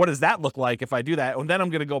 And then what does that look like if I do that? And then I'm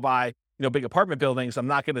going to go buy, big apartment buildings. I'm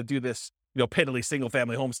not going to do this, piddly single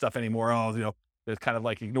family home stuff anymore. It's kind of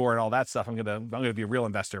like ignoring all that stuff. I'm going to be a real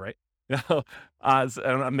investor, right?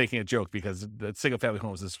 I'm making a joke because the single family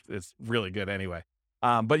homes is really good anyway.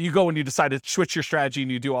 But you go and you decide to switch your strategy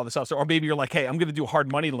and you do all this stuff. Or maybe you're like, hey, I'm going to do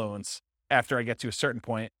hard money loans after I get to a certain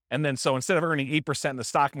point. And then so instead of earning 8% in the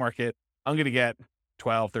stock market, I'm going to get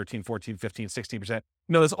 12, 13, 14, 15, 16%.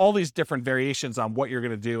 There's all these different variations on what you're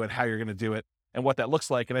going to do and how you're going to do it and what that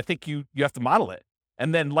looks like. And I think you have to model it.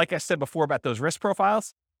 And then, like I said before about those risk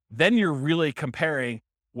profiles, then you're really comparing,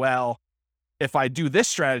 well, if I do this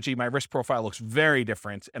strategy, my risk profile looks very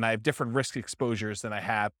different and I have different risk exposures than I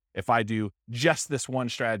have if I do just this one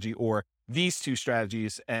strategy or these two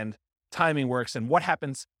strategies, and timing works. And what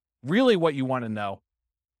happens, really what you want to know,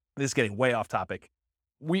 this is getting way off topic.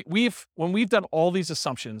 When we've done all these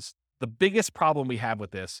assumptions, the biggest problem we have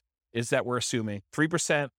with this is that we're assuming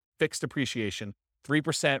 3% fixed appreciation,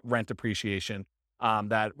 3% rent appreciation,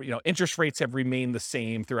 that, interest rates have remained the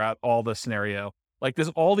same throughout all the scenario. Like there's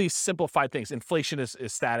all these simplified things. Inflation is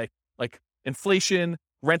static, like inflation,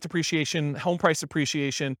 rent appreciation, home price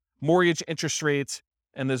appreciation, mortgage interest rates,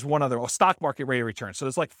 and there's one other, stock market rate of return. So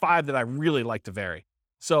there's like 5 that I really like to vary.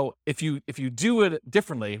 So if you do it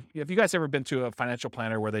differently, have you guys ever been to a financial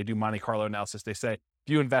planner where they do Monte Carlo analysis? They say,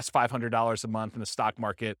 if you invest $500 a month in the stock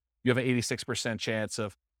market, you have an 86% chance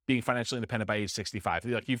of being financially independent by age 65.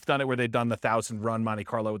 Like you've done it where they've done the 1,000 run Monte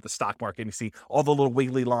Carlo with the stock market, and you see all the little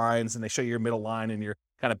wiggly lines, and they show you your middle line and your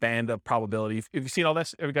kind of band of probability. Have you seen all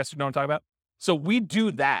this? Have you guys know what I'm talking about? So we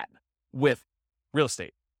do that with real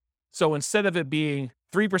estate. So instead of it being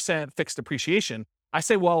 3% fixed appreciation, I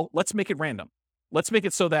say, well, let's make it random. Let's make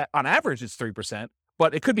it so that on average it's 3%,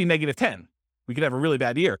 but it could be -10. We could have a really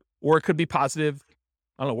bad year, or it could be positive.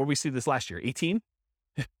 I don't know, where we see this last year, 18?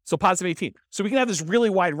 So positive 18. So we can have this really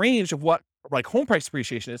wide range of what like home price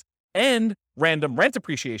appreciation is, and random rent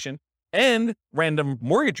appreciation, and random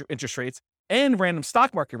mortgage interest rates, and random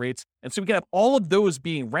stock market rates. And so we can have all of those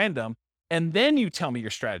being random. And then you tell me your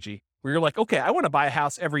strategy where you're like, okay, I want to buy a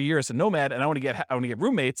house every year as a nomad, and I want to get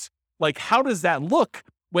roommates. Like, how does that look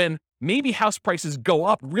when maybe house prices go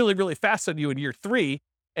up really, really fast on you in year 3,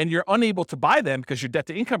 and you're unable to buy them because your debt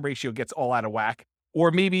to income ratio gets all out of whack?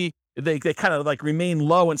 Or maybe they kind of like remain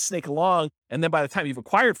low and snake along, and then by the time you've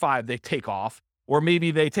acquired 5, they take off. Or maybe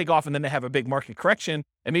they take off and then they have a big market correction,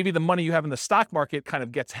 and maybe the money you have in the stock market kind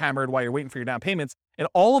of gets hammered while you're waiting for your down payments. And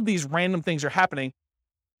all of these random things are happening,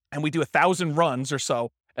 and we do 1,000 runs or so,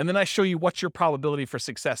 and then I show you what's your probability for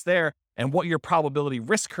success there and what your probability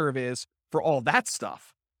risk curve is for all that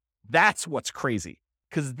stuff. That's what's crazy.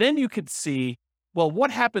 Because then you could see, well,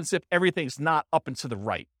 what happens if everything's not up and to the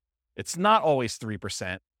right? It's not always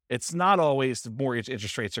 3%. It's not always the mortgage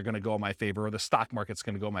interest rates are going to go in my favor, or the stock market's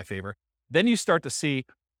going to go in my favor. Then you start to see,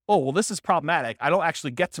 oh, well, this is problematic. I don't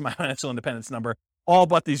actually get to my financial independence number all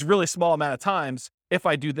but these really small amount of times if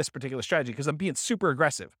I do this particular strategy, because I'm being super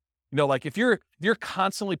aggressive. You know, like if you're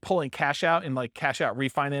constantly pulling cash out and like cash out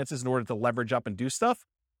refinances in order to leverage up and do stuff,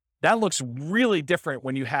 that looks really different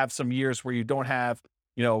when you have some years where you don't have,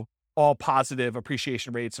 you know, all positive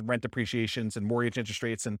appreciation rates and rent appreciations and mortgage interest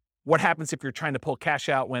rates. And what happens if you're trying to pull cash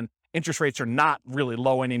out when interest rates are not really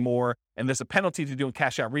low anymore, and there's a penalty to doing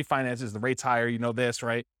cash out refinances, the rate's higher, you know this,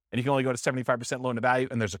 right? And you can only go to 75% loan to value,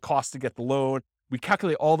 and there's a cost to get the loan. We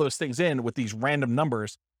calculate all those things in with these random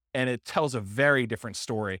numbers, and it tells a very different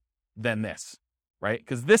story than this, right?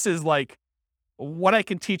 Because this is like what I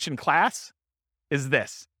can teach in class is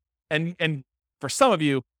this. And for some of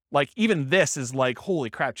you, like even this is like, holy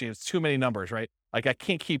crap, James, too many numbers, right? Like I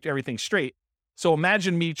can't keep everything straight. So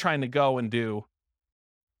imagine me trying to go and do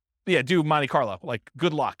Monte Carlo, like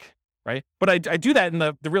good luck, right? But I do that in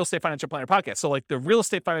the Real Estate Financial Planner podcast. So like the Real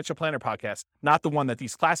Estate Financial Planner podcast, not the one that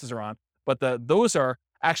these classes are on, but those are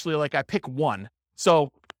actually like I pick one.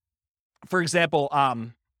 So for example,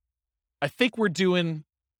 I think we're doing,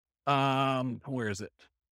 where is it?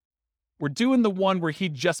 We're doing the one where he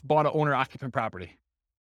just bought an owner occupant property.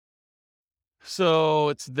 So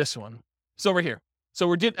it's this one. So over here. So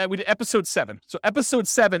we did episode 7. So episode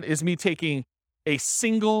 7 is me taking a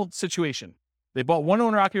single situation. They bought one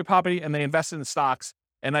owner occupant property and they invested in stocks.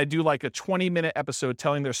 And I do like a 20-minute episode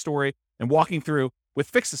telling their story and walking through with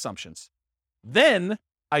fixed assumptions. Then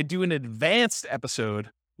I do an advanced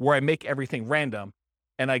episode where I make everything random.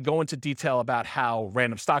 And I go into detail about how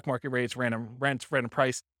random stock market rates, random rent, random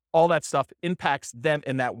price, all that stuff impacts them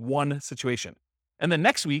in that one situation. And then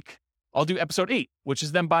next week, I'll do episode 8, which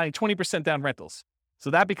is them buying 20% down rentals. So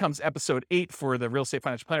that becomes episode 8 for the Real Estate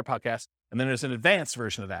Financial Planner podcast. And then there's an advanced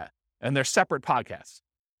version of that. And they're separate podcasts.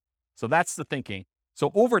 So that's the thinking.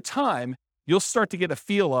 So over time, you'll start to get a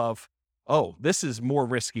feel of, oh, this is more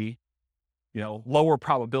risky, lower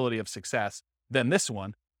probability of success than this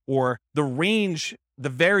one. Or the range, the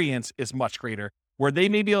variance is much greater, where they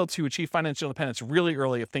may be able to achieve financial independence really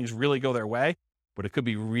early if things really go their way, but it could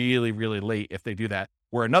be really, really late if they do that.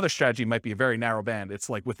 Where another strategy might be a very narrow band. It's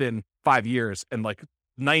like within 5 years, and like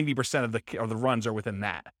 90% of the runs are within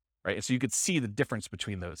that, right? And so you could see the difference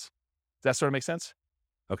between those. Does that sort of make sense?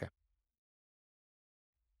 Okay.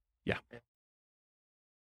 Yeah.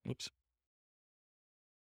 Oops.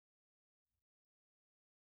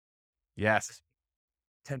 Yes.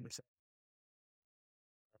 10%.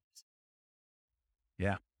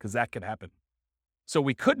 Yeah, because that could happen. So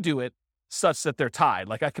we could do it such that they're tied.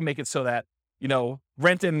 Like I can make it so that,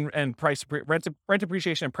 rent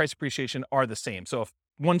appreciation and price appreciation are the same. So if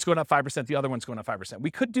one's going up 5%, the other one's going up 5%.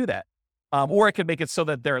 We could do that. Or I could make it so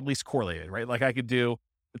that they're at least correlated, right? Like I could do,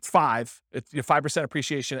 it's 5%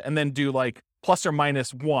 appreciation, and then do like plus or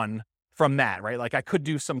minus 1 from that, right? Like I could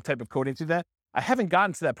do some type of coding to that. I haven't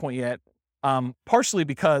gotten to that point yet, partially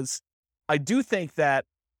because I do think that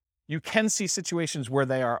you can see situations where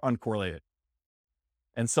they are uncorrelated.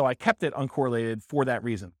 And so I kept it uncorrelated for that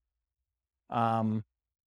reason.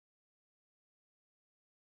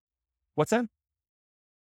 What's that?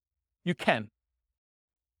 You can.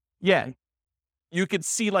 Yeah. You could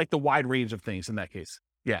see like the wide range of things in that case.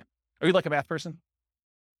 Yeah. Are you like a math person?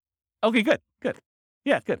 Okay, good.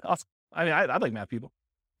 Yeah, good. Awesome. I mean, I like math people.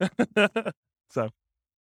 So,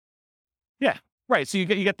 yeah, right. So you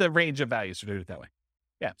get the range of values to do it that way.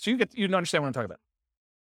 Yeah. So you understand what I'm talking about.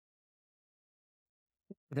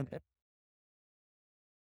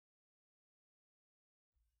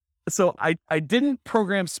 So I didn't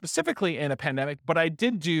program specifically in a pandemic, but I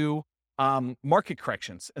did do market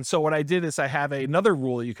corrections. And so what I did is I have another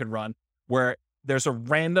rule you can run where there's a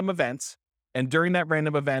random event, and during that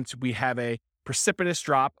random event, we have a precipitous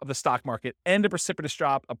drop of the stock market and a precipitous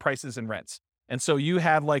drop of prices and rents. And so you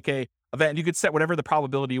have like a event, you could set whatever the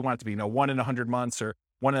probability you want it to be, 1 in 100 months or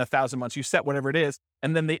 1 in 1,000 months, you set whatever it is,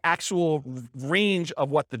 and then the actual range of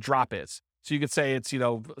what the drop is. So you could say it's,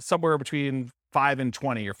 somewhere between 5 and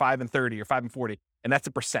 20 or 5 and 30 or 5 and 40, and that's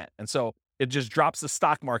a percent. And so it just drops the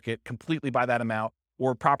stock market completely by that amount,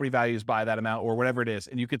 or property values by that amount, or whatever it is.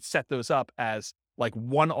 And you could set those up as like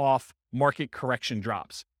one-off market correction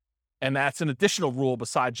drops. And that's an additional rule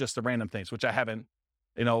besides just the random things, which I haven't,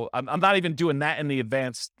 I'm not even doing that in the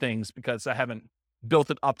advanced things because I haven't built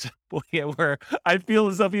it up to where I feel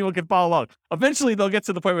as though people can follow along. Eventually they'll get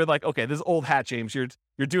to the point where like, okay, this is old hat, James. You're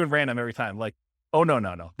doing random every time. Like, oh,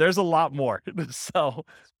 no. There's a lot more. So,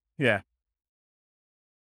 yeah.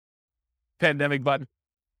 Pandemic button.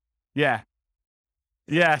 Yeah.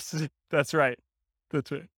 Yes, that's right.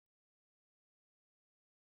 That's right.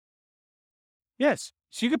 Yes.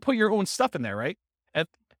 So you could put your own stuff in there, right? And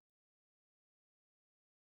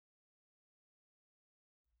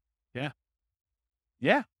yeah.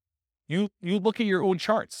 Yeah. You look at your own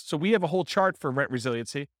charts. So we have a whole chart for rent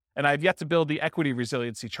resiliency, and I've yet to build the equity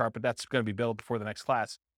resiliency chart, but that's going to be built before the next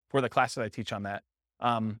class, for the class that I teach on that.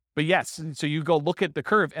 But yes, so you go look at the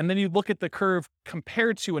curve, and then you look at the curve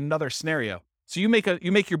compared to another scenario. So you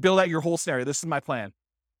build out your whole scenario. This is my plan.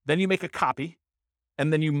 Then you make a copy,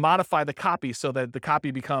 and then you modify the copy so that the copy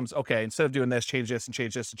becomes, okay, instead of doing this, change this and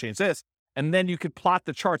change this and change this. And then you could plot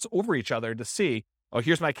the charts over each other to see, oh,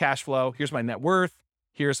 here's my cash flow. Here's my net worth.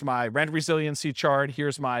 Here's my rent resiliency chart.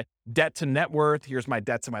 Here's my debt to net worth. Here's my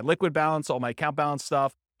debt to my liquid balance, all my account balance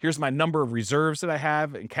stuff. Here's my number of reserves that I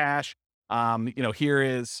have in cash. Here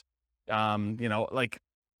is,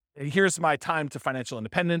 here's my time to financial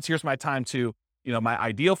independence. Here's my time to, my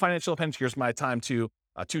ideal financial independence. Here's my time to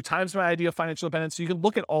 2 times my ideal financial independence. So you can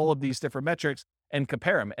look at all of these different metrics and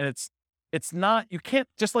compare them. And it's not, you can't,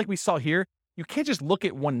 just like we saw here, you can't just look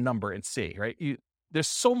at one number and see, right? There's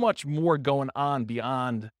so much more going on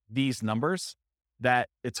beyond these numbers that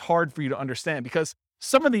it's hard for you to understand, because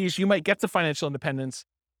some of these you might get to financial independence,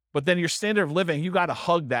 but then your standard of living, you got to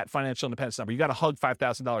hug that financial independence number. You got to hug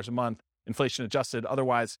 $5,000 a month, inflation adjusted.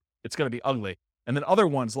 Otherwise, it's going to be ugly. And then other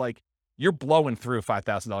ones, like you're blowing through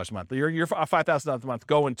 $5,000 a month. You're $5,000 a month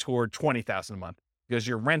going toward $20,000 a month, because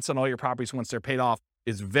your rents on all your properties once they're paid off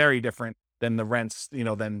is very different than the rents,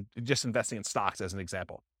 than just investing in stocks as an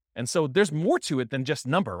example. And so there's more to it than just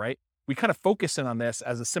number, right? We kind of focus in on this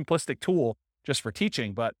as a simplistic tool just for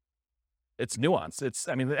teaching, but it's nuance.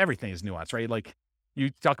 Everything is nuance, right? Like you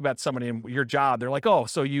talk about somebody in your job, they're like, oh,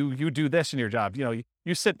 so you do this in your job.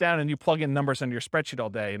 You sit down and you plug in numbers into your spreadsheet all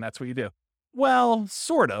day and that's what you do. Well,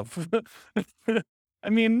 sort of.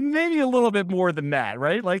 Maybe a little bit more than that,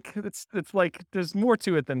 right? Like it's like there's more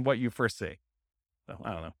to it than what you first see. So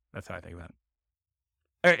I don't know. That's how I think about it.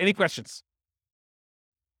 All right. Any questions?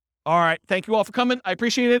 All right. Thank you all for coming. I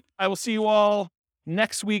appreciate it. I will see you all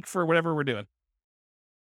next week for whatever we're doing.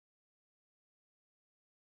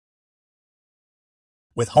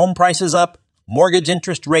 With home prices up, mortgage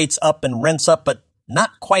interest rates up, and rents up, but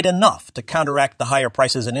not quite enough to counteract the higher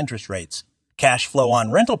prices and interest rates, cash flow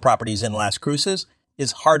on rental properties in Las Cruces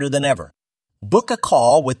is harder than ever. Book a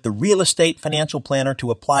call with the Real Estate Financial Planner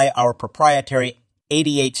to apply our proprietary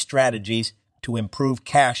 88 strategies to improve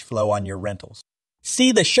cash flow on your rentals.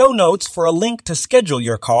 See the show notes for a link to schedule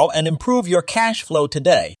your call and improve your cash flow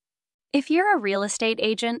today. If you're a real estate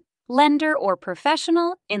agent, lender, or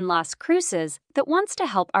professional in Las Cruces that wants to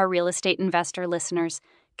help our real estate investor listeners,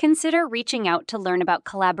 consider reaching out to learn about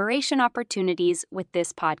collaboration opportunities with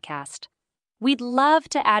this podcast. We'd love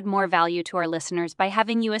to add more value to our listeners by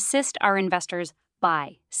having you assist our investors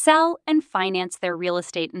buy, sell, and finance their real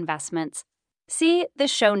estate investments. See the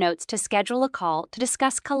show notes to schedule a call to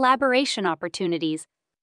discuss collaboration opportunities